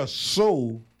 We are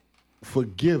so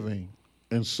forgiving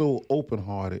and so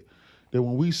open-hearted that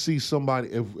when we see somebody,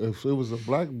 if it was a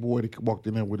black boy that walked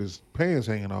in there with his pants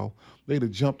hanging off, they'd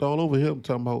have jumped all over him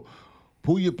talking about,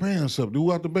 pull your pants up,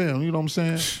 do out the band, you know what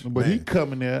I'm saying? But he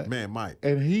come in there, Mike,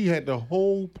 and he had the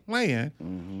whole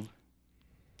plan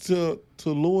to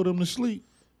lure them to sleep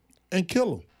and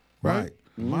kill them. Right?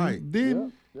 Mike.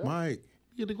 Then Mike,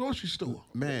 at the grocery store.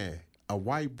 Man, a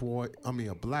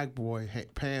black boy,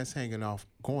 pants hanging off,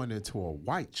 going into a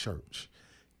white church.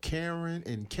 Karen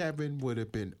and Kevin would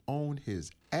have been on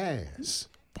his ass.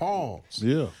 Pause.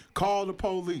 Yeah. Call the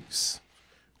police.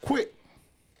 Quick.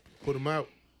 Put him out.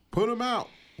 Put him out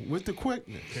with the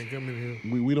quickness. Can't come in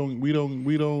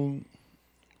here.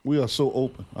 We are so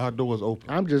open. Our door is open.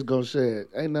 I'm just gonna say it.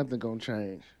 Ain't nothing gonna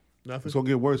change. Nothing. It's gonna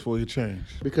get worse before it change.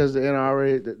 Because the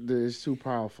NRA is too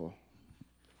powerful.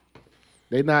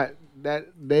 They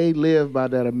live by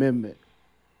that amendment.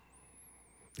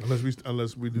 Unless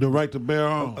we do the right to bear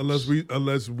arms.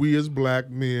 Unless we as black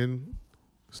men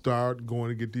start going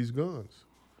to get these guns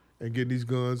and get these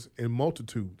guns in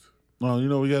multitudes. No, you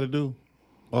know what we got to do?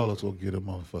 All of us will get a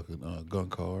motherfucking gun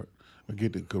card and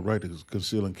get the right to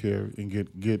conceal and carry and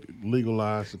get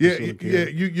legalized. Yeah.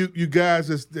 You guys,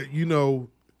 I'm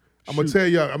gonna tell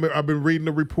y'all. I've been reading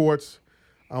the reports.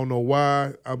 I don't know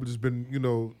why. I've just been,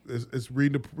 it's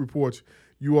reading the reports.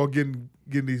 You all getting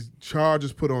these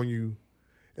charges put on you.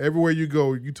 Everywhere you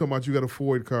go, you talking about you got a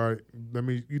FOID card. That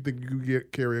means you think you can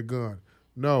carry a gun.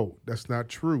 No, that's not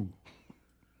true.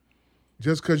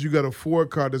 Just because you got a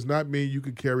FOID card does not mean you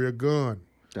can carry a gun.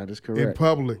 That is correct. In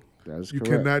public. That is correct.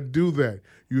 You cannot do that.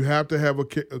 You have to have a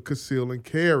conceal and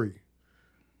carry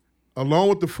along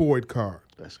with the FOID card.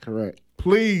 That's correct.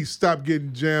 Please stop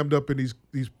getting jammed up in these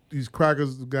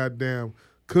crackers. Goddamn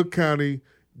Cook County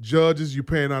judges, you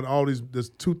paying out all this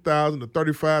 $2,000 to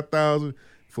 $35,000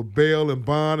 for bail and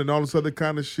bond and all this other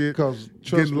kind of shit. Because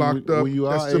getting locked up.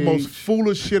 That's the most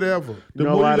foolish shit ever. The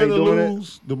more you gotta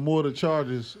lose, the more the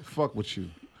charges fuck with you.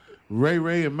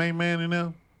 Ray and Main Man and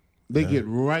them, they get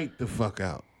right the fuck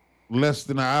out. Less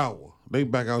than an hour, they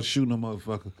back out shooting a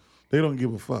motherfucker. They don't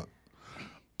give a fuck.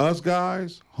 Us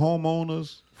guys,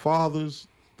 homeowners, fathers,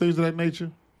 things of that nature,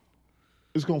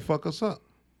 it's gonna fuck us up.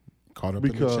 Caught up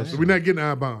because we're not getting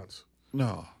our bonds.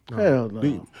 No. Hell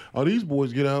no. These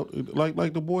boys get out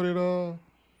like the boy that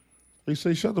they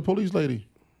say shot the police lady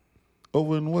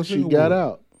over in West Inglewood. She got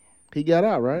out. He got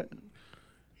out, right?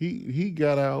 He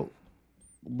got out.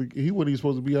 He wasn't even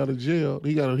supposed to be out of jail.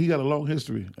 He got a long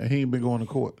history, and he ain't been going to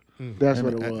court. That's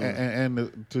what it was.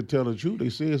 And to tell the truth, they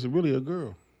say it's really a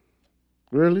girl.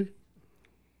 Really?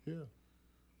 Yeah.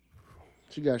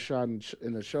 She got shot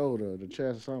in the shoulder, the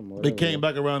chest, or something. Whatever. They came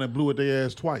back around and blew at their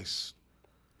ass twice.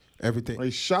 Everything. They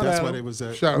shot That's at why him. they was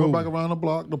at. Went back around the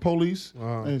block, the police,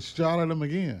 and shot at him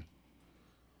again.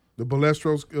 The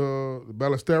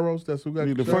Ballesteros, that's who got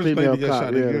the first lady got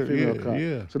shot. The female cop.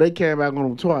 Yeah. So they came back on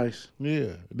him twice.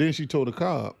 Yeah. Then she told the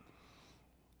cop,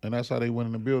 and that's how they went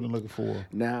in the building looking for her.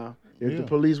 Now, if the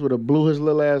police would have blew his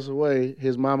little ass away,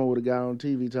 his mama would have got on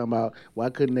TV talking about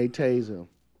why couldn't they tase him?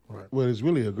 Right. Well, it's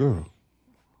really a girl.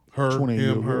 Her, 20 him,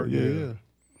 years her, old. yeah. Yeah.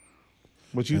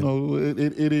 But you know, it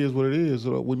is what it is.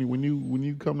 When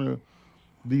you come to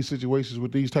these situations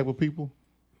with these type of people,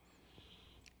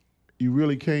 you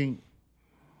really can't.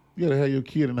 You gotta have your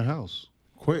kid in the house.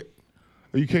 Quick.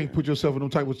 Or you can't put yourself in them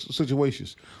type of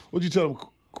situations. What'd you tell them,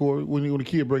 Corey, when a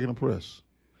kid breaking the press?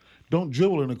 Don't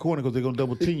dribble in the corner because they're gonna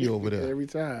double team you over there every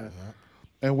time.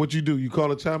 And what you do? You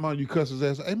call a timeout. You cuss his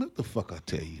ass. Hey, man, what the fuck I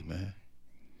tell you, man?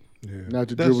 Yeah. Not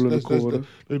to dribble in the corner.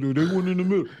 They went in the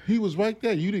middle. He was right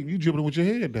there. You dribbling with your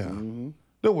head down. Mm-hmm.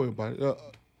 Don't worry about it.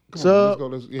 Come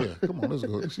on, let's go. Come on, let's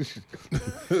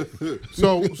go.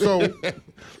 So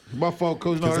my fault,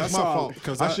 coach. No, that's my fault.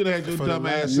 Because I should have had your dumb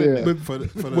ass sitting there.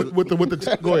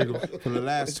 Go ahead. For the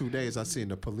last 2 days, I seen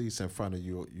the police in front of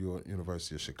your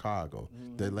University of Chicago.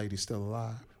 That lady still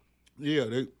alive? Yeah,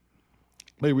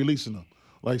 they releasing them.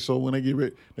 Like, so when they get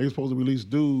ready, they were supposed to release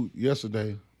dude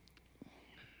yesterday.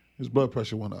 His blood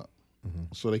pressure went up,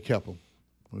 so they kept him.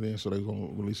 And then so they gonna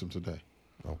release him today.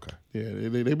 Okay. Yeah,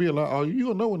 they be a lot. Oh, you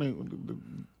don't know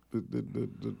when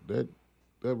that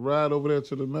ride over there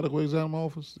to the medical exam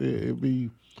office, it be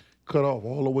cut off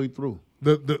all the way through.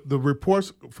 The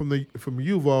reports from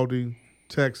Uvalde,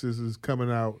 Texas, is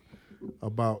coming out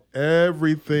about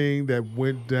everything that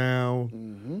went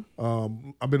down.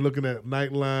 I've been looking at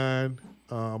Nightline,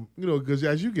 because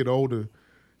as you get older,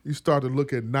 you start to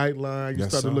look at Nightline. You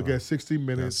start to look at 60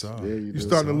 Minutes. You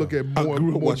start to look at more. I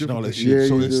grew up watching all that shit,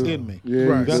 so it's in me. Yeah,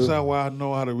 right. That's how I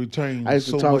know how to retain. I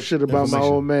used to talk shit about my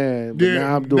old man, but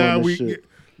now I'm doing this shit.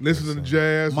 Listen to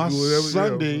jazz. My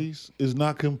Sundays is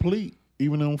not complete.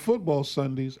 Even on football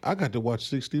Sundays, I got to watch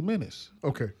 60 Minutes.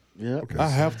 Okay. Yeah. Okay. I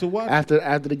have to watch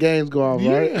after the games go off,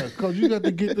 right? Yeah, because you got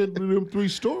to get them 3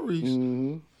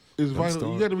 stories. It's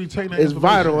vital. You got to retain that. It's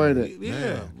vital, ain't it?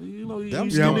 Yeah. You know, you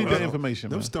need that information.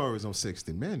 Them man. stories on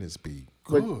 60 Minutes be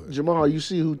good. But Jamal, you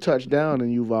see who touched down in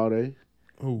Uvalde?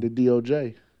 Who? The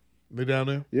DOJ. They down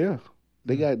there? Yeah.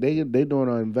 They doing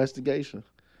an investigation.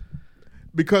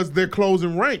 Because they're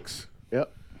closing ranks.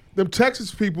 Yep. Them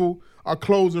Texas people are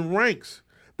closing ranks.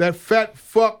 That fat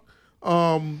fuck,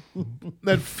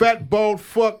 that fat bald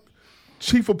fuck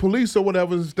chief of police or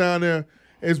whatever is down there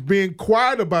is being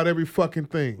quiet about every fucking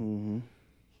thing.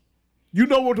 You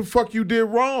know what the fuck you did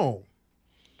wrong.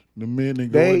 The men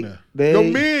that go in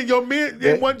there. Your men,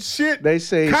 it wasn't shit. They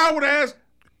say coward ass.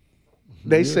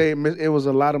 They say it was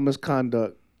a lot of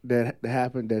misconduct that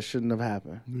happened that shouldn't have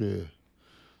happened. Yeah.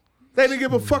 They didn't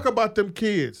give a fuck about them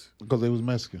kids because they was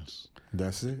Mexicans.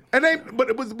 That's it. And but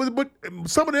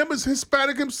some of them is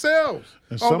Hispanic themselves.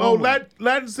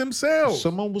 Latins themselves.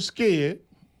 Some of them was scared.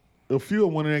 A few of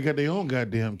them went in there and got their own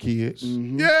goddamn kids.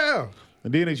 Yeah.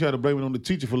 And then they tried to blame it on the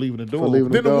teacher for leaving the door.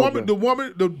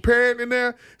 The parent in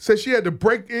there said she had to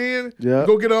break in,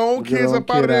 go get her own kids up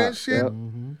out of there and shit. Yep.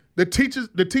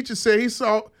 The teacher said he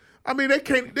saw. I mean, they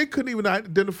couldn't even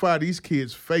identify these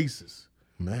kids' faces.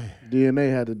 Man,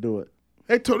 DNA had to do it.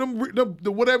 They told him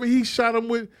whatever he shot them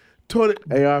with, tore it.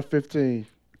 AR-15.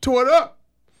 Tore it up.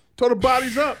 Tore the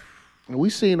bodies up. And we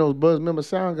seen those bullets. Remember,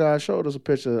 sound guy showed us a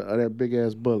picture of that big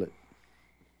ass bullet.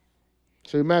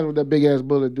 So imagine what that big ass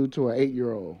bullet do to an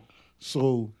 8-year-old.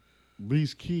 So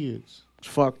these kids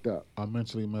fucked up. Are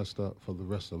mentally messed up for the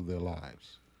rest of their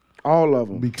lives. All of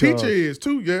them. Teacher is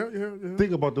too. Yeah.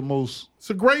 Think about It's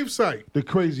a gravesite. The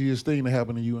craziest thing that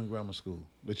happened to you in grammar school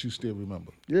that you still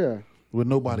remember. Yeah. When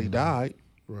nobody died.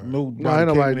 Right. Nobody ain't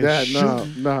nobody that. No.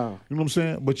 You know what I'm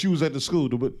saying? But you was at the school.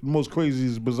 The most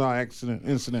craziest, bizarre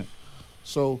incident.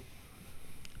 So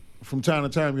from time to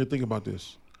time, you think about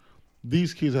this.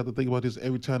 These kids have to think about this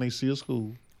every time they see a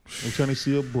school, every time they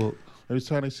see a book, every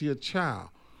time they see a child,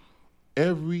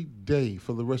 every day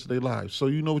for the rest of their lives. So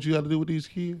you know what you have to do with these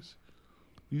kids?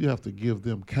 You have to give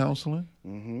them counseling.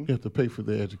 You have to pay for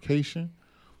their education.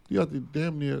 You have to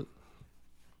damn near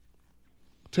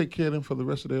take care of them for the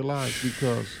rest of their lives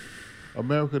because,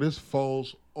 America, this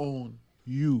falls on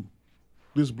you.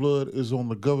 This blood is on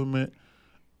the government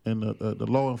and the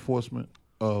law enforcement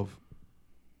of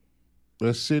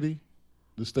that city,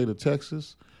 the state of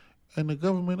Texas, and the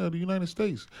government of the United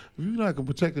States. If you're not going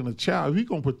to protect a child, if you're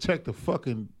going to protect a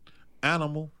fucking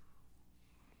animal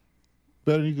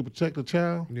better than you can protect a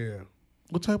child,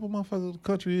 what type of motherfucking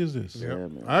country is this? Yeah,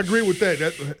 I agree with that.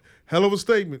 That's a hell of a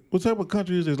statement. What type of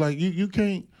country is this? Like you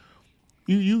can't.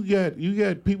 You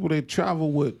got people that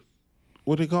travel with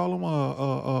what they call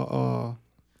them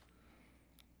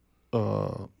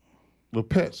the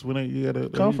pets when you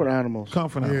got comfort animals.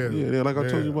 Comfort animals. Yeah, like I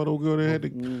told you about the old girl that had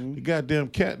the goddamn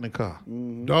cat in the car.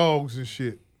 Dogs and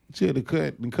shit. She had to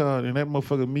cut the car, and that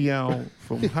motherfucker meow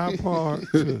from Hyde Park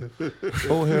to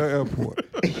O'Hare Airport.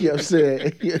 You know what I'm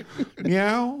saying?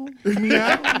 Meow,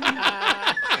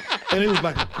 meow. And it was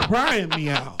like a crying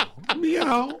meow.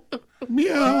 Meow,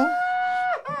 meow.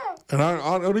 And the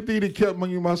only thing that kept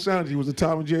me in my sanity was the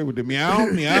Tom and Jerry with the meow,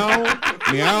 meow,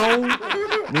 meow,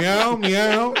 meow,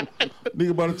 meow.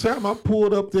 Nigga, by the time I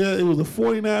pulled up there, it was a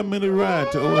 49-minute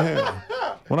ride to O'Hare.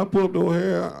 When I pulled up to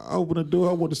O'Hare, I opened the door.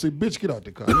 I wanted to say, bitch, get out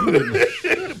the car.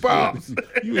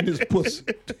 You in this pussy.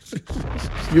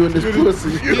 You in this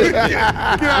pussy. Get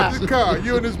out the car.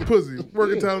 You in this pussy.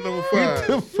 Working time number 5. Get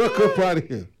the fuck up out of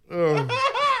here.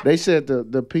 They said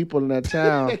the people in that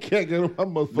town, I can't get on my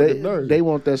motherfucking nerves. they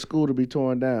want that school to be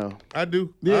torn down. I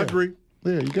do. Yeah. I agree.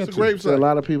 Yeah, you got It's a grave So site. a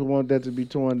lot of people want that to be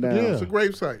torn down. Yeah. It's a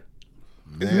grave site.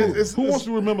 Who wants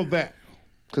to remember that?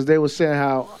 Because they were saying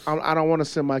how I don't want to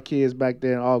send my kids back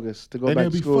there in August to go And back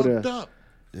they'll to be school fucked there. up.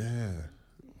 Yeah.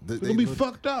 They'll be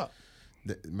fucked up.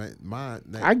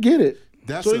 I get it.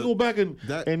 So they go back in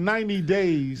 90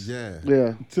 days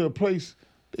Yeah. to a place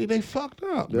they fucked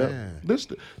up. Yeah. This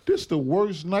the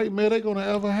worst nightmare they're gonna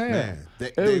ever have. Man,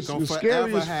 they're It's gonna the forever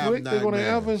scariest have flick they're gonna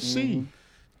nightmares. ever see.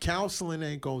 Counseling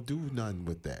ain't gonna do nothing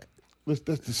with that. That's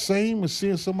the same as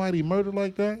seeing somebody murdered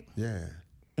like that Yeah.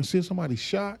 and seeing somebody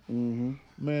shot. Man,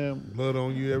 Blood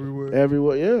on you everywhere.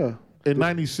 Everywhere, yeah. in The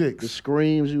 96.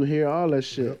 screams you hear, all that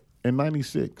shit. In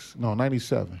 96, no,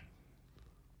 97,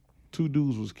 2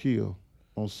 dudes was killed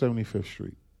on 75th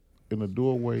Street in the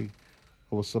doorway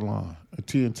of a salon, a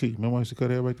TNT. Remember I used to cut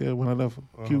hair right there when I left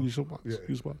Q spot?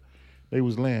 They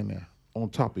was laying there on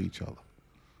top of each other.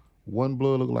 One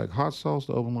blood looked like hot sauce,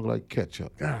 the other one looked like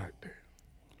ketchup. God damn.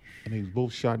 And they was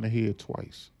both shot in the head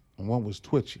twice. And one was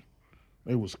twitching.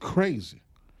 It was crazy.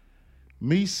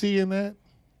 Me seeing that,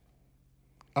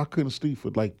 I couldn't sleep for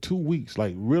like 2 weeks.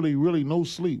 Like really, really no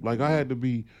sleep. Like I had to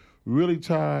be really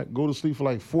tired, go to sleep for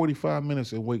like 45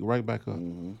 minutes and wake right back up.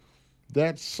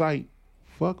 That sight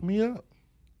fucked me up.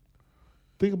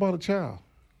 Think about a child.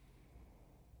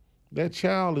 That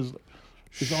child is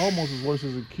almost as worse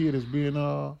as a kid that's being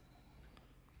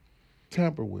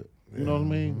tampered with. You know what I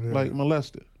mean? Yeah. Like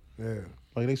molested. Yeah.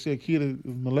 Like they say a kid is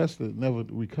molested never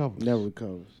recovers. Never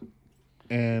recovers.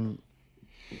 And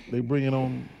they bring it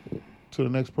on to the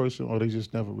next person or they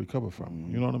just never recover from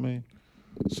it. You know what I mean?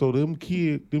 So them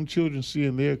children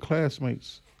seeing their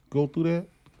classmates go through that,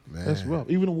 that's rough.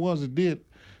 Even the ones that did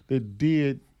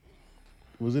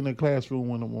was in the classroom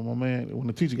when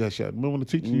the teacher got shot. Remember when the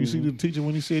teacher, you see the teacher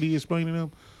when he said he explained to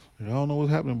them, I don't know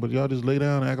what's happening, but y'all just lay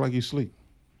down and act like you sleep.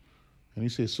 And he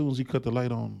said as soon as he cut the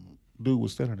light on, dude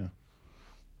was standing there.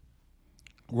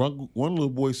 One little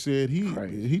boy said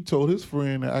he told his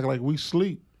friend to act like we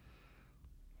sleep.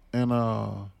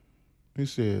 And he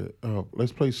said,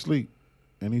 let's play sleep.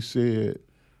 And he said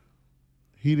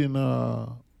he didn't the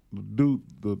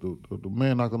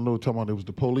man knocking on the door talking about it was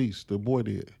the police, the boy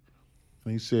did.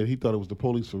 And he said he thought it was the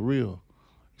police for real.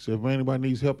 He said if anybody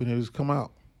needs help in here, just come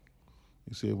out.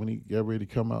 He said when he got ready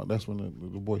to come out, that's when the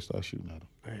boy started shooting at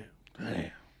him.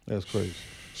 Damn. That's crazy.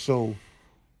 So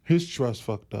his trust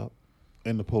fucked up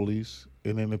in the police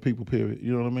and in the people, period.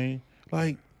 You know what I mean?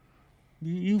 Like,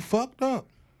 you fucked up.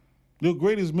 Your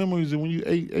greatest memories when you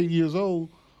 8 years old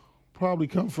probably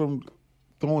come from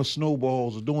throwing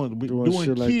snowballs or doing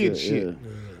shit like kid that, shit. yeah.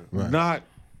 Right. Not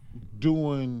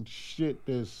doing shit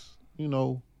that's,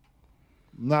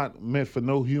 not meant for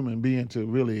no human being to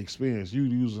really experience. You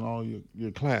using all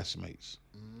your classmates.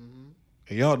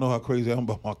 And y'all know how crazy I am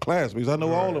about my classmates. I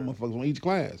know all of them motherfuckers from each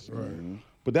class. Right.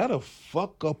 But that'll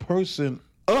fuck a person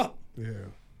up. Yeah.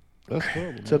 That's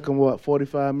terrible. Took them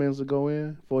 45 minutes to go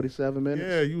in? 47 minutes?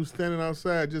 Yeah, you was standing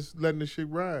outside just letting the shit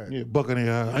ride. Yeah, bucking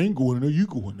their eye. I ain't going in there. You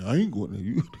go in there. I ain't going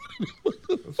in there.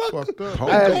 That's fucked up.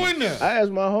 Go in there. I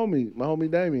asked my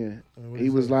homie Damien. He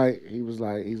was like,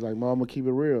 Mom, I'm gonna keep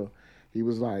it real. He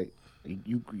was like,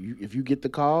 you if you get the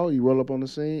call, you roll up on the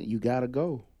scene, you gotta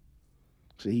go.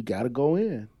 So he gotta go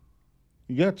in.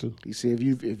 You got to. He said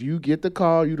if you get the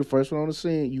call, you the first one on the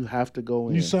scene, you have to go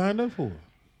in. You signed up for it.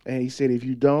 And he said if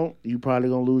you don't, you probably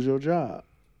gonna lose your job.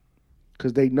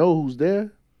 Cause they know who's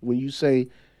there. When you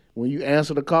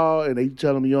answer the call and they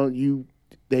tell them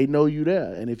they know you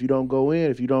there. And if you don't go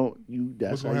in, that's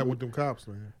what's gonna happen with them cops,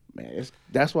 man? Man,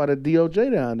 that's why the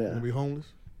DOJ down there. Gonna be homeless?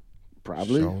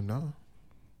 Probably. So no.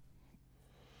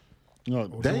 No,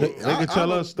 they can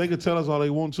tell us. They can tell us all they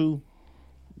want to.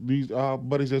 These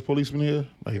buddies that's policemen here,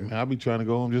 like man, I be trying to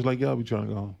go home just like y'all be trying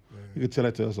to go home. You can tell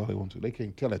that to us all they want to. They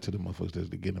can't tell that to the motherfuckers that's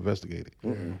getting investigated.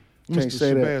 Can't Mr.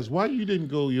 say Shabazz, why you didn't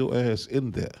go your ass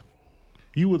in there?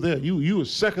 You were there. You were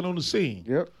second on the scene.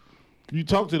 Yep. You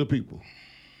talked to the people.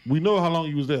 We know how long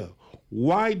you was there.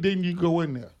 Why didn't you go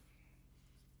in there?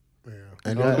 Yeah.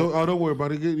 And don't worry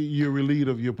about it. You're relieved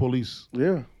of your police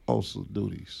also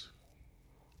duties.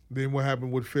 Then what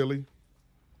happened with Philly?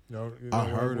 I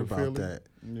heard about Philly? That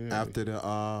after the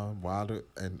Wilder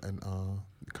and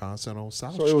concert on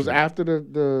South Street. So it was after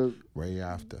the way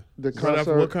after the concert. Right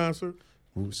after what concert?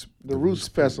 The Roots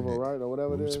Festival, right, or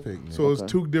whatever Roots it is. Picnic. So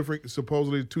it's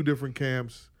supposedly two different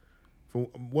camps. From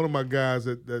one of my guys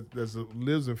that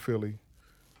lives in Philly,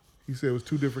 he said it was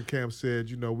two different camps. Said,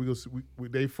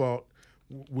 they fought.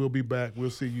 We'll be back. We'll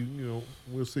see you.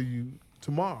 We'll see you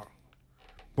tomorrow.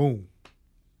 Boom.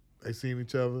 They seen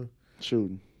each other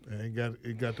shooting, and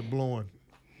it got to blowing.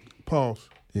 Pause.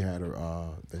 He had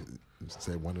they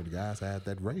said one of the guys had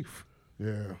that Rafe.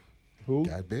 Yeah. Who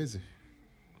got busy?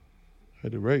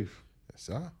 Had the Rafe. Yes,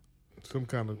 sir. Some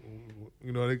kind of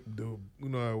they do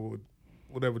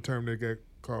whatever term they got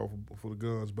called for the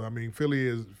guns, but I mean Philly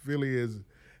is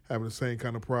having the same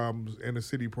kind of problems, inner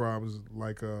city problems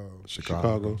like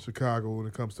Chicago when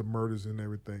it comes to murders and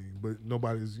everything. But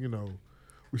nobody's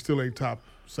we still ain't top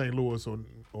St. Louis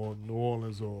or New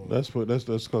Orleans or that's because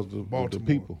of the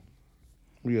people.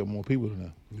 We have more people than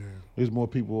that. Yeah, there's more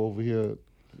people over here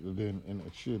than in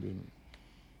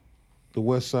the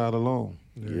West Side alone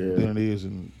than it is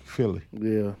in Philly.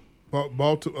 Yeah,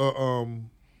 Baltimore.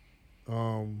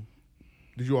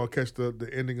 Did you all catch the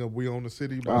ending of We Own the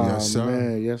City? Yes, sir.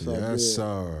 Man, yes, I did. Yes,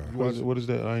 sir. What is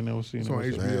that? I ain't never seen it. It's on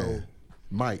HBO. Man.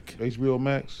 Mike. HBO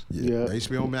Max? Yeah.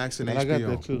 HBO Max and HBO. I got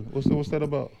that too. What's that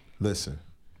about? Listen,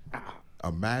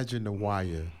 imagine The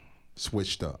Wire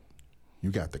switched up. You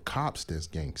got the cops that's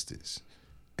gangsters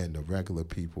and the regular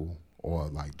people or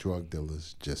like drug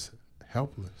dealers just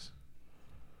helpless.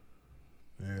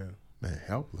 Yeah. Man,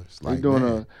 helpless.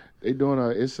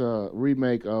 It's a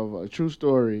remake of a true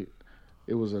story.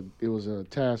 It was a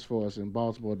task force in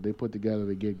Baltimore they put together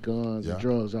to get guns and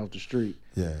drugs off the street.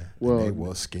 Yeah. Well, and they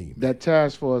was scheming. That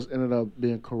task force ended up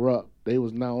being corrupt. They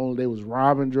was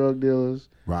robbing drug dealers,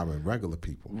 robbing regular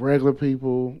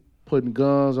people, putting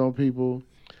guns on people.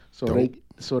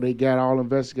 So they got all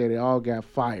investigated, all got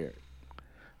fired.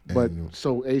 But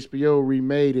so HBO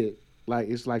remade it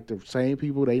it's like the same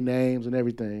people, they names and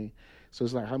everything. So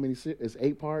it's like how many? It's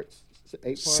 8 parts.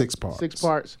 6 parts. 6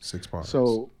 parts. 6 parts.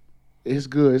 So it's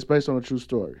good. It's based on a true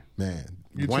story. Man,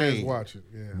 you Wayne, watch it.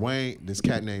 Yeah. Wayne, this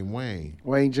cat named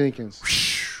Wayne Jenkins.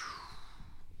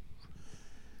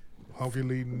 Honky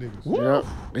leading niggas. Yep,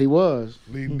 he was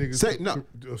leading niggas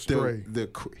astray.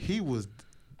 He was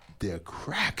their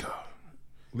cracker.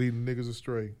 Leading niggas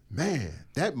astray. Man,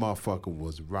 that motherfucker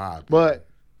was robbing. But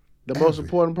the most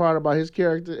important part about his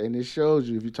character, and it shows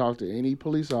you if you talk to any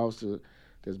police officer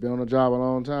that's been on the job a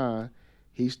long time,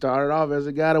 he started off as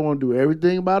a guy that wanted to do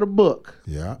everything by the book.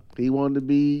 Yeah. He wasn't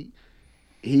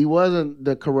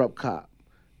the corrupt cop.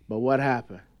 But what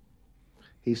happened?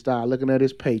 He started looking at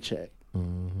his paycheck.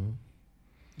 Mm-hmm.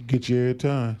 Get you every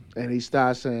time. And he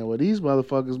started saying, well, these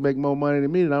motherfuckers make more money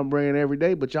than me that I'm bringing every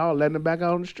day, but y'all letting them back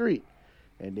out on the street.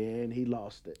 And then he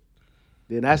lost it.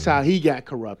 Then that's how he got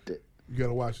corrupted. You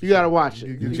gotta watch it. You gotta watch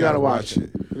it. You gotta watch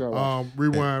it.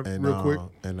 Rewind real quick.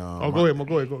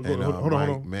 Go ahead. Hold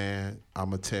on. Man, I'm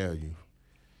gonna tell you,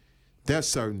 there's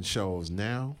certain shows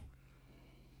now.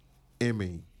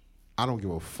 Emmy, I don't give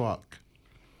a fuck.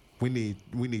 We need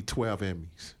 12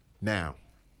 Emmys now.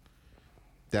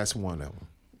 That's one of them.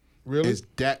 Really? It's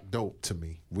that dope to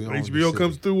me. HBO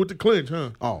comes through with the clinch,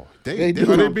 huh? Oh, they beating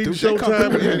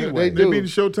Showtime anyway. They beating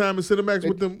Showtime and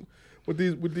Cinemax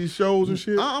with these shows and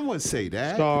shit. I wouldn't say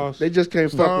that. Stars. They just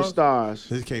can't fuck with Stars.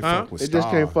 They can't fuck with Stars. They just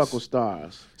can't fuck with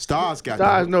Stars. Stars got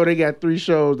Stars. No, they got 3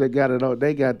 shows. They got it.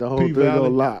 They got the whole thing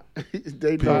on lock.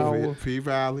 They know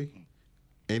P-Valley,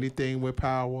 anything with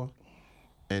power,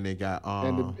 and they got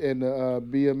and the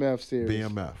BMF series.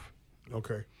 BMF.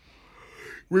 Okay.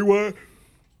 Rewind.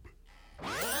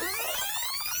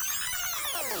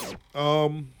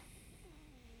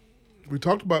 We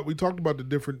talked about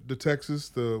the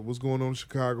Texas, what's going on in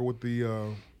Chicago with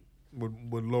the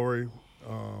with Lori,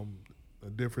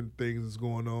 different things that's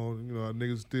going on.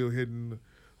 Niggas still hitting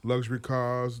luxury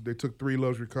cars. They took 3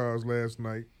 luxury cars last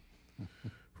night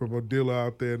from a dealer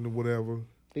out there and whatever.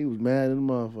 He was mad at the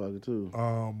motherfucker too.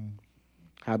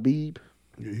 Habib.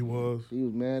 Yeah, he was. He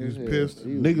was mad. He was pissed.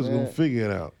 Niggas gonna figure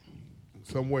it out.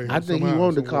 Some way. I think he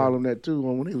wanted to call him that too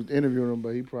when he was interviewing him,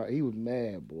 but he was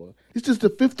mad, boy. It's just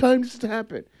the 5th time this has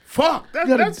happened. Fuck,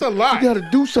 that's a lot. You got to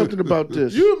do something about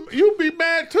this. You be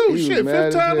mad too. Shit,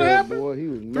 5th time it happened. Boy, he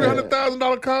was mad.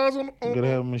 $300,000 cars on. You gotta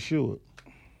have him insured.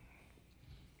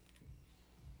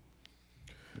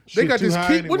 They got this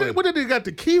key. Anyway. What did they got?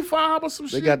 The key fob or some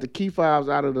shit? They got the key fobs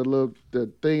out of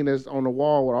the thing that's on the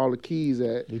wall with all the keys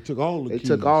at. They took all the keys. They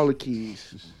took all the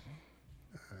keys.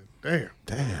 Damn.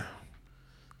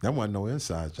 That wasn't no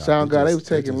inside job. Sound guy, they was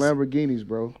taking Lamborghinis,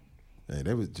 bro. Yeah,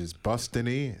 they was just busting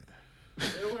in. They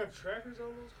don't have trackers on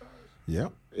those cars?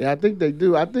 Yep. Yeah, I think they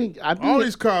do. I think all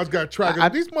these cars got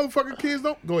trackers. These motherfucking kids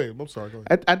don't. Go ahead. I'm sorry. Go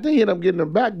ahead. I think he ended up getting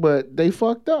them back, but they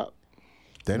fucked up.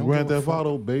 They don't Grand Theft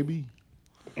Auto, baby.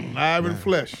 Live in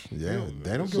flesh. Yeah,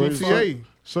 they don't give a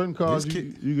certain cars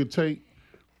you could take,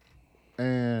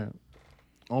 and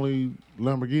only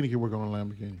Lamborghini can work on a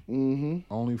Lamborghini. Mm-hmm.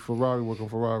 Only Ferrari work on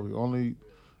Ferrari. Only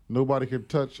nobody can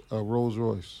touch a Rolls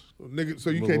Royce. Nigga, so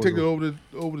you can't take it over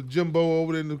the Jimbo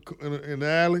over there in the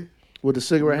alley with the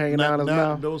cigarette hanging out of his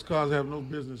mouth. Those cars have no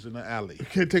business in the alley. You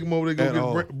can't take them over there and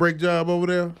go get a brake job over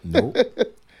there. Nope.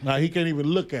 Nah, he can't even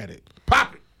look at it.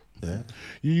 Pop it. Yeah.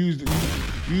 You use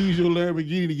your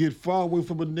Lamborghini to get far away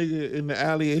from a nigga in the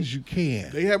alley as you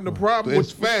can. They having a problem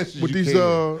as fast as with you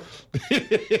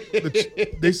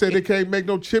these. They say they can't make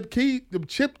no them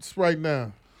chips right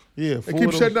now. Yeah, they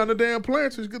keep shutting down the damn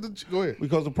plants. Go ahead.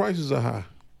 Because the prices are high.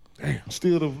 Damn.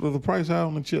 Still, the price high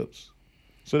on the chips.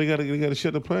 So they gotta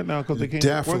shut the plant down because they can't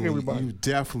work everybody. You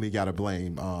definitely gotta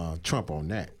blame Trump on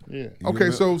that. Yeah.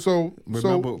 Okay, so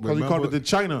because he called it the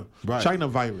China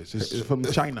virus. It's from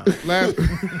China.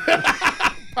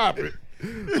 Pop it.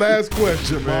 Last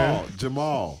question,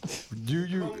 Jamal.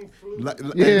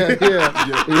 Yeah.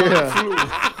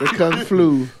 The Kung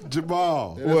Flu.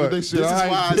 Jamal. What? This is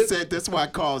why I said. That's why I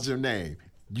called your name.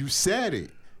 You said it.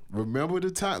 Remember the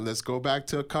time? Let's go back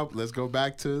to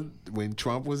when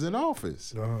Trump was in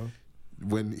office. Uh-huh.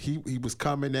 When he was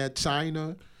coming at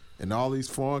China and all these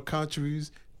foreign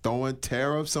countries, throwing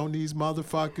tariffs on these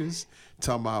motherfuckers,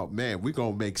 talking about, man, we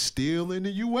gonna make steel in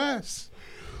the U.S.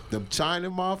 Them China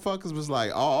motherfuckers was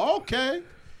like, oh, okay.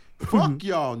 Fuck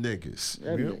y'all niggas.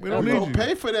 We don't need you.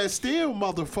 Pay for that steel,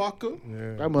 motherfucker.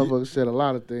 Yeah. That motherfucker said a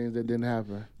lot of things that didn't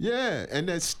happen. Yeah, and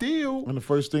that steel. And the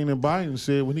first thing that Biden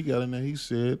said when he got in there, he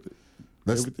said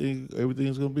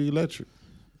everything's gonna be electric.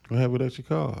 Gonna have electric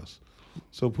cars.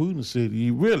 So Putin said,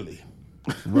 "You really?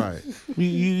 Right?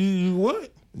 you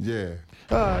what? Yeah.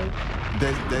 All right.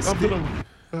 That's I'm gonna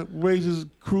raise his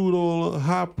crude oil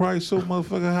high price so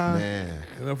motherfucking high. Man.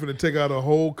 And I'm finna take out a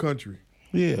whole country.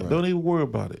 Yeah, right. Don't even worry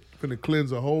about it. Finna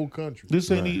cleanse a whole country.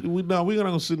 This ain't we're not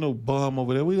gonna send no bomb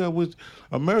over there.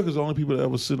 America's the only people that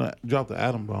ever dropped the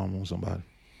atom bomb on somebody,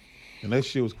 and that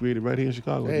shit was created right here in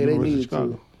Chicago. Hey, they needed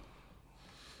to.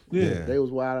 Yeah, they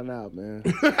was wilding out, man.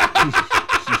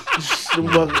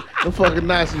 them fucking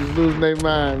Nazis losing their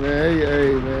mind, man.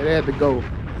 Hey, man, they had to go.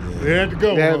 They had to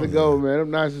go. They had to go, man.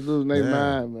 Them Nazis losing their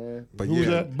mind, man. But who's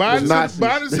that?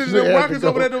 Biden sending them rockets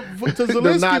over there to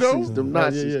Zelensky, though. Them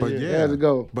Nazis. But They had to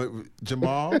go. But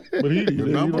Jamal, but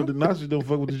the Nazis don't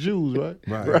fuck with the Jews, right?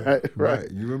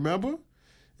 Right. You remember?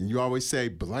 And you always say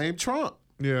blame Trump.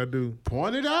 Yeah, I do.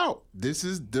 Point it out. This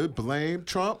is the blame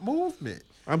Trump movement.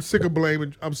 I'm sick of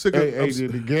blaming. I'm sick of.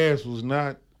 The gas was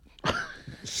not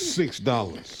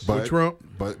 $6. But Trump.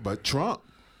 But Trump.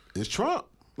 It's Trump.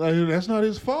 Like, that's not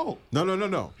his fault.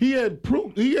 No. He had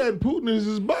Putin as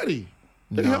his buddy.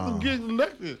 They helped him get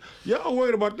elected. Y'all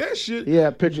worried about that shit. Yeah,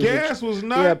 pictures. Gas was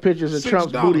not. He had pictures of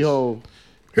Trump's booty hole.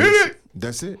 Hit it.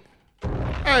 That's it.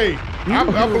 Hey,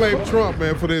 I blame Trump,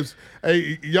 man, for this.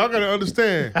 Hey, y'all gotta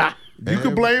understand. You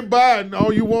can blame Biden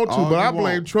all you want to, but I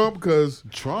blame Trump because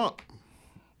Trump.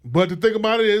 But the thing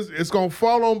about it is, it's gonna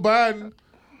fall on Biden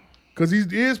because he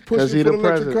is pushing for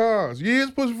electric cars. He is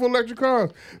pushing for electric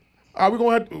cars. Are we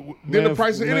gonna have to? Then the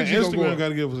price of energy Instagram gonna go got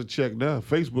to give us a check now.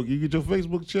 Facebook, you get your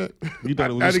Facebook check. You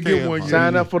thought it was I a didn't get scam, one huh? yet.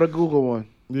 Sign up for the Google one.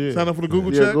 Yeah. Sign up for the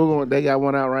Google Yeah, check. Google one. They got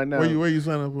one out right now. Where you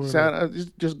sign up for?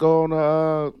 Just go on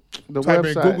the Type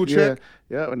website. in Google check.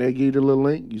 Yeah, and they give you the little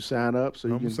link. You sign up so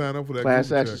you can sign up for that class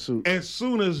Google action check. suit. As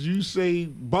soon as you say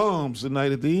bombs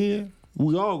tonight at the end,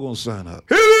 we all gonna sign up.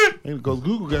 Hit it. And because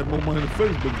Google got more money than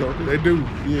Facebook, don't they? They do.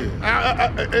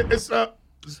 Yeah. It's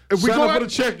if we Sign go up out, for the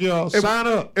check, y'all. Sign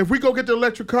up. If we go get the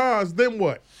electric cars, then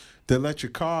what? The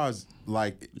electric cars,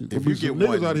 like if Be you some get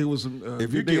niggas one, out here with some,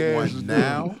 if you big get one asses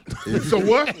now, So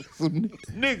what? some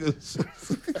niggas,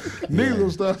 niggas gonna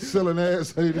start selling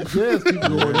ass. Hey, the gas keep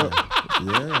going up.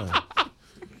 yeah.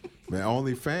 Man,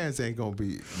 OnlyFans ain't gonna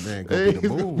be Hey, the it's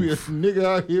gonna be a move. nigga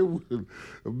out here with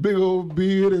a big old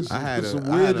beard and some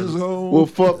wedges on. We'll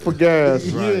fuck for gas.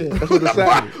 Yeah, That's what the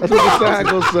sign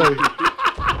gonna say.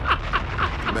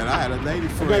 Man, I had a lady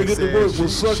friend gotta get the word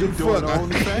said she doing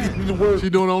OnlyFans. She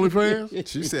doing OnlyFans?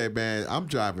 She said, "Man, I'm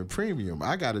driving premium.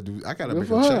 I gotta make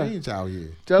a change out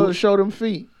here. Tell her to show them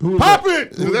feet. Pop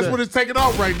it! That's what it's taking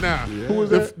off right now. Yeah. Who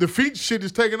was that? The feet shit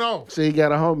is taking off. See, he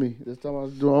got a homie. That's time I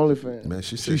was doing OnlyFans. Man,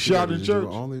 she said she shot in church.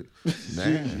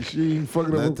 Man, she ain't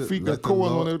fucking up her feet. Got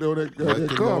corn on that Let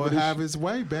the Lord have his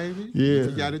way, baby. Yeah,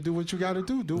 you got to do what you got to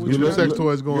do. Do what you got to do. Sex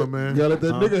toys going, man. Gotta let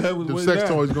that nigga have his way. The sex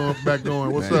toys going back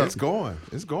going. What's man, up? It's going.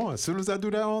 It's going. As soon as I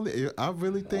do that I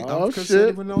really think I'm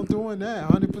considering on doing that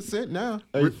 100% now.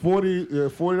 Hey,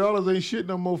 $40 ain't shit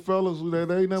no more, fellas.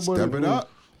 That ain't nothing but step it up.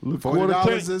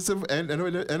 $40 is and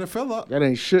a fill up. That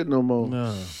ain't shit no more.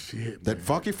 Nah. Shit, that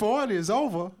funky 40 is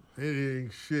over. It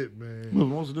ain't shit, man. Well,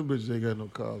 most of them bitches ain't got no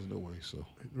cars no way, so.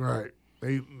 Right.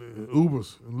 They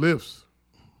Ubers and Lyfts.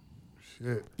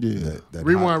 Shit. Yeah. That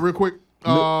rewind real quick.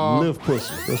 Lift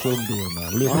pussy. That's what I'm doing now.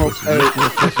 Lift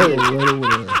pussy. Right over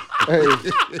there. Hey.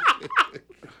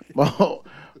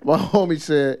 My homie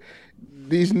said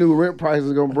these new rent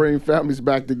prices are gonna bring families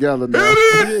back together now.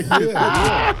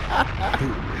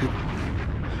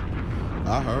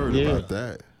 I heard about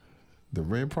that. The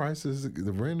rent prices,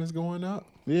 the rent is going up.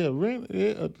 Yeah, rent.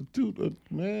 Yeah,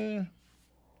 man.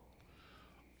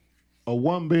 A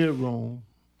one bedroom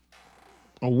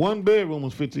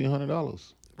was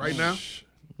 $1,500 right now.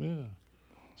 Yeah.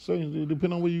 So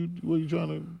depending on where you trying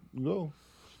to go,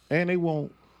 and they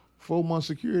want 4 months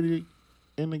security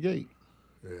in the gate.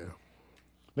 Yeah.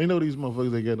 They know these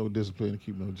motherfuckers ain't got no discipline to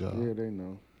keep no job. Yeah, they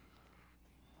know.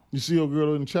 You see a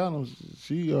girl in China,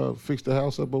 she fixed the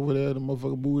house up over there. The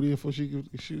motherfucker moved in before she get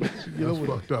over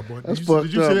there. Fucked up, boy. That's fucked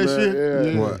did you see that shit?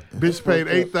 Yeah. What? Bitch paid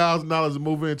 $8,000 to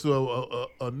move into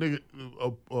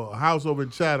a house over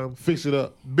in Chatham. Fix it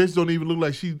up. Bitch don't even look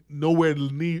like she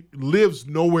lives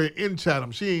nowhere in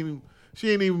Chatham. She ain't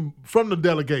even from the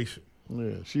delegation.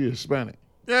 Yeah, she is Hispanic.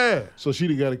 Yeah. So she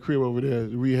got a crib over there,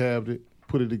 rehabbed it,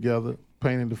 put it together,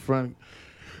 painted the front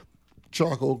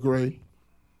charcoal gray.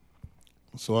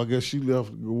 So I guess she left.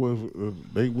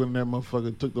 They went in that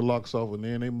motherfucker, took the locks off, and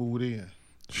then they moved in.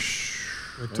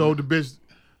 And told the bitch,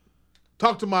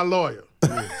 talk to my lawyer.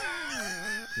 Yeah.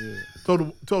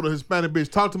 Told the Hispanic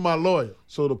bitch, talk to my lawyer.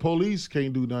 So the police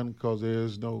can't do nothing because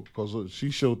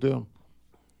she showed them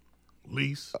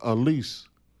a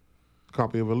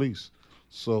copy of a lease.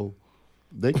 So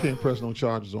they can't press no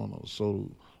charges on her.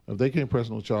 So if they can't press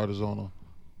no charges on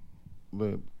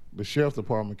her, the sheriff's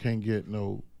department can't get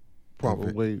no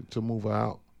proper way to move her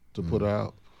out, to put her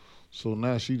out. So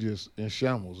now she just in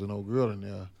shambles, an old girl in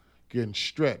there getting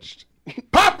stretched.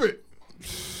 Pop it!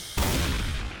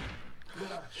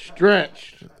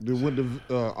 Stretched. They went to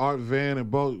art van and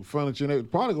bought furniture and they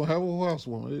probably gonna have a whole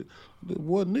housewarming.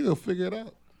 What nigga figure it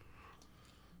out?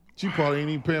 She probably ain't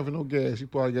even paying for no gas. She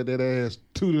probably got that ass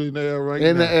tooted in the air right now.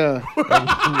 In the air.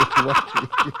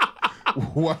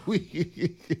 Why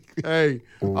we? Hey,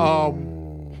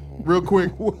 real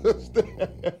quick. What's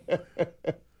that?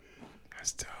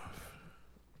 That's tough.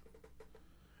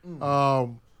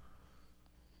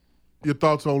 Your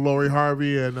thoughts on Lori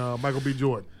Harvey and Michael B.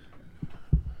 Jordan?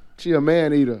 She a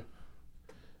man eater.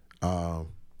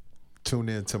 Tune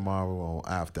in tomorrow on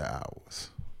After Hours.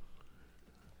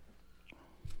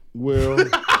 Well,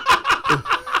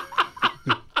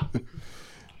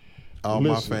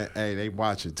 my fan, hey, they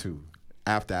watch it too.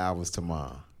 After Hours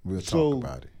tomorrow. We'll talk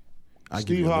about it.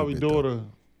 Steve Harvey's daughter.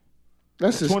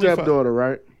 That's his stepdaughter,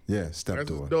 right? Yeah, stepdaughter.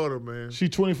 That's his daughter, man. She's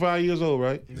 25 years old,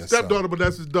 right? Stepdaughter, but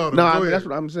that's his daughter. No, I mean, that's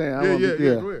what I'm saying. Yeah.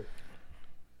 Go ahead.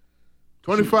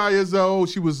 25 years old.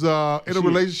 She was in a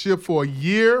relationship for a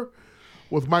year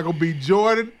with Michael B.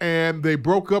 Jordan, and they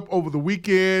broke up over the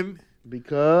weekend.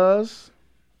 Because?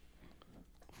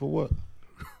 For what?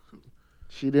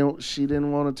 She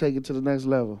didn't want to take it to the next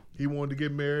level. He wanted to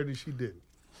get married, and she didn't.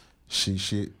 She.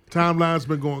 Timeline's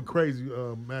been going crazy,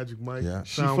 Magic Mike. Yeah.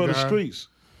 She for the streets.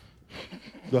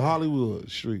 The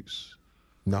Hollywood streets.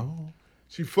 No.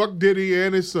 She fucked Diddy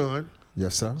and his son.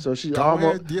 Yes, sir. So she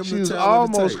was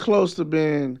almost close to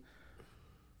being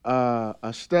a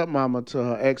stepmama to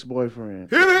her ex-boyfriend.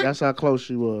 That's how close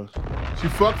she was. She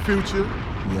fucked Future.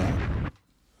 Yeah.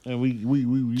 And we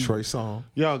Trey Songz.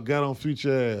 Y'all got on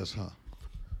Future ass, huh?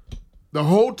 The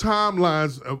whole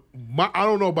timelines, I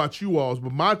don't know about you alls,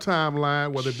 but my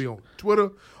timeline, whether it be on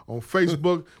Twitter, on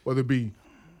Facebook, whether it be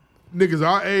niggas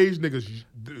our age, niggas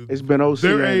it's been OC,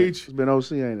 their age. It's been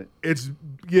OC, ain't it? It's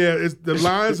the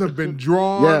lines have been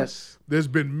drawn. Yes. There's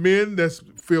been men that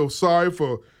feel sorry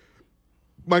for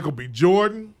Michael B.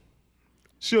 Jordan.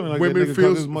 She don't like women that nigga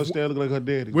because his mustache look like her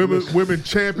daddy. Women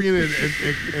championing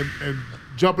and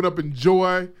jumping up in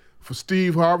joy for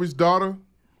Steve Harvey's daughter.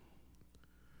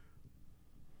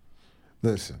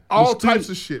 Listen. All types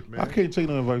of shit, man. I can't take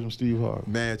no advice from Steve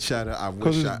Harvey. Man, Cheddar, I wish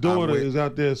because his daughter is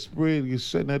out there spreading,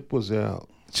 setting that pussy out.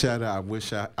 Cheddar, I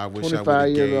wish I would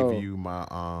have gave you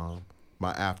my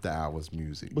my after hours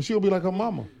music. But she'll be like her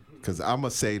mama. Cause I'ma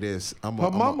say this. Her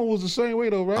mama was the same way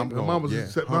though, right? Her mama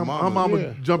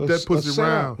jumped that pussy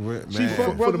around. She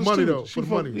for the money though. For the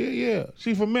money. Yeah.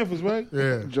 She from Memphis, right?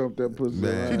 Yeah. Jumped that pussy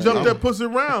around. She jumped that pussy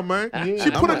around, man. Yeah. She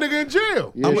put a nigga in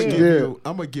jail.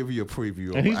 I'm gonna give you a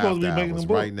preview of After Hours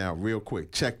right now, real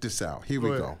quick. Check this out. Here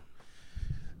we go.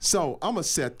 So I'm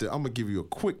gonna give you a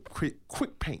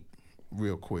quick paint,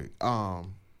 real quick.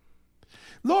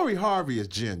 Lori Harvey is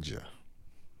Ginger.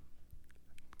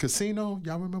 Casino,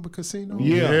 y'all remember Casino?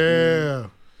 Yeah.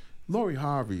 Lori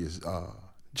Harvey is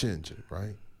Ginger,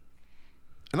 right?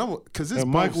 And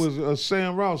Mike was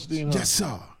Sam Rothstein. Huh? Yes,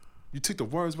 sir. You took the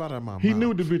words out of my mouth. He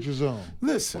knew the bitch was on.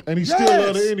 Listen, and he still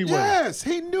loved her anyway. Yes,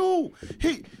 he knew.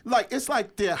 It's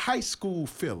like their high school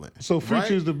feeling. So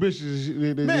Future is the bitch.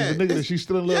 The nigga that she's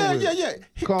still in love with. Yeah.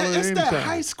 It's that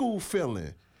high school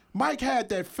feeling. Mike had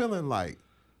that feeling like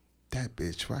that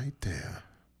bitch right there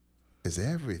is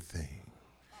everything.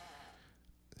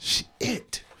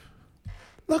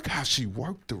 Look how she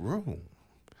worked the room.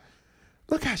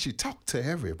 Look how she talked to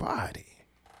everybody.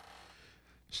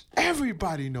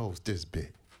 Everybody knows this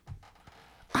bitch.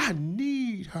 I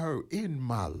need her in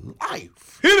my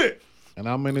life. Hit it. And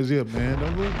I'm in his ear, man.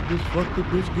 Don't just fuck the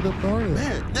bitch, get up on it.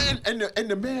 Man,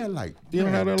 and the man like, you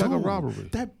don't have that like a robbery.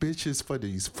 That bitch is for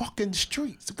these fucking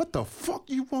streets. What the fuck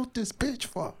you want this bitch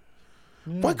for?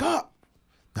 Wake up.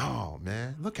 No,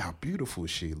 man. Look how beautiful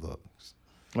she looks.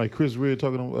 Like Chris Red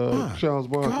talking to Charles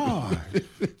Barkley. God.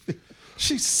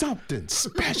 She's something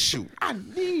special. I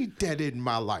need that in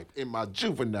my life, in my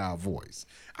juvenile voice.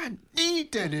 I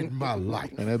need that in my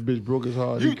life. And that bitch broke his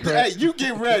heart. You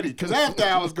get ready, because After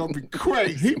Hours gonna be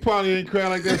crazy. He probably ain't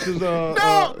crying like that since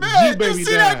no, man, G-Baby you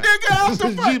see died. That nigga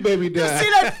after G-Baby died. You see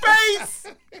that face?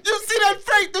 You see that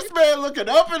face? This man looking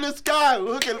up in the sky,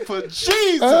 looking for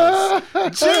Jesus.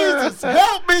 Jesus,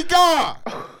 help me, God.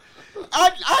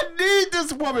 I need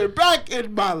this woman back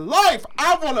in my life.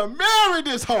 I want to marry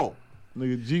this hoe.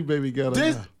 Nigga, G-Baby got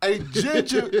a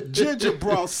Ginger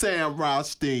brought Sam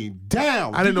Rothstein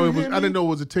down. I didn't know it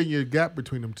was a 10-year gap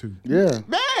between them two. Yeah,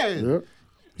 man. Yep.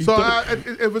 So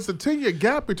if it's a 10-year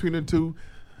gap between them two,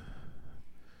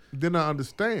 then I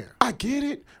understand. I get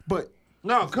it, but.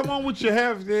 No, come on with your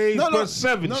half age plus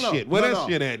 7 shit. Where that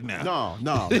shit at now?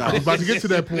 No. I'm about to get to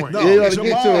that point. You about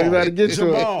to get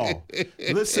to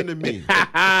it. Listen to me.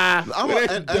 Where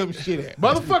that dumb shit at?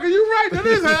 Motherfucker, you right. That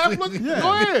is half. Go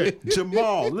ahead.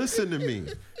 Jamal, listen to me.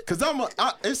 Because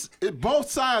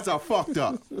both sides are fucked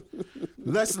up.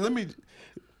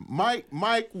 Mike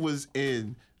was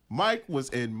in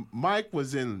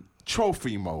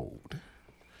trophy mode.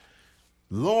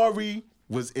 Lori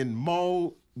was in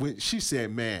mode when she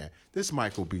said, man, this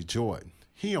Michael B. Jordan,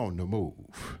 he on the move.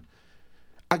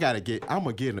 I'm gonna get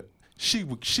her. She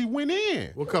went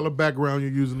in. What color background you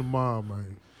using the mom,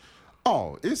 man?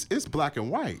 Oh, it's black and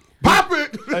white. Pop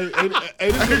it!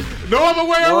 No other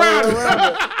way around it.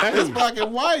 It's black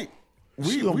and white.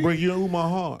 He gonna bring you in my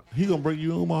heart. He gonna bring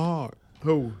you in my heart.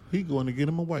 Who? He going to get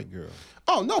him a white girl.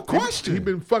 Oh, no question. He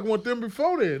been fucking with them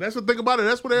before then. That's the thing about it.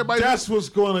 That's what everybody. That's what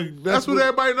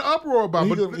everybody in the uproar about.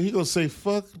 He gonna say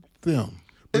fuck them.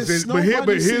 But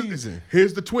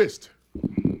here's the twist.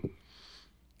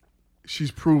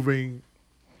 She's proving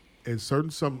in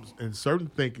certain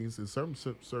thinkings, in certain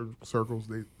circles,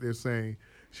 they're saying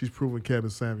she's proving Kevin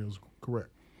Samuels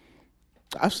correct.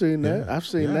 I've seen that. I've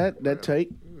seen that take.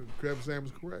 Kevin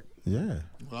Samuels correct. Yeah.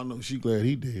 Well, I know she glad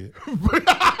he did.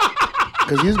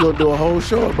 Because he's going to do a whole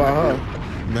show about her.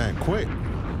 Man, quick.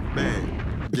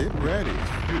 Man, get ready.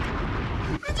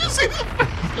 Did you see that?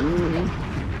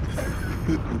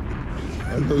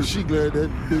 I know she glad that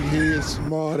big head,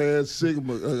 smart ass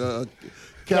Sigma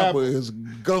Kappa is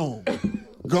gone.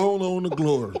 Gone on the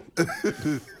glory.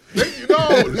 They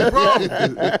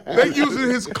using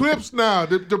his clips now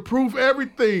to prove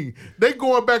everything. They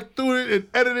going back through it and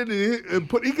editing it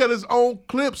and he got his own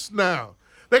clips now.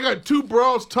 They got two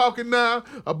broads talking now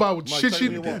about shit.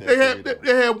 They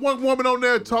had one woman on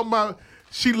there talking about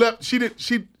she left. She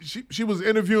was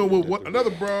interviewing with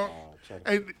another broad,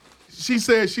 and she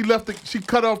said she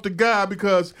cut off the guy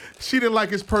because she didn't like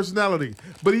his personality.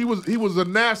 But he was a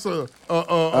NASA.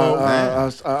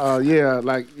 Yeah.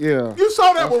 You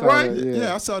saw that one, right?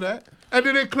 Yeah, I saw that. And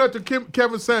then they cut to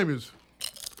Kevin Samuels.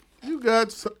 You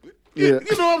got some, you know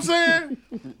what I'm saying?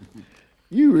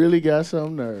 You really got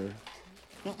some nerve.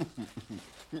 God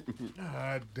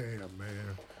damn,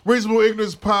 man. Reasonable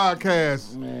Ignorance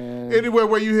Podcast. Man. Anywhere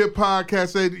where you hear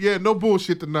podcasts, say, yeah, no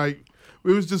bullshit tonight.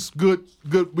 It was just good.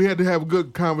 We had to have a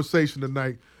good conversation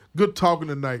tonight. Good talking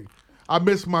tonight. I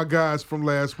missed my guys from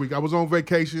last week. I was on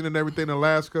vacation and everything in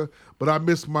Alaska, but I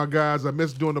missed my guys. I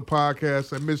missed doing the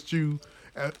podcast. I missed you.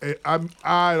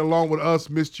 I along with us,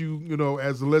 missed you,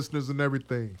 as the listeners and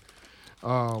everything.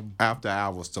 After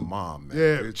Hours to Mom, man.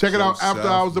 Yeah, check it out. After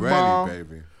Hours to Mom.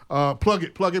 Baby. Plug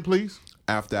it, please.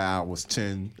 After Hours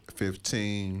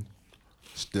 10-15.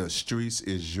 The Streets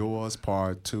Is Yours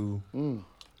Part 2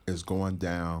 is going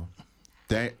down.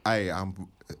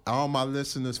 All my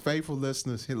listeners, faithful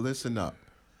listeners, listen up.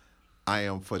 I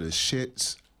am for the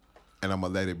shits, and I'm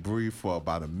going to let it breathe for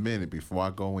about a minute before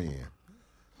I go in.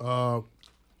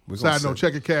 Side note,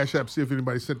 check your Cash App, see if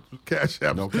anybody sent Cash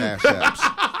Apps. No Cash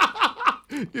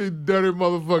Apps. You dirty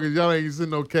motherfuckers. Y'all ain't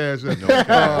send no Cash App. No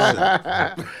Cash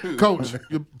App. Coach,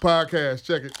 your podcast,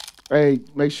 check it. Hey,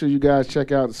 make sure you guys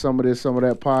check out some of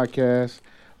that podcast.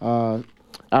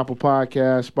 Apple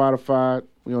Podcast, Spotify.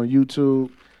 We on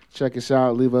YouTube. Check us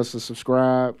out. Leave us a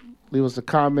subscribe. Leave us a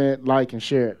comment, like, and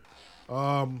share.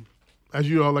 As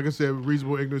you know, like I said,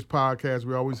 Reasonable Ignorance Podcast.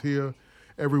 We're always here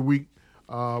every week.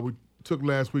 We took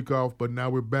last week off, but now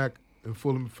we're back in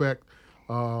full effect.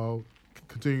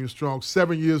 Continuing strong.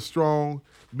 7 years strong.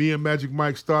 Me and Magic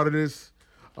Mike started this.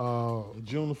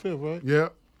 June the 5th, right? Yeah.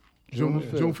 June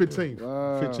 15th.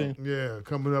 Wow. 15th. Yeah,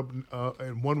 coming up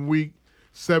in 1 week.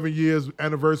 7 years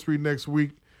anniversary next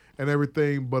week and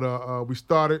everything. But we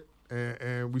started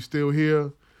and we still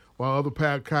here while other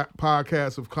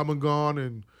podcasts have come and gone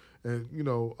and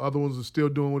other ones are still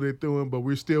doing what they're doing, but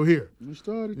we're still here. We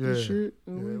started this shit.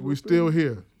 We're still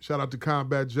here. Shout out to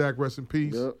Combat Jack, rest in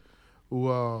peace, Yep. who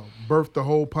birthed the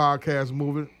whole podcast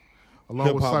movement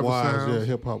along with Cypher Sounds. Yeah,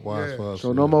 hip-hop wise for us.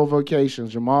 So no more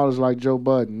vacations. Jamal is like Joe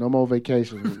Budden. No more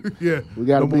vacations. Yeah. We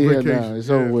got to no be more here vacations. now. It's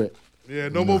over with. Yeah,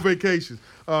 no more vacations.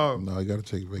 No, you got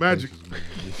to take vacations. Magic. Man.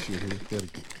 This shit here,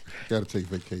 got to take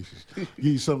vacations. Give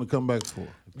you something to come back for.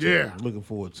 Yeah. Looking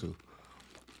forward to.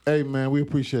 Hey, man, we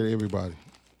appreciate everybody.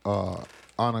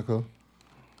 Annika,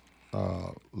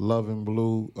 Love and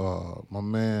Blue, my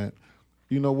man.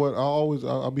 You know what?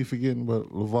 I'll be forgetting,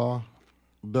 but LeVar,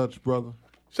 Dutch brother.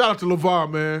 Shout out to LeVar,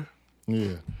 man.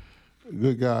 Yeah.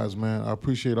 Good guys, man. I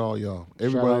appreciate all y'all.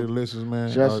 Everybody that listens,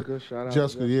 man. Jessica, shout out.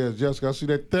 Jessica, yes, Jessica. I see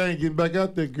that thing getting back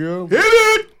out there, girl. Hit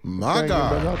it! My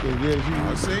God. Yeah,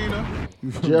 I seen her.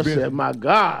 Just said, my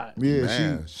God. Yeah,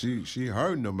 Man, she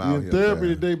hurting them she out in here. therapy man.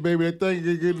 today, baby. That thing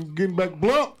getting back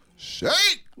blunt.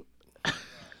 Shake.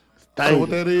 So what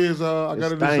that is, I got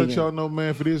to just let stinging. y'all know,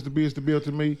 man, for this to be, it's to be up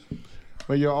to me.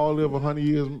 May y'all all live 100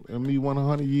 years and me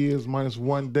 100 years minus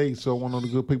 1 day. So one of the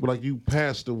good people like you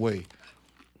passed away.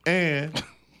 And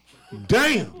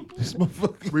damn, this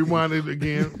motherfucker. Rewind it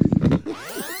again.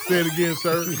 Say it again,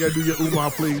 sir. You got to do your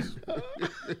Umar, please.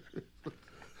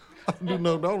 I don't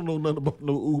know nothing about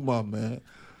no Umar, man.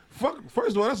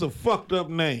 First of all, that's a fucked up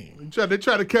name. They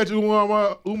tried to catch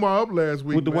Umar up last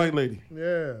week. With the man. white lady.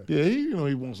 Yeah. Yeah,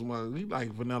 he wants somebody. He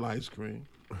like vanilla ice cream.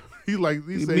 He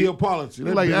He's Neapolitan.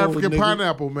 He like African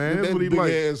pineapple, man. That's That what he big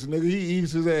like. ass nigga, he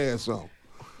eats his ass off.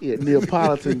 Yeah,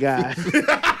 Neapolitan guy.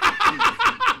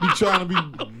 Be trying to be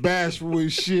bashful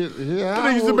and shit. Yeah,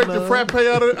 They used to make the frappe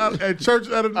out at church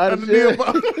out of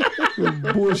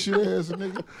Neapolitan. bullshit ass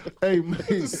nigga. Hey man,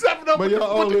 but y'all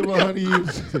all live 100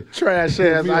 years. Trash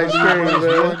ass Me, ice I cream, live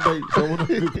man. one day. So one of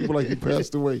the people like you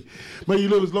passed away. Man, you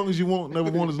live as long as you want,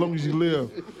 never want as long as you live.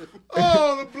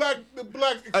 Oh, the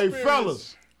black Hey experience.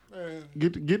 fellas, Man.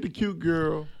 get the cute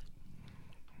girl.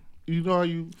 You know how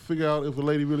you figure out if a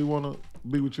lady really wanna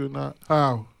be with you or not?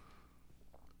 How?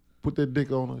 Put that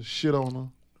dick on her, shit on her,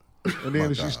 and then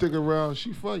if she stick around,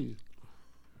 she for you.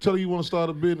 Tell her you want to start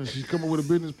a business. She come up with a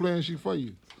business plan, she for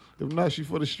you. If not, she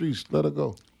for the streets. Let her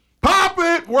go. Pop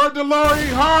it! Word to Lori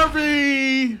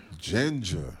Harvey!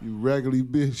 Ginger. You raggedy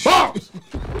bitch. Boss!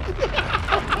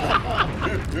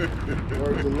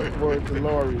 Word to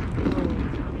Lori.